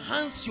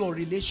enhance your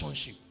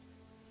relationship.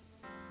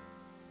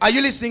 Are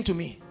you listening to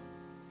me?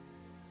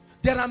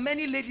 There are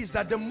many ladies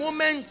that the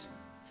moment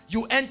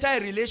you enter a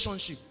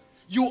relationship,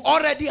 you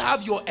already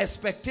have your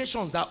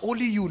expectations that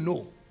only you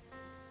know.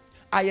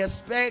 I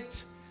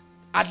expect,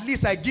 at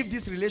least I give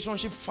this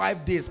relationship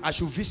 5 days, I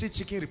should visit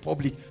Chicken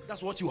Republic.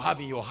 That's what you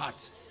have in your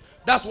heart.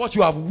 That's what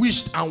you have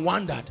wished and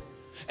wondered.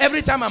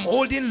 Every time I'm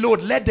holding load,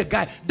 let the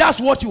guy. That's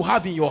what you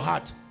have in your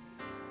heart.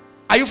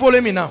 Are you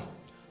following me now?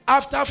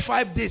 After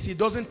 5 days, he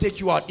doesn't take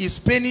you out. He's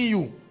paining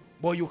you,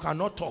 but you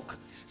cannot talk.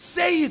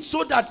 Say it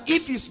so that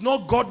if it's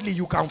not godly,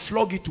 you can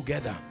flog it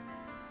together.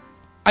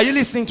 Are you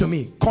listening to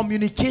me?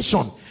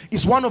 Communication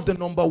is one of the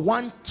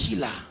 #1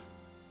 killer.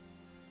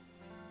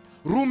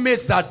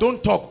 Roommates that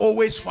don't talk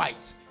always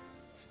fight.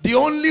 The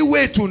only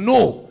way to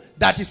know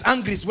that he's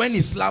angry is when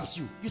he slaps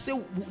you. You say,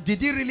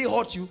 did he really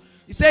hurt you?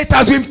 He said, it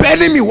has been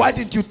paining me. Why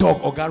didn't you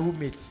talk, Oga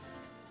roommate?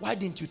 Why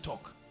didn't you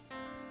talk?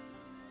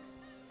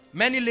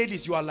 Many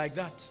ladies, you are like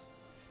that.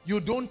 You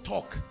don't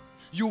talk.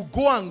 You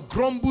go and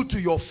grumble to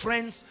your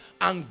friends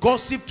and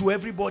gossip to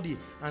everybody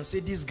and say,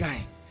 this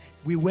guy,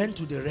 we went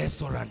to the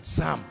restaurant,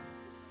 Sam.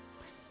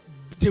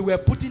 They were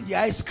putting the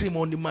ice cream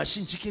on the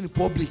machine, Chicken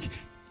Republic.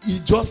 He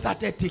just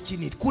started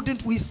taking it.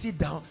 Couldn't we sit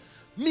down?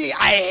 Me,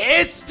 I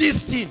hate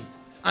this thing.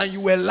 And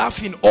you were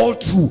laughing all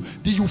through.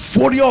 The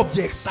euphoria of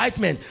the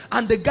excitement.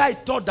 And the guy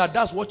thought that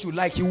that's what you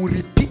like. He will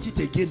repeat it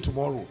again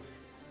tomorrow.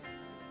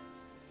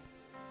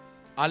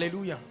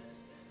 Hallelujah.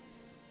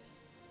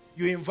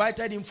 You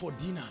invited him for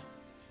dinner.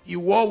 He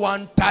wore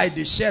one tie.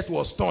 The shirt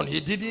was torn. He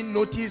didn't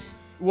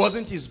notice. It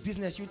wasn't his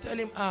business. You tell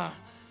him,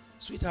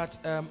 sweetheart,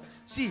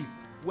 see,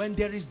 when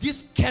there is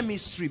this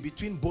chemistry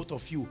between both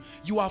of you,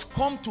 you have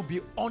come to be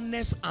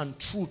honest and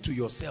true to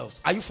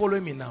yourselves. Are you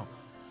following me now?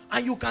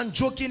 And you can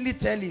jokingly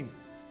tell him,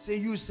 say,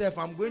 you self,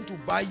 I'm going to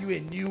buy you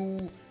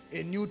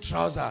a new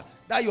trouser.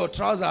 That your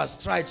trouser has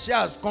tried. She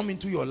has come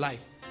into your life.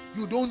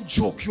 You don't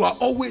joke. You are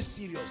always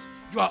serious.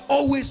 You are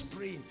always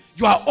praying.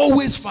 You are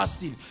always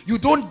fasting. You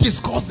don't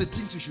discuss the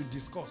things you should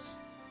discuss.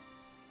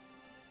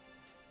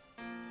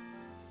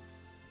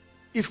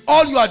 If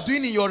all you are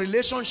doing in your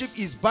relationship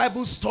is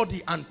Bible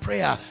study and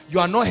prayer, you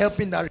are not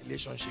helping that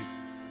relationship.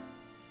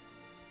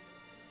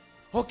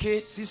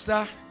 Okay,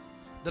 sister,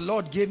 the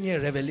Lord gave me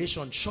a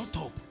revelation. Shut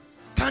up.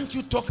 Can't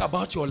you talk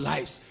about your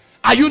lives?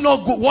 Are you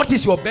not good? What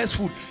is your best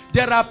food?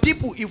 There are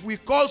people, if we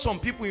call some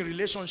people in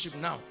relationship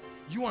now,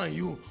 you and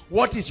you,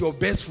 what is your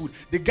best food?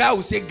 The guy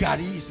will say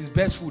Gary is his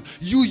best food.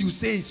 You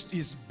say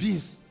is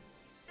beans.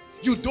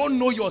 You don't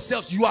know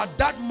yourselves. You are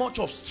that much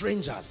of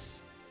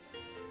strangers.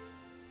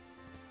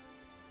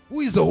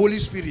 Who is the Holy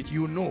Spirit?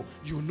 You know.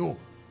 You know.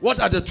 What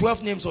are the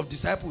 12 names of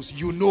disciples?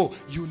 You know.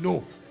 You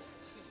know.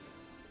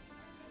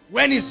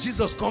 When is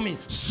Jesus coming?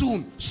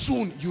 Soon.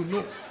 Soon. You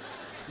know.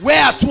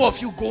 Where are two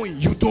of you going?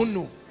 You don't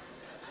know.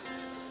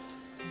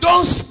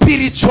 Don't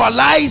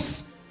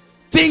spiritualize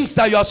things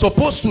that you are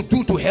supposed to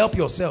do to help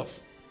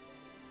yourself.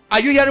 Are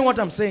you hearing what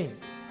I'm saying?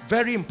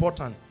 Very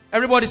important.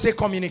 Everybody say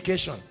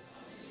communication.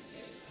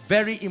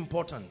 Very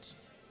important.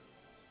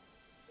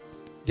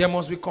 There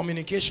must be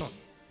communication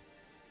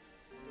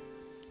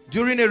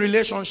during a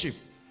relationship.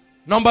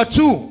 Number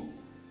 2,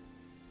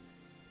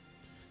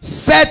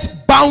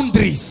 set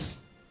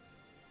boundaries.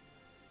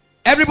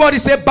 Everybody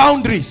say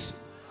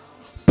boundaries.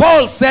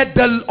 Paul said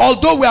that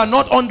although we are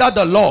not under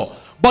the law,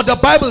 but the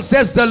Bible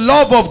says the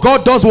love of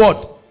God does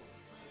what?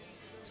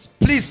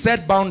 Please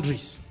set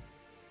boundaries.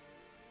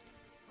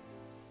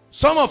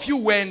 Some of you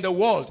were in the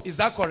world, is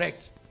that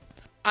correct?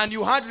 And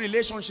you had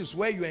relationships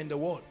where you were in the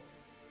world.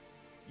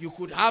 You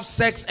could have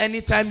sex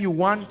anytime you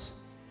want.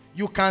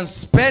 You can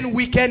spend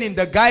weekend in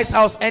the guy's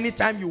house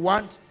anytime you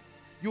want.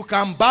 You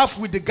can bath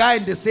with the guy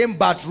in the same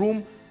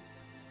bathroom.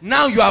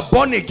 Now you are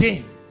born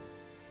again.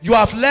 You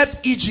have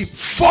left Egypt.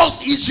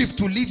 Force Egypt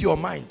to leave your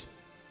mind.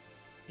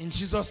 In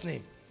Jesus'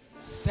 name,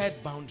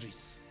 set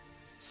boundaries.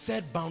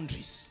 Set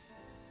boundaries.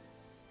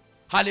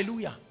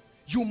 Hallelujah.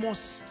 You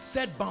must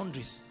set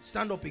boundaries.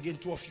 Stand up again,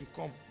 two of you.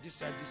 Come. This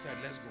side,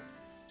 let's go.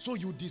 So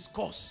you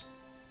discuss.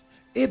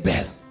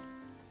 Abel,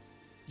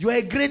 you are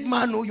a great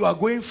man. Oh, you are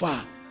going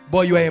far.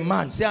 But you are a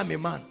man. Say, I'm a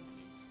man.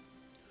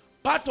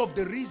 Part of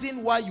the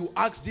reason why you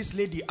ask this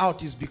lady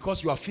out is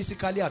because you are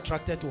physically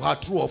attracted to her.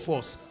 True or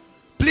false?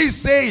 Please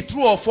say it,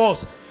 true or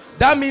false.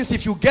 That means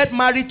if you get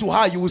married to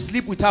her, you will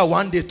sleep with her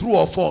one day. True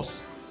or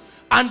false?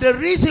 And the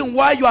reason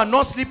why you are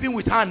not sleeping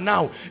with her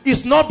now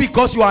is not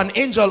because you are an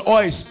angel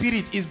or a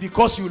spirit. It's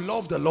because you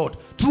love the Lord.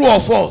 True or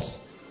false?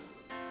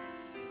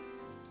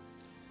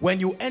 When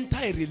you enter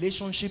a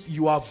relationship,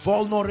 you are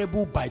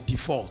vulnerable by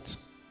default.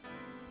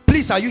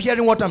 Please, are you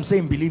hearing what I'm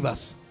saying,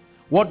 believers?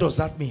 What does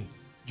that mean?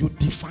 You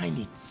define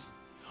it.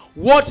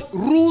 What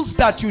rules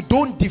that you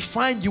don't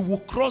define, you will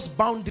cross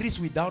boundaries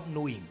without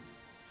knowing.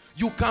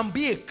 You can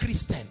be a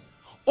Christian.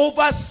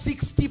 Over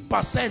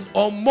 60%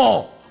 or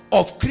more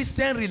of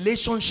Christian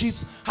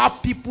relationships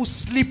have people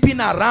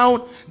sleeping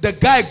around. The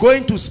guy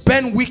going to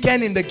spend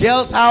weekend in the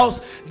girl's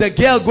house. The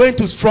girl going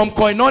to from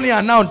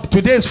Koinonia now.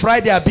 Today is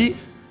Friday, Abi.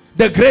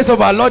 The grace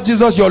of our Lord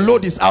Jesus, your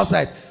load is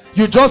outside.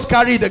 You just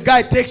carry, the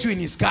guy takes you in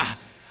his car.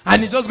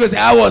 And he just goes,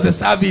 how was the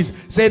service?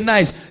 Say,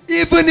 nice.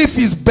 Even if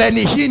it's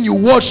Benny Hinn you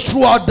watch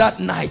throughout that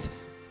night,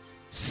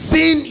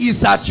 sin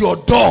is at your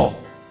door.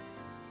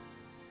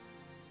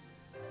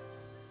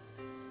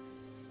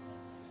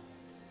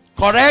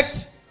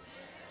 Correct?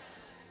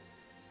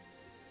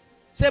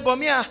 Say, but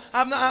me,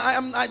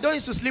 I don't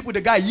used to sleep with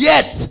the guy.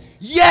 Yet,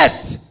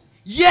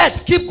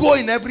 keep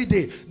going every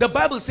day. The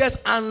Bible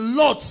says, and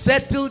Lot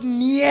settled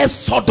near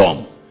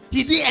Sodom.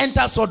 He didn't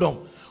enter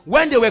Sodom.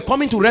 When they were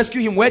coming to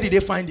rescue him, where did they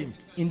find him?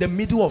 In the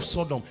middle of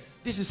Sodom.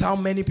 This is how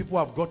many people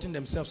have gotten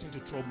themselves into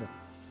trouble.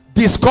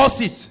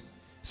 Discuss it.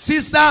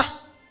 Sister,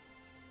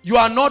 you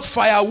are not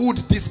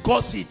firewood.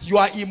 Discuss it. You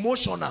are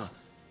emotional.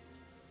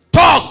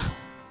 Talk.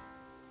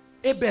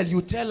 Abel,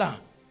 you tell her,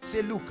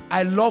 say, look,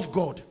 I love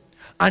God.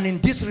 And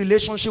in this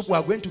relationship, we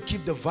are going to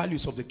keep the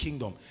values of the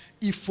kingdom.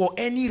 If for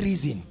any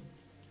reason,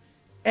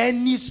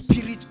 any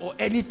spirit or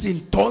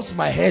anything turns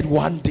my head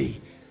one day,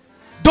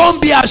 don't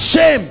be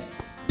ashamed.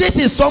 This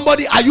is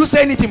somebody, are you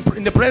saying it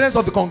in the presence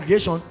of the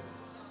congregation?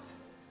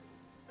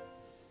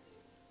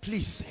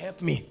 Please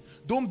help me.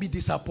 Don't be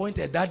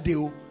disappointed that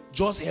day.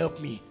 Just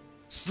help me.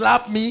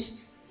 Slap me.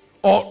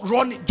 or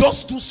run,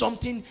 just do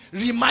something,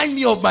 remind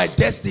me of my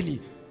destiny.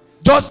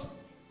 Just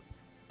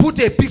put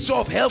a picture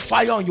of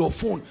hellfire on your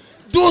phone.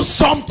 Do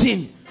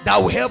something that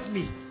will help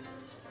me.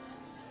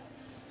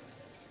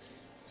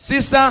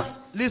 Sister,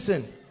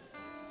 listen.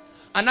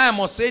 And I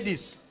must say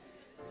this.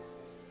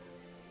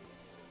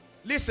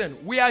 Listen,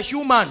 we are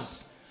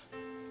humans.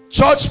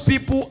 Church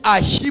people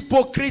are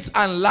hypocrites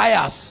and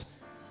liars.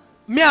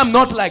 Me, I'm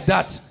not like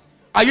that.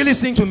 Are you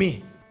listening to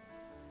me?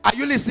 Are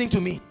you listening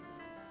to me?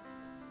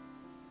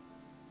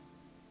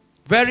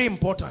 Very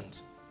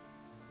important.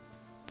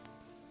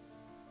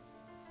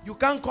 You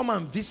can't come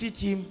and visit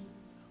him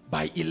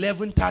by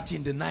 11:30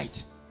 in the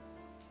night.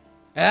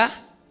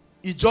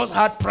 He just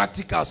had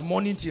practicals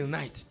morning till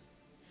night.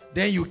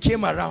 Then you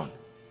came around.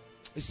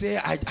 You say,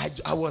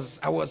 I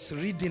was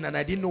reading and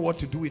I didn't know what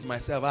to do with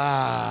myself.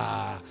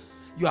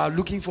 You are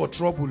looking for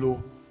trouble.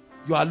 Oh.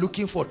 You are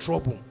looking for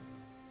trouble.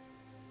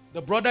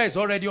 The brother is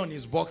already on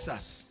his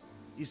boxers.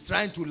 He's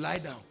trying to lie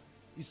down.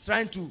 He's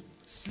trying to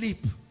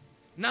sleep.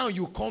 Now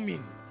you come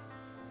in.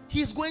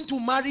 He's going to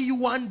marry you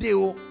one day.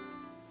 Oh.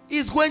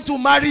 He's going to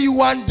marry you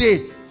one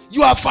day.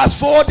 You are fast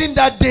forwarding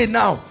that day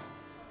now.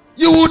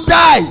 You will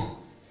die.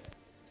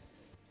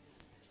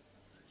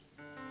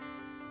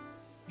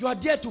 You are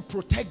there to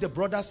protect the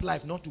brother's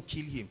life, not to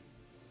kill him.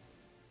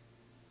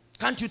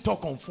 Can't you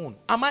talk on phone?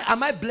 Am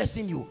I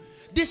blessing you?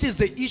 This is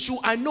the issue.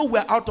 I know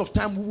we're out of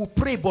time. We will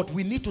pray, but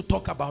we need to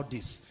talk about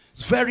this.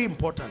 It's very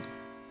important.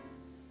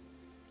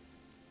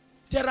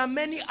 There are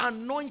many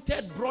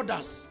anointed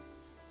brothers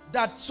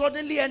that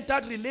suddenly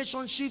entered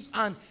relationships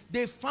and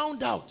they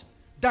found out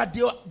that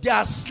they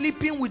are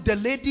sleeping with the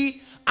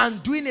lady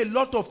and doing a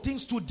lot of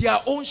things to their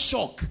own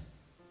shock.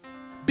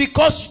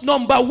 Because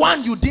number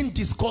one, you didn't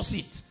discuss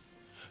it.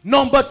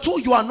 Number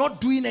two, you are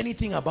not doing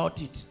anything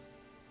about it.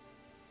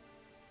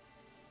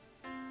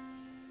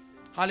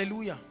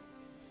 Hallelujah.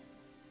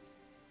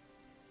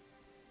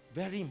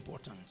 Very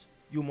important.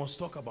 You must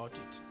talk about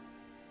it.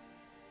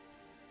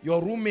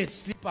 Your roommates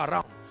sleep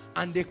around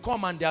and they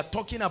come and they are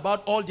talking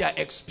about all their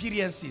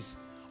experiences,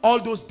 all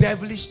those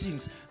devilish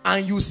things,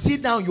 and you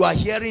sit down, you are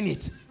hearing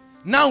it.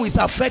 Now it's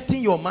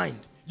affecting your mind.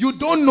 You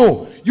don't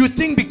know. You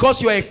think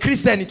because you are a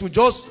Christian it will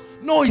just,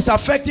 no, it's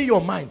affecting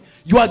your mind.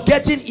 You are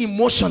getting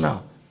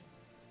emotional.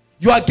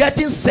 You are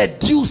getting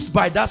seduced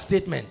by that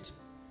statement.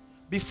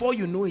 Before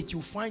you know it,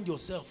 you find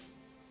yourself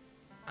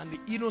and the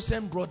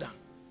innocent brother,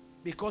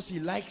 because he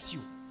likes you,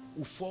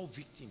 will fall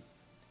victim.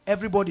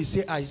 Everybody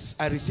say,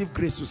 I receive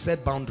grace to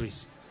set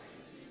boundaries.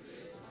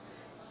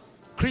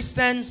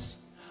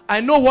 Christians, I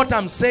know what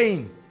I'm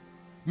saying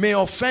may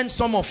offend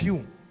some of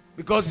you,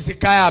 because you say,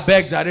 Kaya,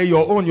 beg, Zaria,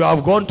 your own, you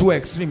have gone too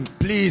extreme.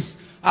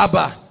 Please,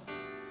 Abba.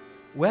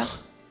 Well,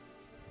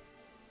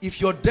 if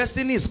your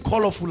destiny is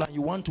colorful and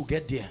you want to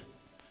get there,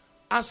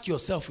 ask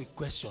yourself a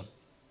question.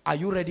 Are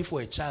you ready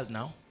for a child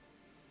now?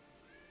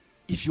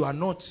 If you are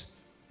not,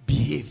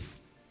 behave.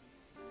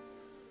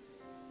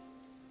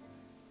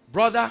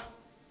 Brother,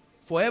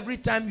 for every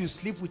time you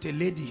sleep with a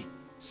lady,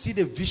 see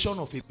the vision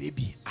of a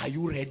baby. Are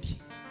you ready?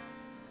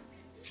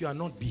 If you are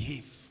not,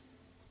 behave.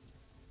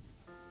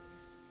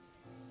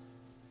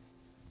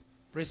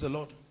 Praise the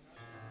Lord.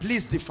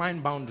 Please define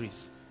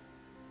boundaries.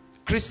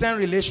 Christian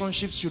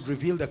relationships should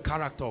reveal the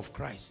character of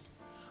Christ.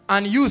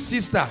 And you,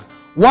 sister,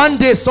 one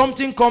day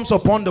something comes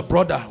upon the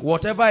brother,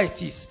 whatever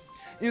it is.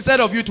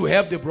 Instead of you to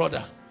help the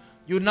brother,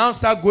 you now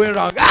start going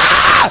around.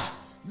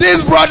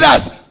 These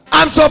brothers,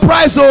 I'm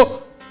surprised.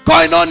 So,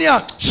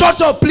 Koinonia,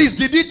 shut up, please.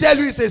 Did he tell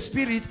you it's a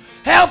spirit?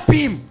 Help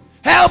him.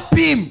 Help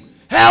him.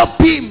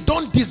 Help him.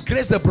 Don't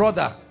disgrace the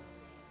brother.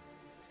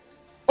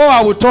 Oh,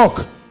 I will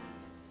talk.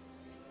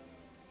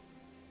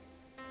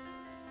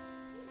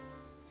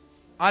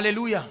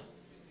 Hallelujah.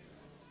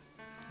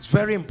 It's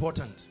very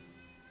important.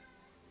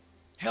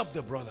 Help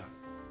the brother.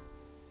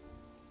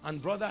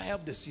 And brother,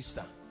 help the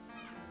sister.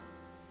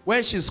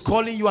 When she's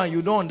calling you and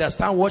you don't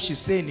understand what she's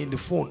saying in the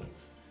phone,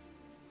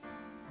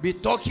 be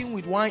talking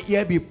with one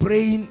ear, be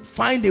praying.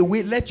 Find a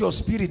way, let your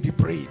spirit be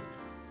praying.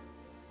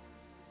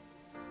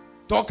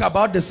 Talk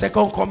about the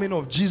second coming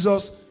of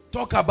Jesus.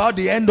 Talk about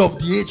the end of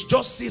the age.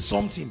 Just say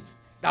something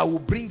that will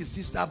bring the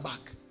sister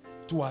back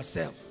to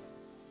herself.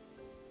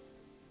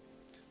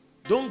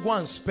 Don't go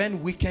and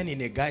spend weekend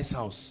in a guy's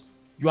house.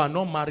 You are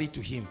not married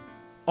to him.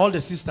 All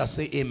the sisters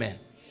say amen. Amen.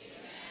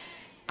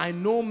 I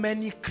know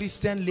many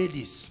Christian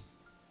ladies.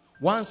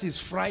 Once it's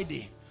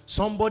Friday,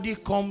 somebody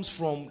comes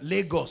from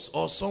Lagos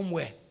or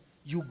somewhere.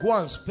 You go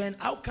and spend,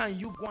 how can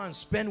you go and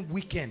spend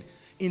weekend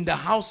in the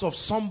house of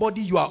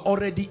somebody you are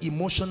already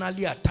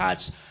emotionally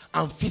attached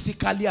and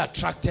physically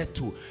attracted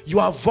to? You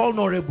are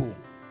vulnerable.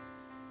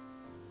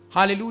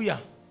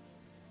 Hallelujah.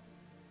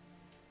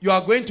 You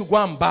are going to go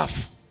and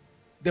bath.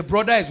 The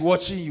brother is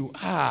watching you.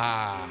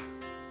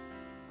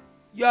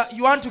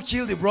 You want to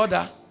kill the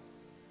brother?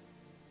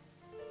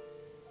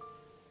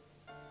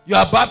 You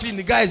are bathing,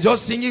 the guy is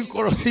just singing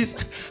choruses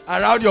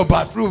around your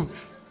bathroom.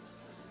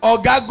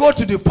 Or God, go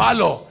to the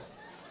parlor.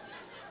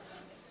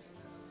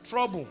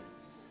 Trouble.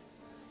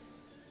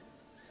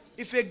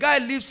 If a guy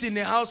lives in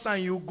a house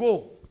and you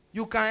go,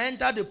 You can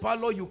enter the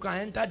parlor, you can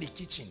enter the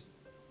kitchen.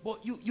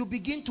 But you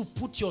begin to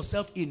put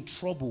yourself in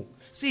trouble.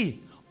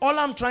 See, all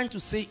I'm trying to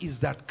say is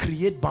that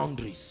create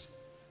boundaries.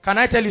 Can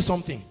I tell you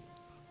something?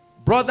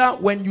 Brother,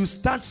 when you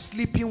start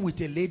sleeping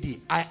with a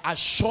lady, I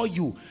assure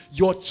you,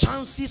 your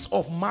chances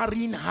of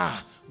marrying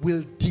her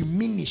will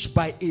diminish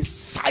by a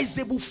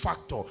sizable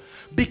factor.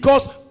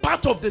 Because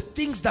part of the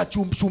things that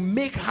you should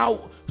make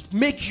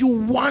you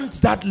want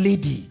that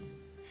lady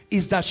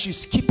is that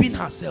she's keeping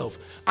herself,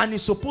 and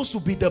it's supposed to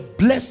be the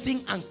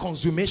blessing and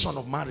consummation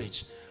of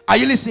marriage. Are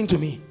you listening to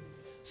me?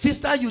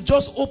 Sister, you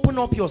just open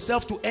up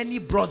yourself to any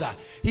brother.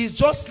 He's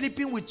just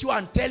sleeping with you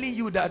and telling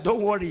you that,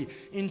 don't worry,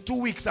 in 2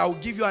 weeks I will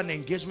give you an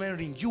engagement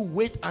ring. You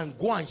wait and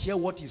go and hear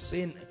what he's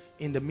saying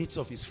in the midst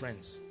of his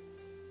friends.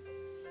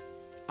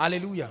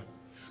 Hallelujah.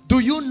 Do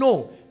you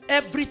know,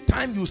 every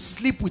time you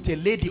sleep with a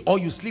lady or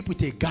you sleep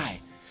with a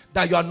guy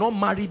that you are not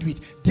married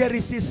with, there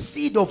is a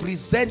seed of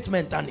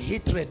resentment and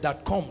hatred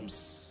that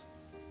comes.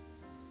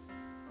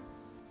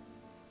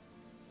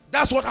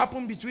 That's what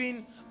happened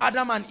between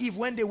Adam and Eve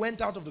when they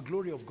went out of the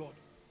glory of God.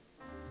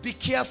 Be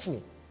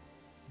careful.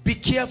 Be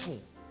careful.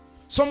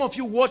 Some of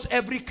you watch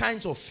every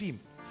kind of film.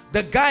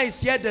 The guy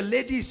is here, the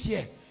lady is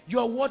here. You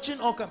are watching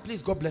all kind.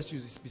 Please, God bless you.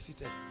 Be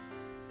seated.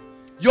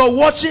 You're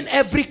watching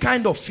every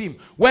kind of film.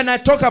 When I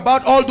talk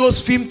about all those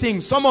film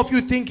things, some of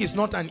you think it's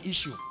not an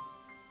issue.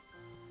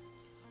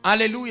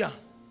 Hallelujah.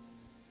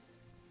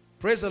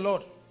 Praise the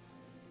Lord.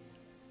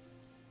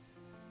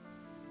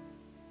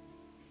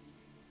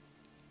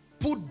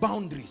 Put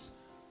boundaries.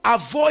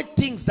 Avoid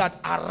things that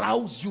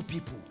arouse you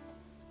people.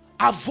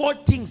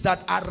 Avoid things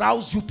that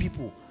arouse you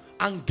people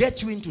and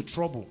get you into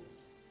trouble.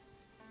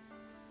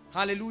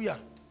 Hallelujah.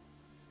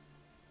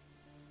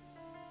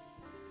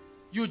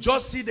 You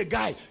just see the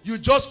guy. You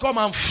just come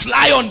and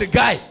fly on the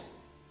guy.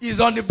 He's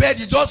on the bed.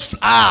 You just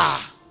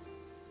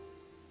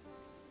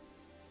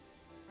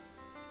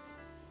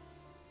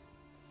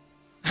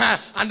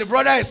and the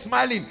brother is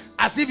smiling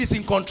as if he's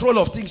in control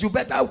of things. You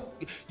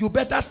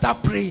better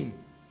start praying.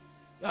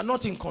 You are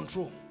not in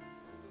control.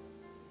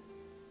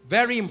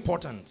 Very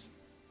important.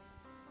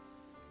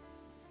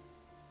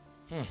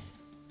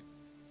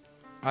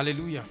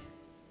 Hallelujah.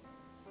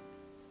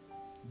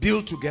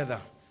 Build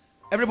together.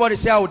 Everybody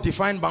say, I will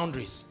define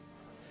boundaries.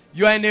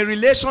 You are in a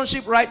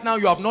relationship right now.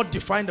 You have not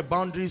defined the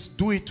boundaries.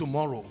 Do it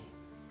tomorrow.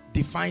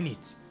 Define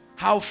it.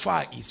 How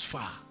far is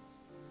far?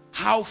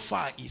 How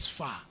far is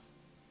far?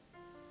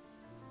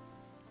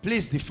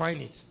 Please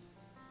define it.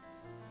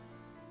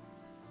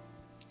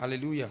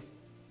 Hallelujah.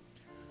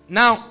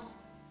 Now,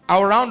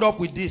 I'll round up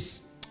with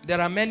this. There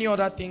are many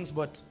other things,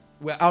 but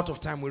we're out of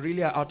time. We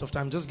really are out of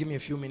time. Just give me a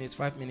few minutes,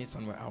 5 minutes,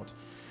 and we're out.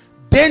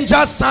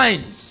 Danger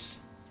signs.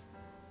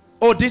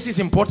 Oh, this is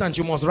important.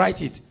 You must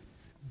write it.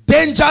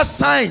 Danger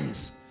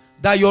signs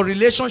that your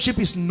relationship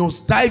is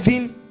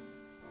nosediving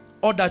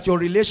or that your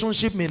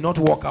relationship may not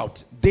work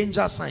out.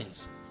 Danger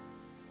signs.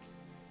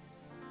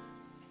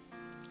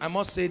 I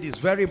must say this,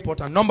 very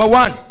important. Number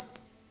one,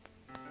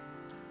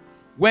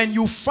 when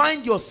you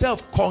find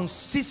yourself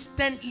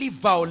consistently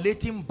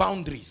violating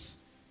boundaries,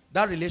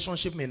 that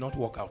relationship may not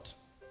work out.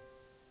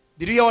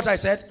 Did you hear what I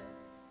said?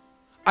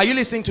 Are you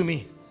listening to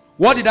me?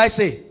 What did I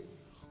say?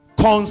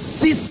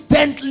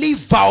 Consistently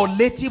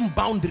violating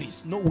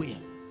boundaries. No way.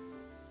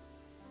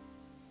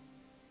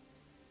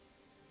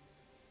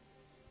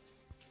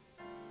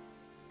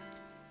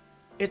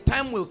 A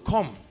time will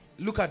come,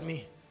 look at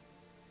me,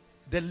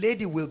 the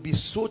lady will be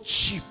so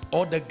cheap,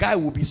 or the guy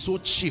will be so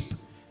cheap,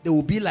 they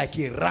will be like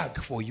a rag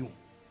for you.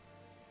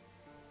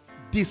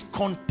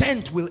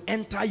 Discontent will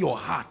enter your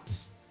heart.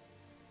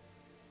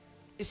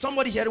 Is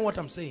somebody hearing what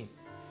I'm saying?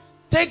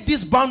 Take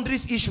these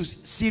boundaries issues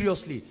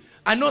seriously.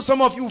 I know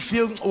some of you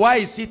feel, why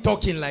is he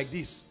talking like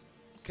this?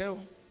 Okay.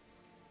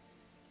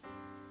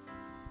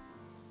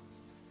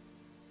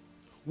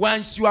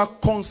 Once you are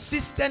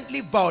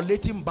consistently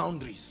violating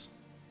boundaries,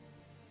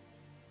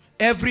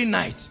 every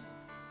night,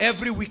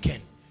 every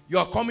weekend, you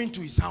are coming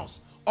to his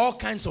house, all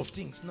kinds of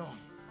things. No.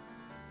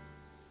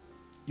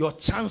 Your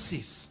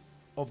chances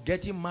of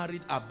getting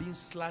married are being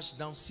slashed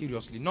down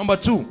seriously. Number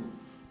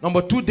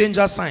two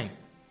danger sign.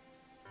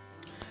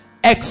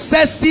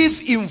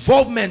 Excessive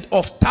involvement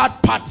of third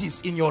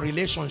parties in your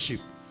relationship.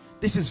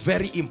 This is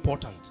very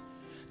important.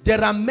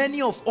 There are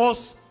many of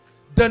us,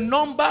 the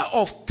number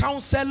of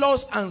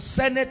counselors and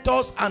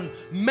senators and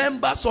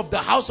members of the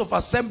House of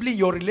Assembly in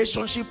your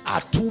relationship are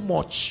too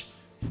much.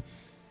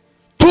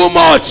 Too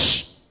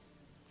much.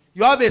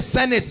 You have a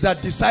Senate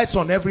that decides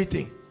on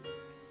everything.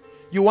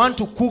 You want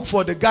to cook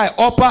for the guy,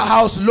 upper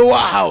house, lower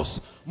house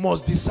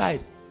must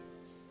decide.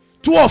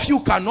 Two of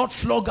you cannot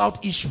flog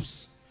out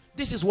issues.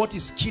 This is what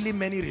is killing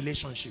many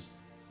relationships.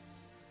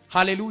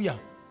 Hallelujah.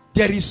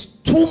 There is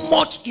too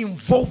much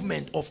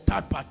involvement of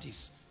third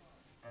parties.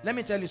 Let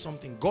me tell you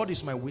something. God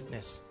is my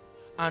witness.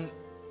 And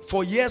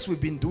for years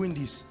we've been doing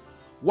this.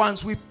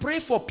 Once we pray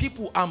for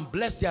people and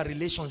bless their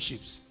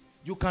relationships,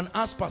 you can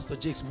ask Pastor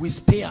Jakes, we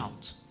stay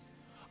out.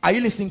 Are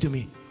you listening to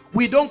me?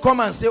 We don't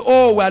come and say,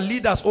 oh, we're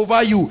leaders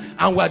over you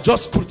and we're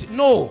just scrutiny.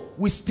 No,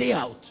 we stay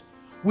out.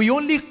 We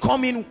only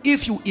come in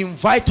if you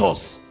invite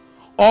us,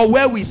 or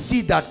where we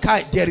see that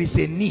there is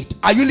a need.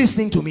 Are you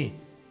listening to me?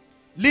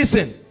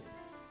 Listen,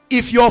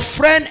 if your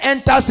friend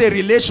enters a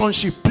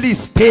relationship, please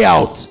stay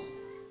out.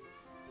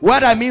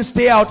 What I mean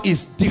stay out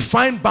is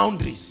define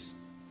boundaries.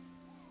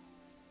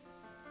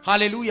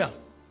 Hallelujah.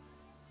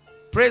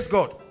 Praise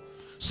God.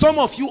 Some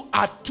of you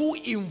are too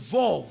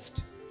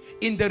involved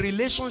in the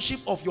relationship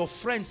of your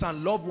friends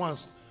and loved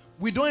ones.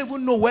 We don't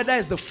even know whether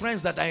it's the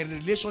friends that are in a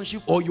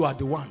relationship or you are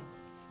the one.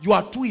 You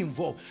are too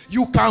involved.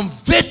 You can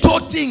veto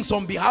things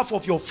on behalf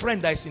of your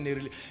friend that is in a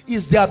relationship.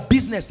 It's their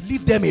business.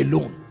 Leave them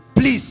alone.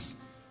 Please.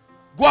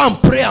 Go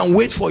and pray and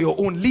wait for your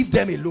own. Leave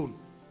them alone.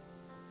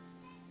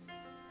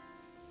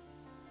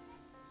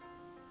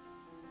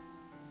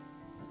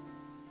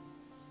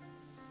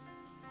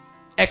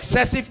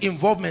 Excessive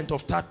involvement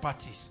of third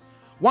parties.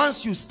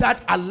 Once you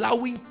start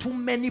allowing too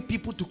many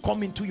people to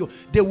come into you,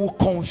 they will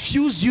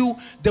confuse you.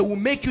 They will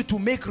make you to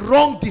make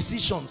wrong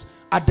decisions.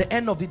 At the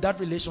end of it, that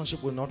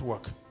relationship will not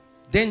work.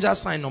 Danger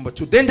sign number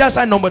 2. Danger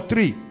sign number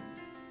 3.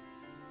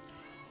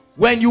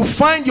 When you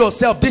find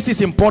yourself, this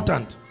is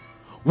important,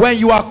 when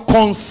you are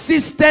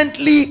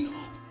consistently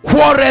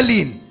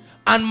quarreling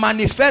and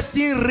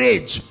manifesting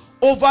rage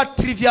over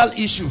trivial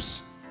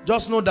issues,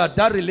 just know that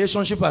that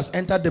relationship has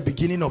entered the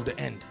beginning of the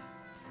end.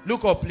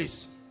 Look up,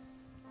 please.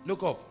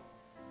 Look up.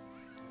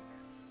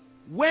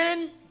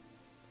 When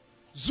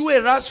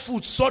Zuera's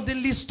food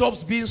suddenly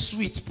stops being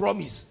sweet,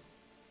 promise.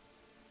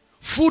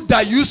 Food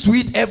that you used to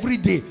eat every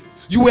day,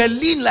 you were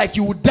lean like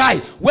you would die.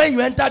 When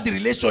you entered the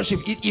relationship,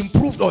 it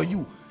improved on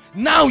you.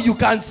 Now you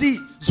can see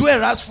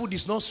Zuera's food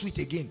is not sweet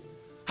again.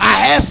 Her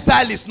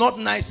hairstyle is not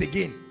nice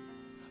again.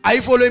 Are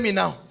you following me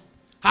now?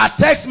 Her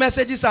text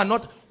messages are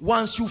not.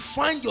 Once you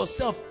find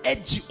yourself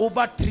edgy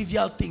over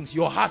trivial things,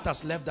 your heart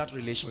has left that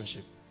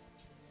relationship.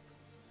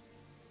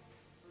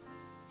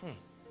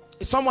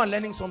 Is someone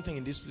learning something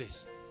in this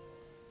place?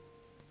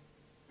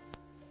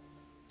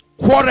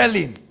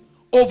 Quarreling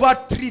over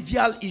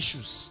trivial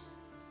issues.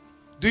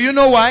 Do you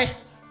know why?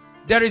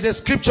 There is a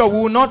scripture, we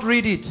will not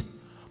read it,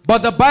 but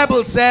the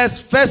Bible says,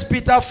 1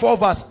 Peter 4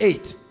 verse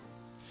 8.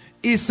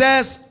 It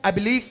says, I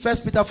believe 1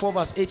 Peter 4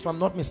 verse 8 if I'm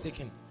not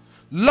mistaken,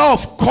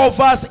 love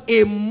covers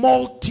a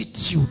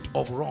multitude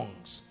of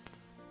wrongs.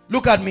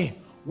 Look at me.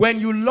 When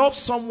you love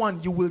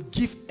someone, you will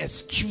give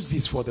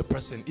excuses for the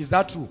person. Is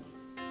that true?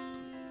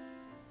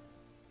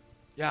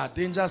 Yeah,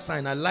 danger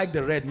sign. I like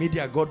the red.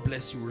 Media, God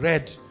bless you.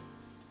 Red.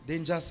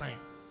 Danger sign.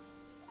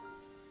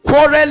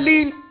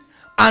 Quarreling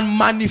and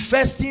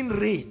manifesting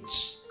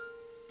rage.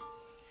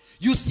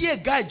 You see a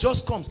guy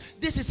just comes.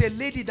 This is a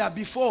lady that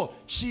before,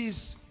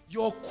 she's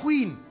your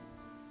queen.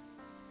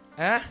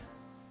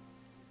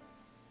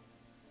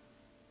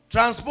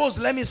 Transpose,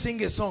 let me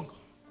sing a song.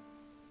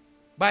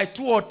 By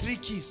 2 or 3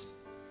 keys.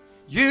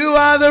 You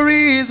are the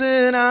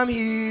reason I'm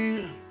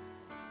here.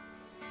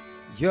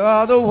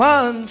 You're the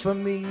one for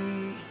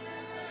me.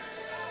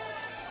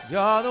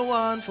 You're the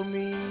one for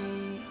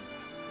me.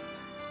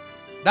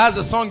 That's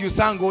the song you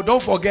sang. Oh,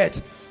 don't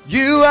forget.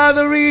 You are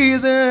the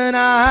reason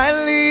I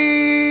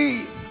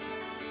live.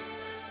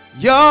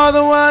 You're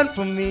the one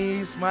for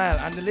me. Smile.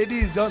 And the lady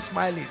is just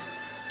smiling.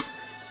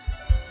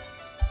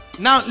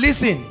 Now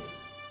listen.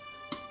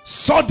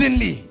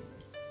 Suddenly,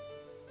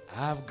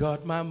 I've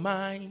got my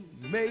mind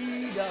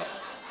made up.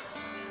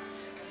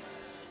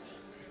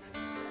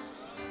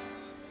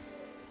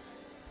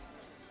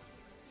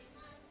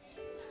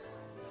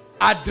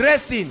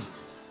 Addressing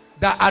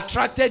that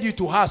attracted you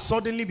to her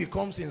suddenly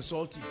becomes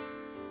insulting.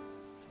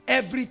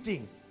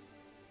 Everything.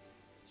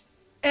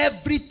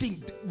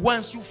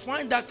 Once you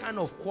find that kind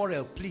of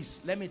quarrel,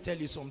 please, let me tell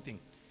you something.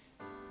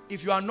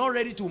 If you are not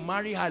ready to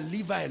marry her,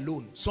 leave her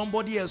alone.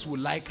 Somebody else will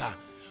like her.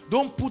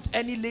 Don't put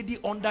any lady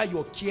under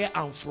your care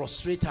and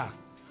frustrate her.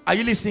 Are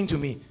you listening to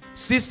me?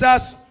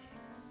 Sisters,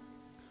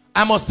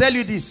 I must tell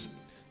you this.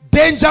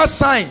 Danger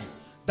sign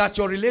that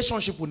your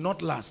relationship will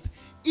not last.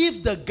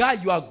 If the guy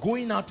you are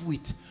going out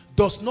with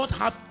does not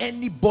have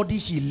anybody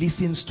he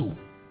listens to.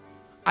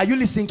 Are you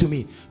listening to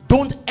me?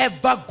 Don't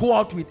ever go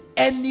out with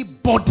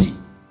anybody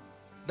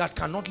that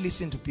cannot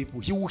listen to people.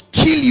 He will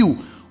kill you.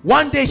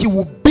 One day he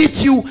will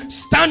beat you,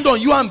 stand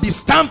on you and be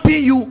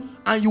stamping you,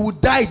 and you will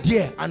die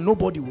there and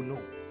nobody will know.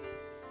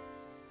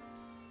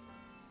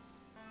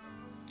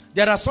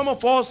 There are some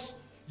of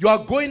us, you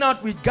are going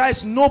out with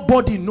guys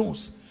nobody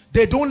knows.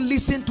 They don't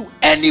listen to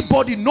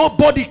anybody.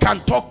 Nobody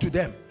can talk to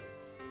them.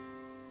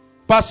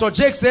 Pastor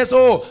Jake says,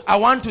 oh, I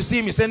want to see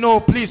him. He said, no,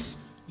 please,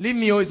 leave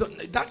me.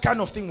 That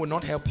kind of thing will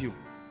not help you.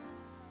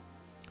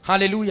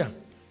 Hallelujah.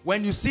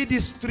 When you see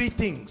these 3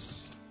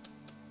 things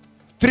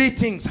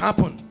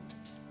happen,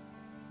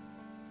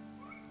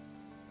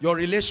 your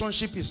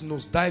relationship is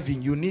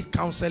nosediving. You need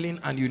counseling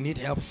and you need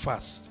help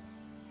fast.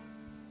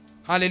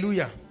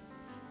 Hallelujah.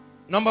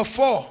 Number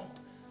 4,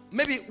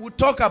 maybe we'll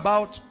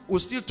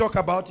still talk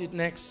about it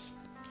next.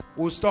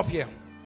 We'll stop here.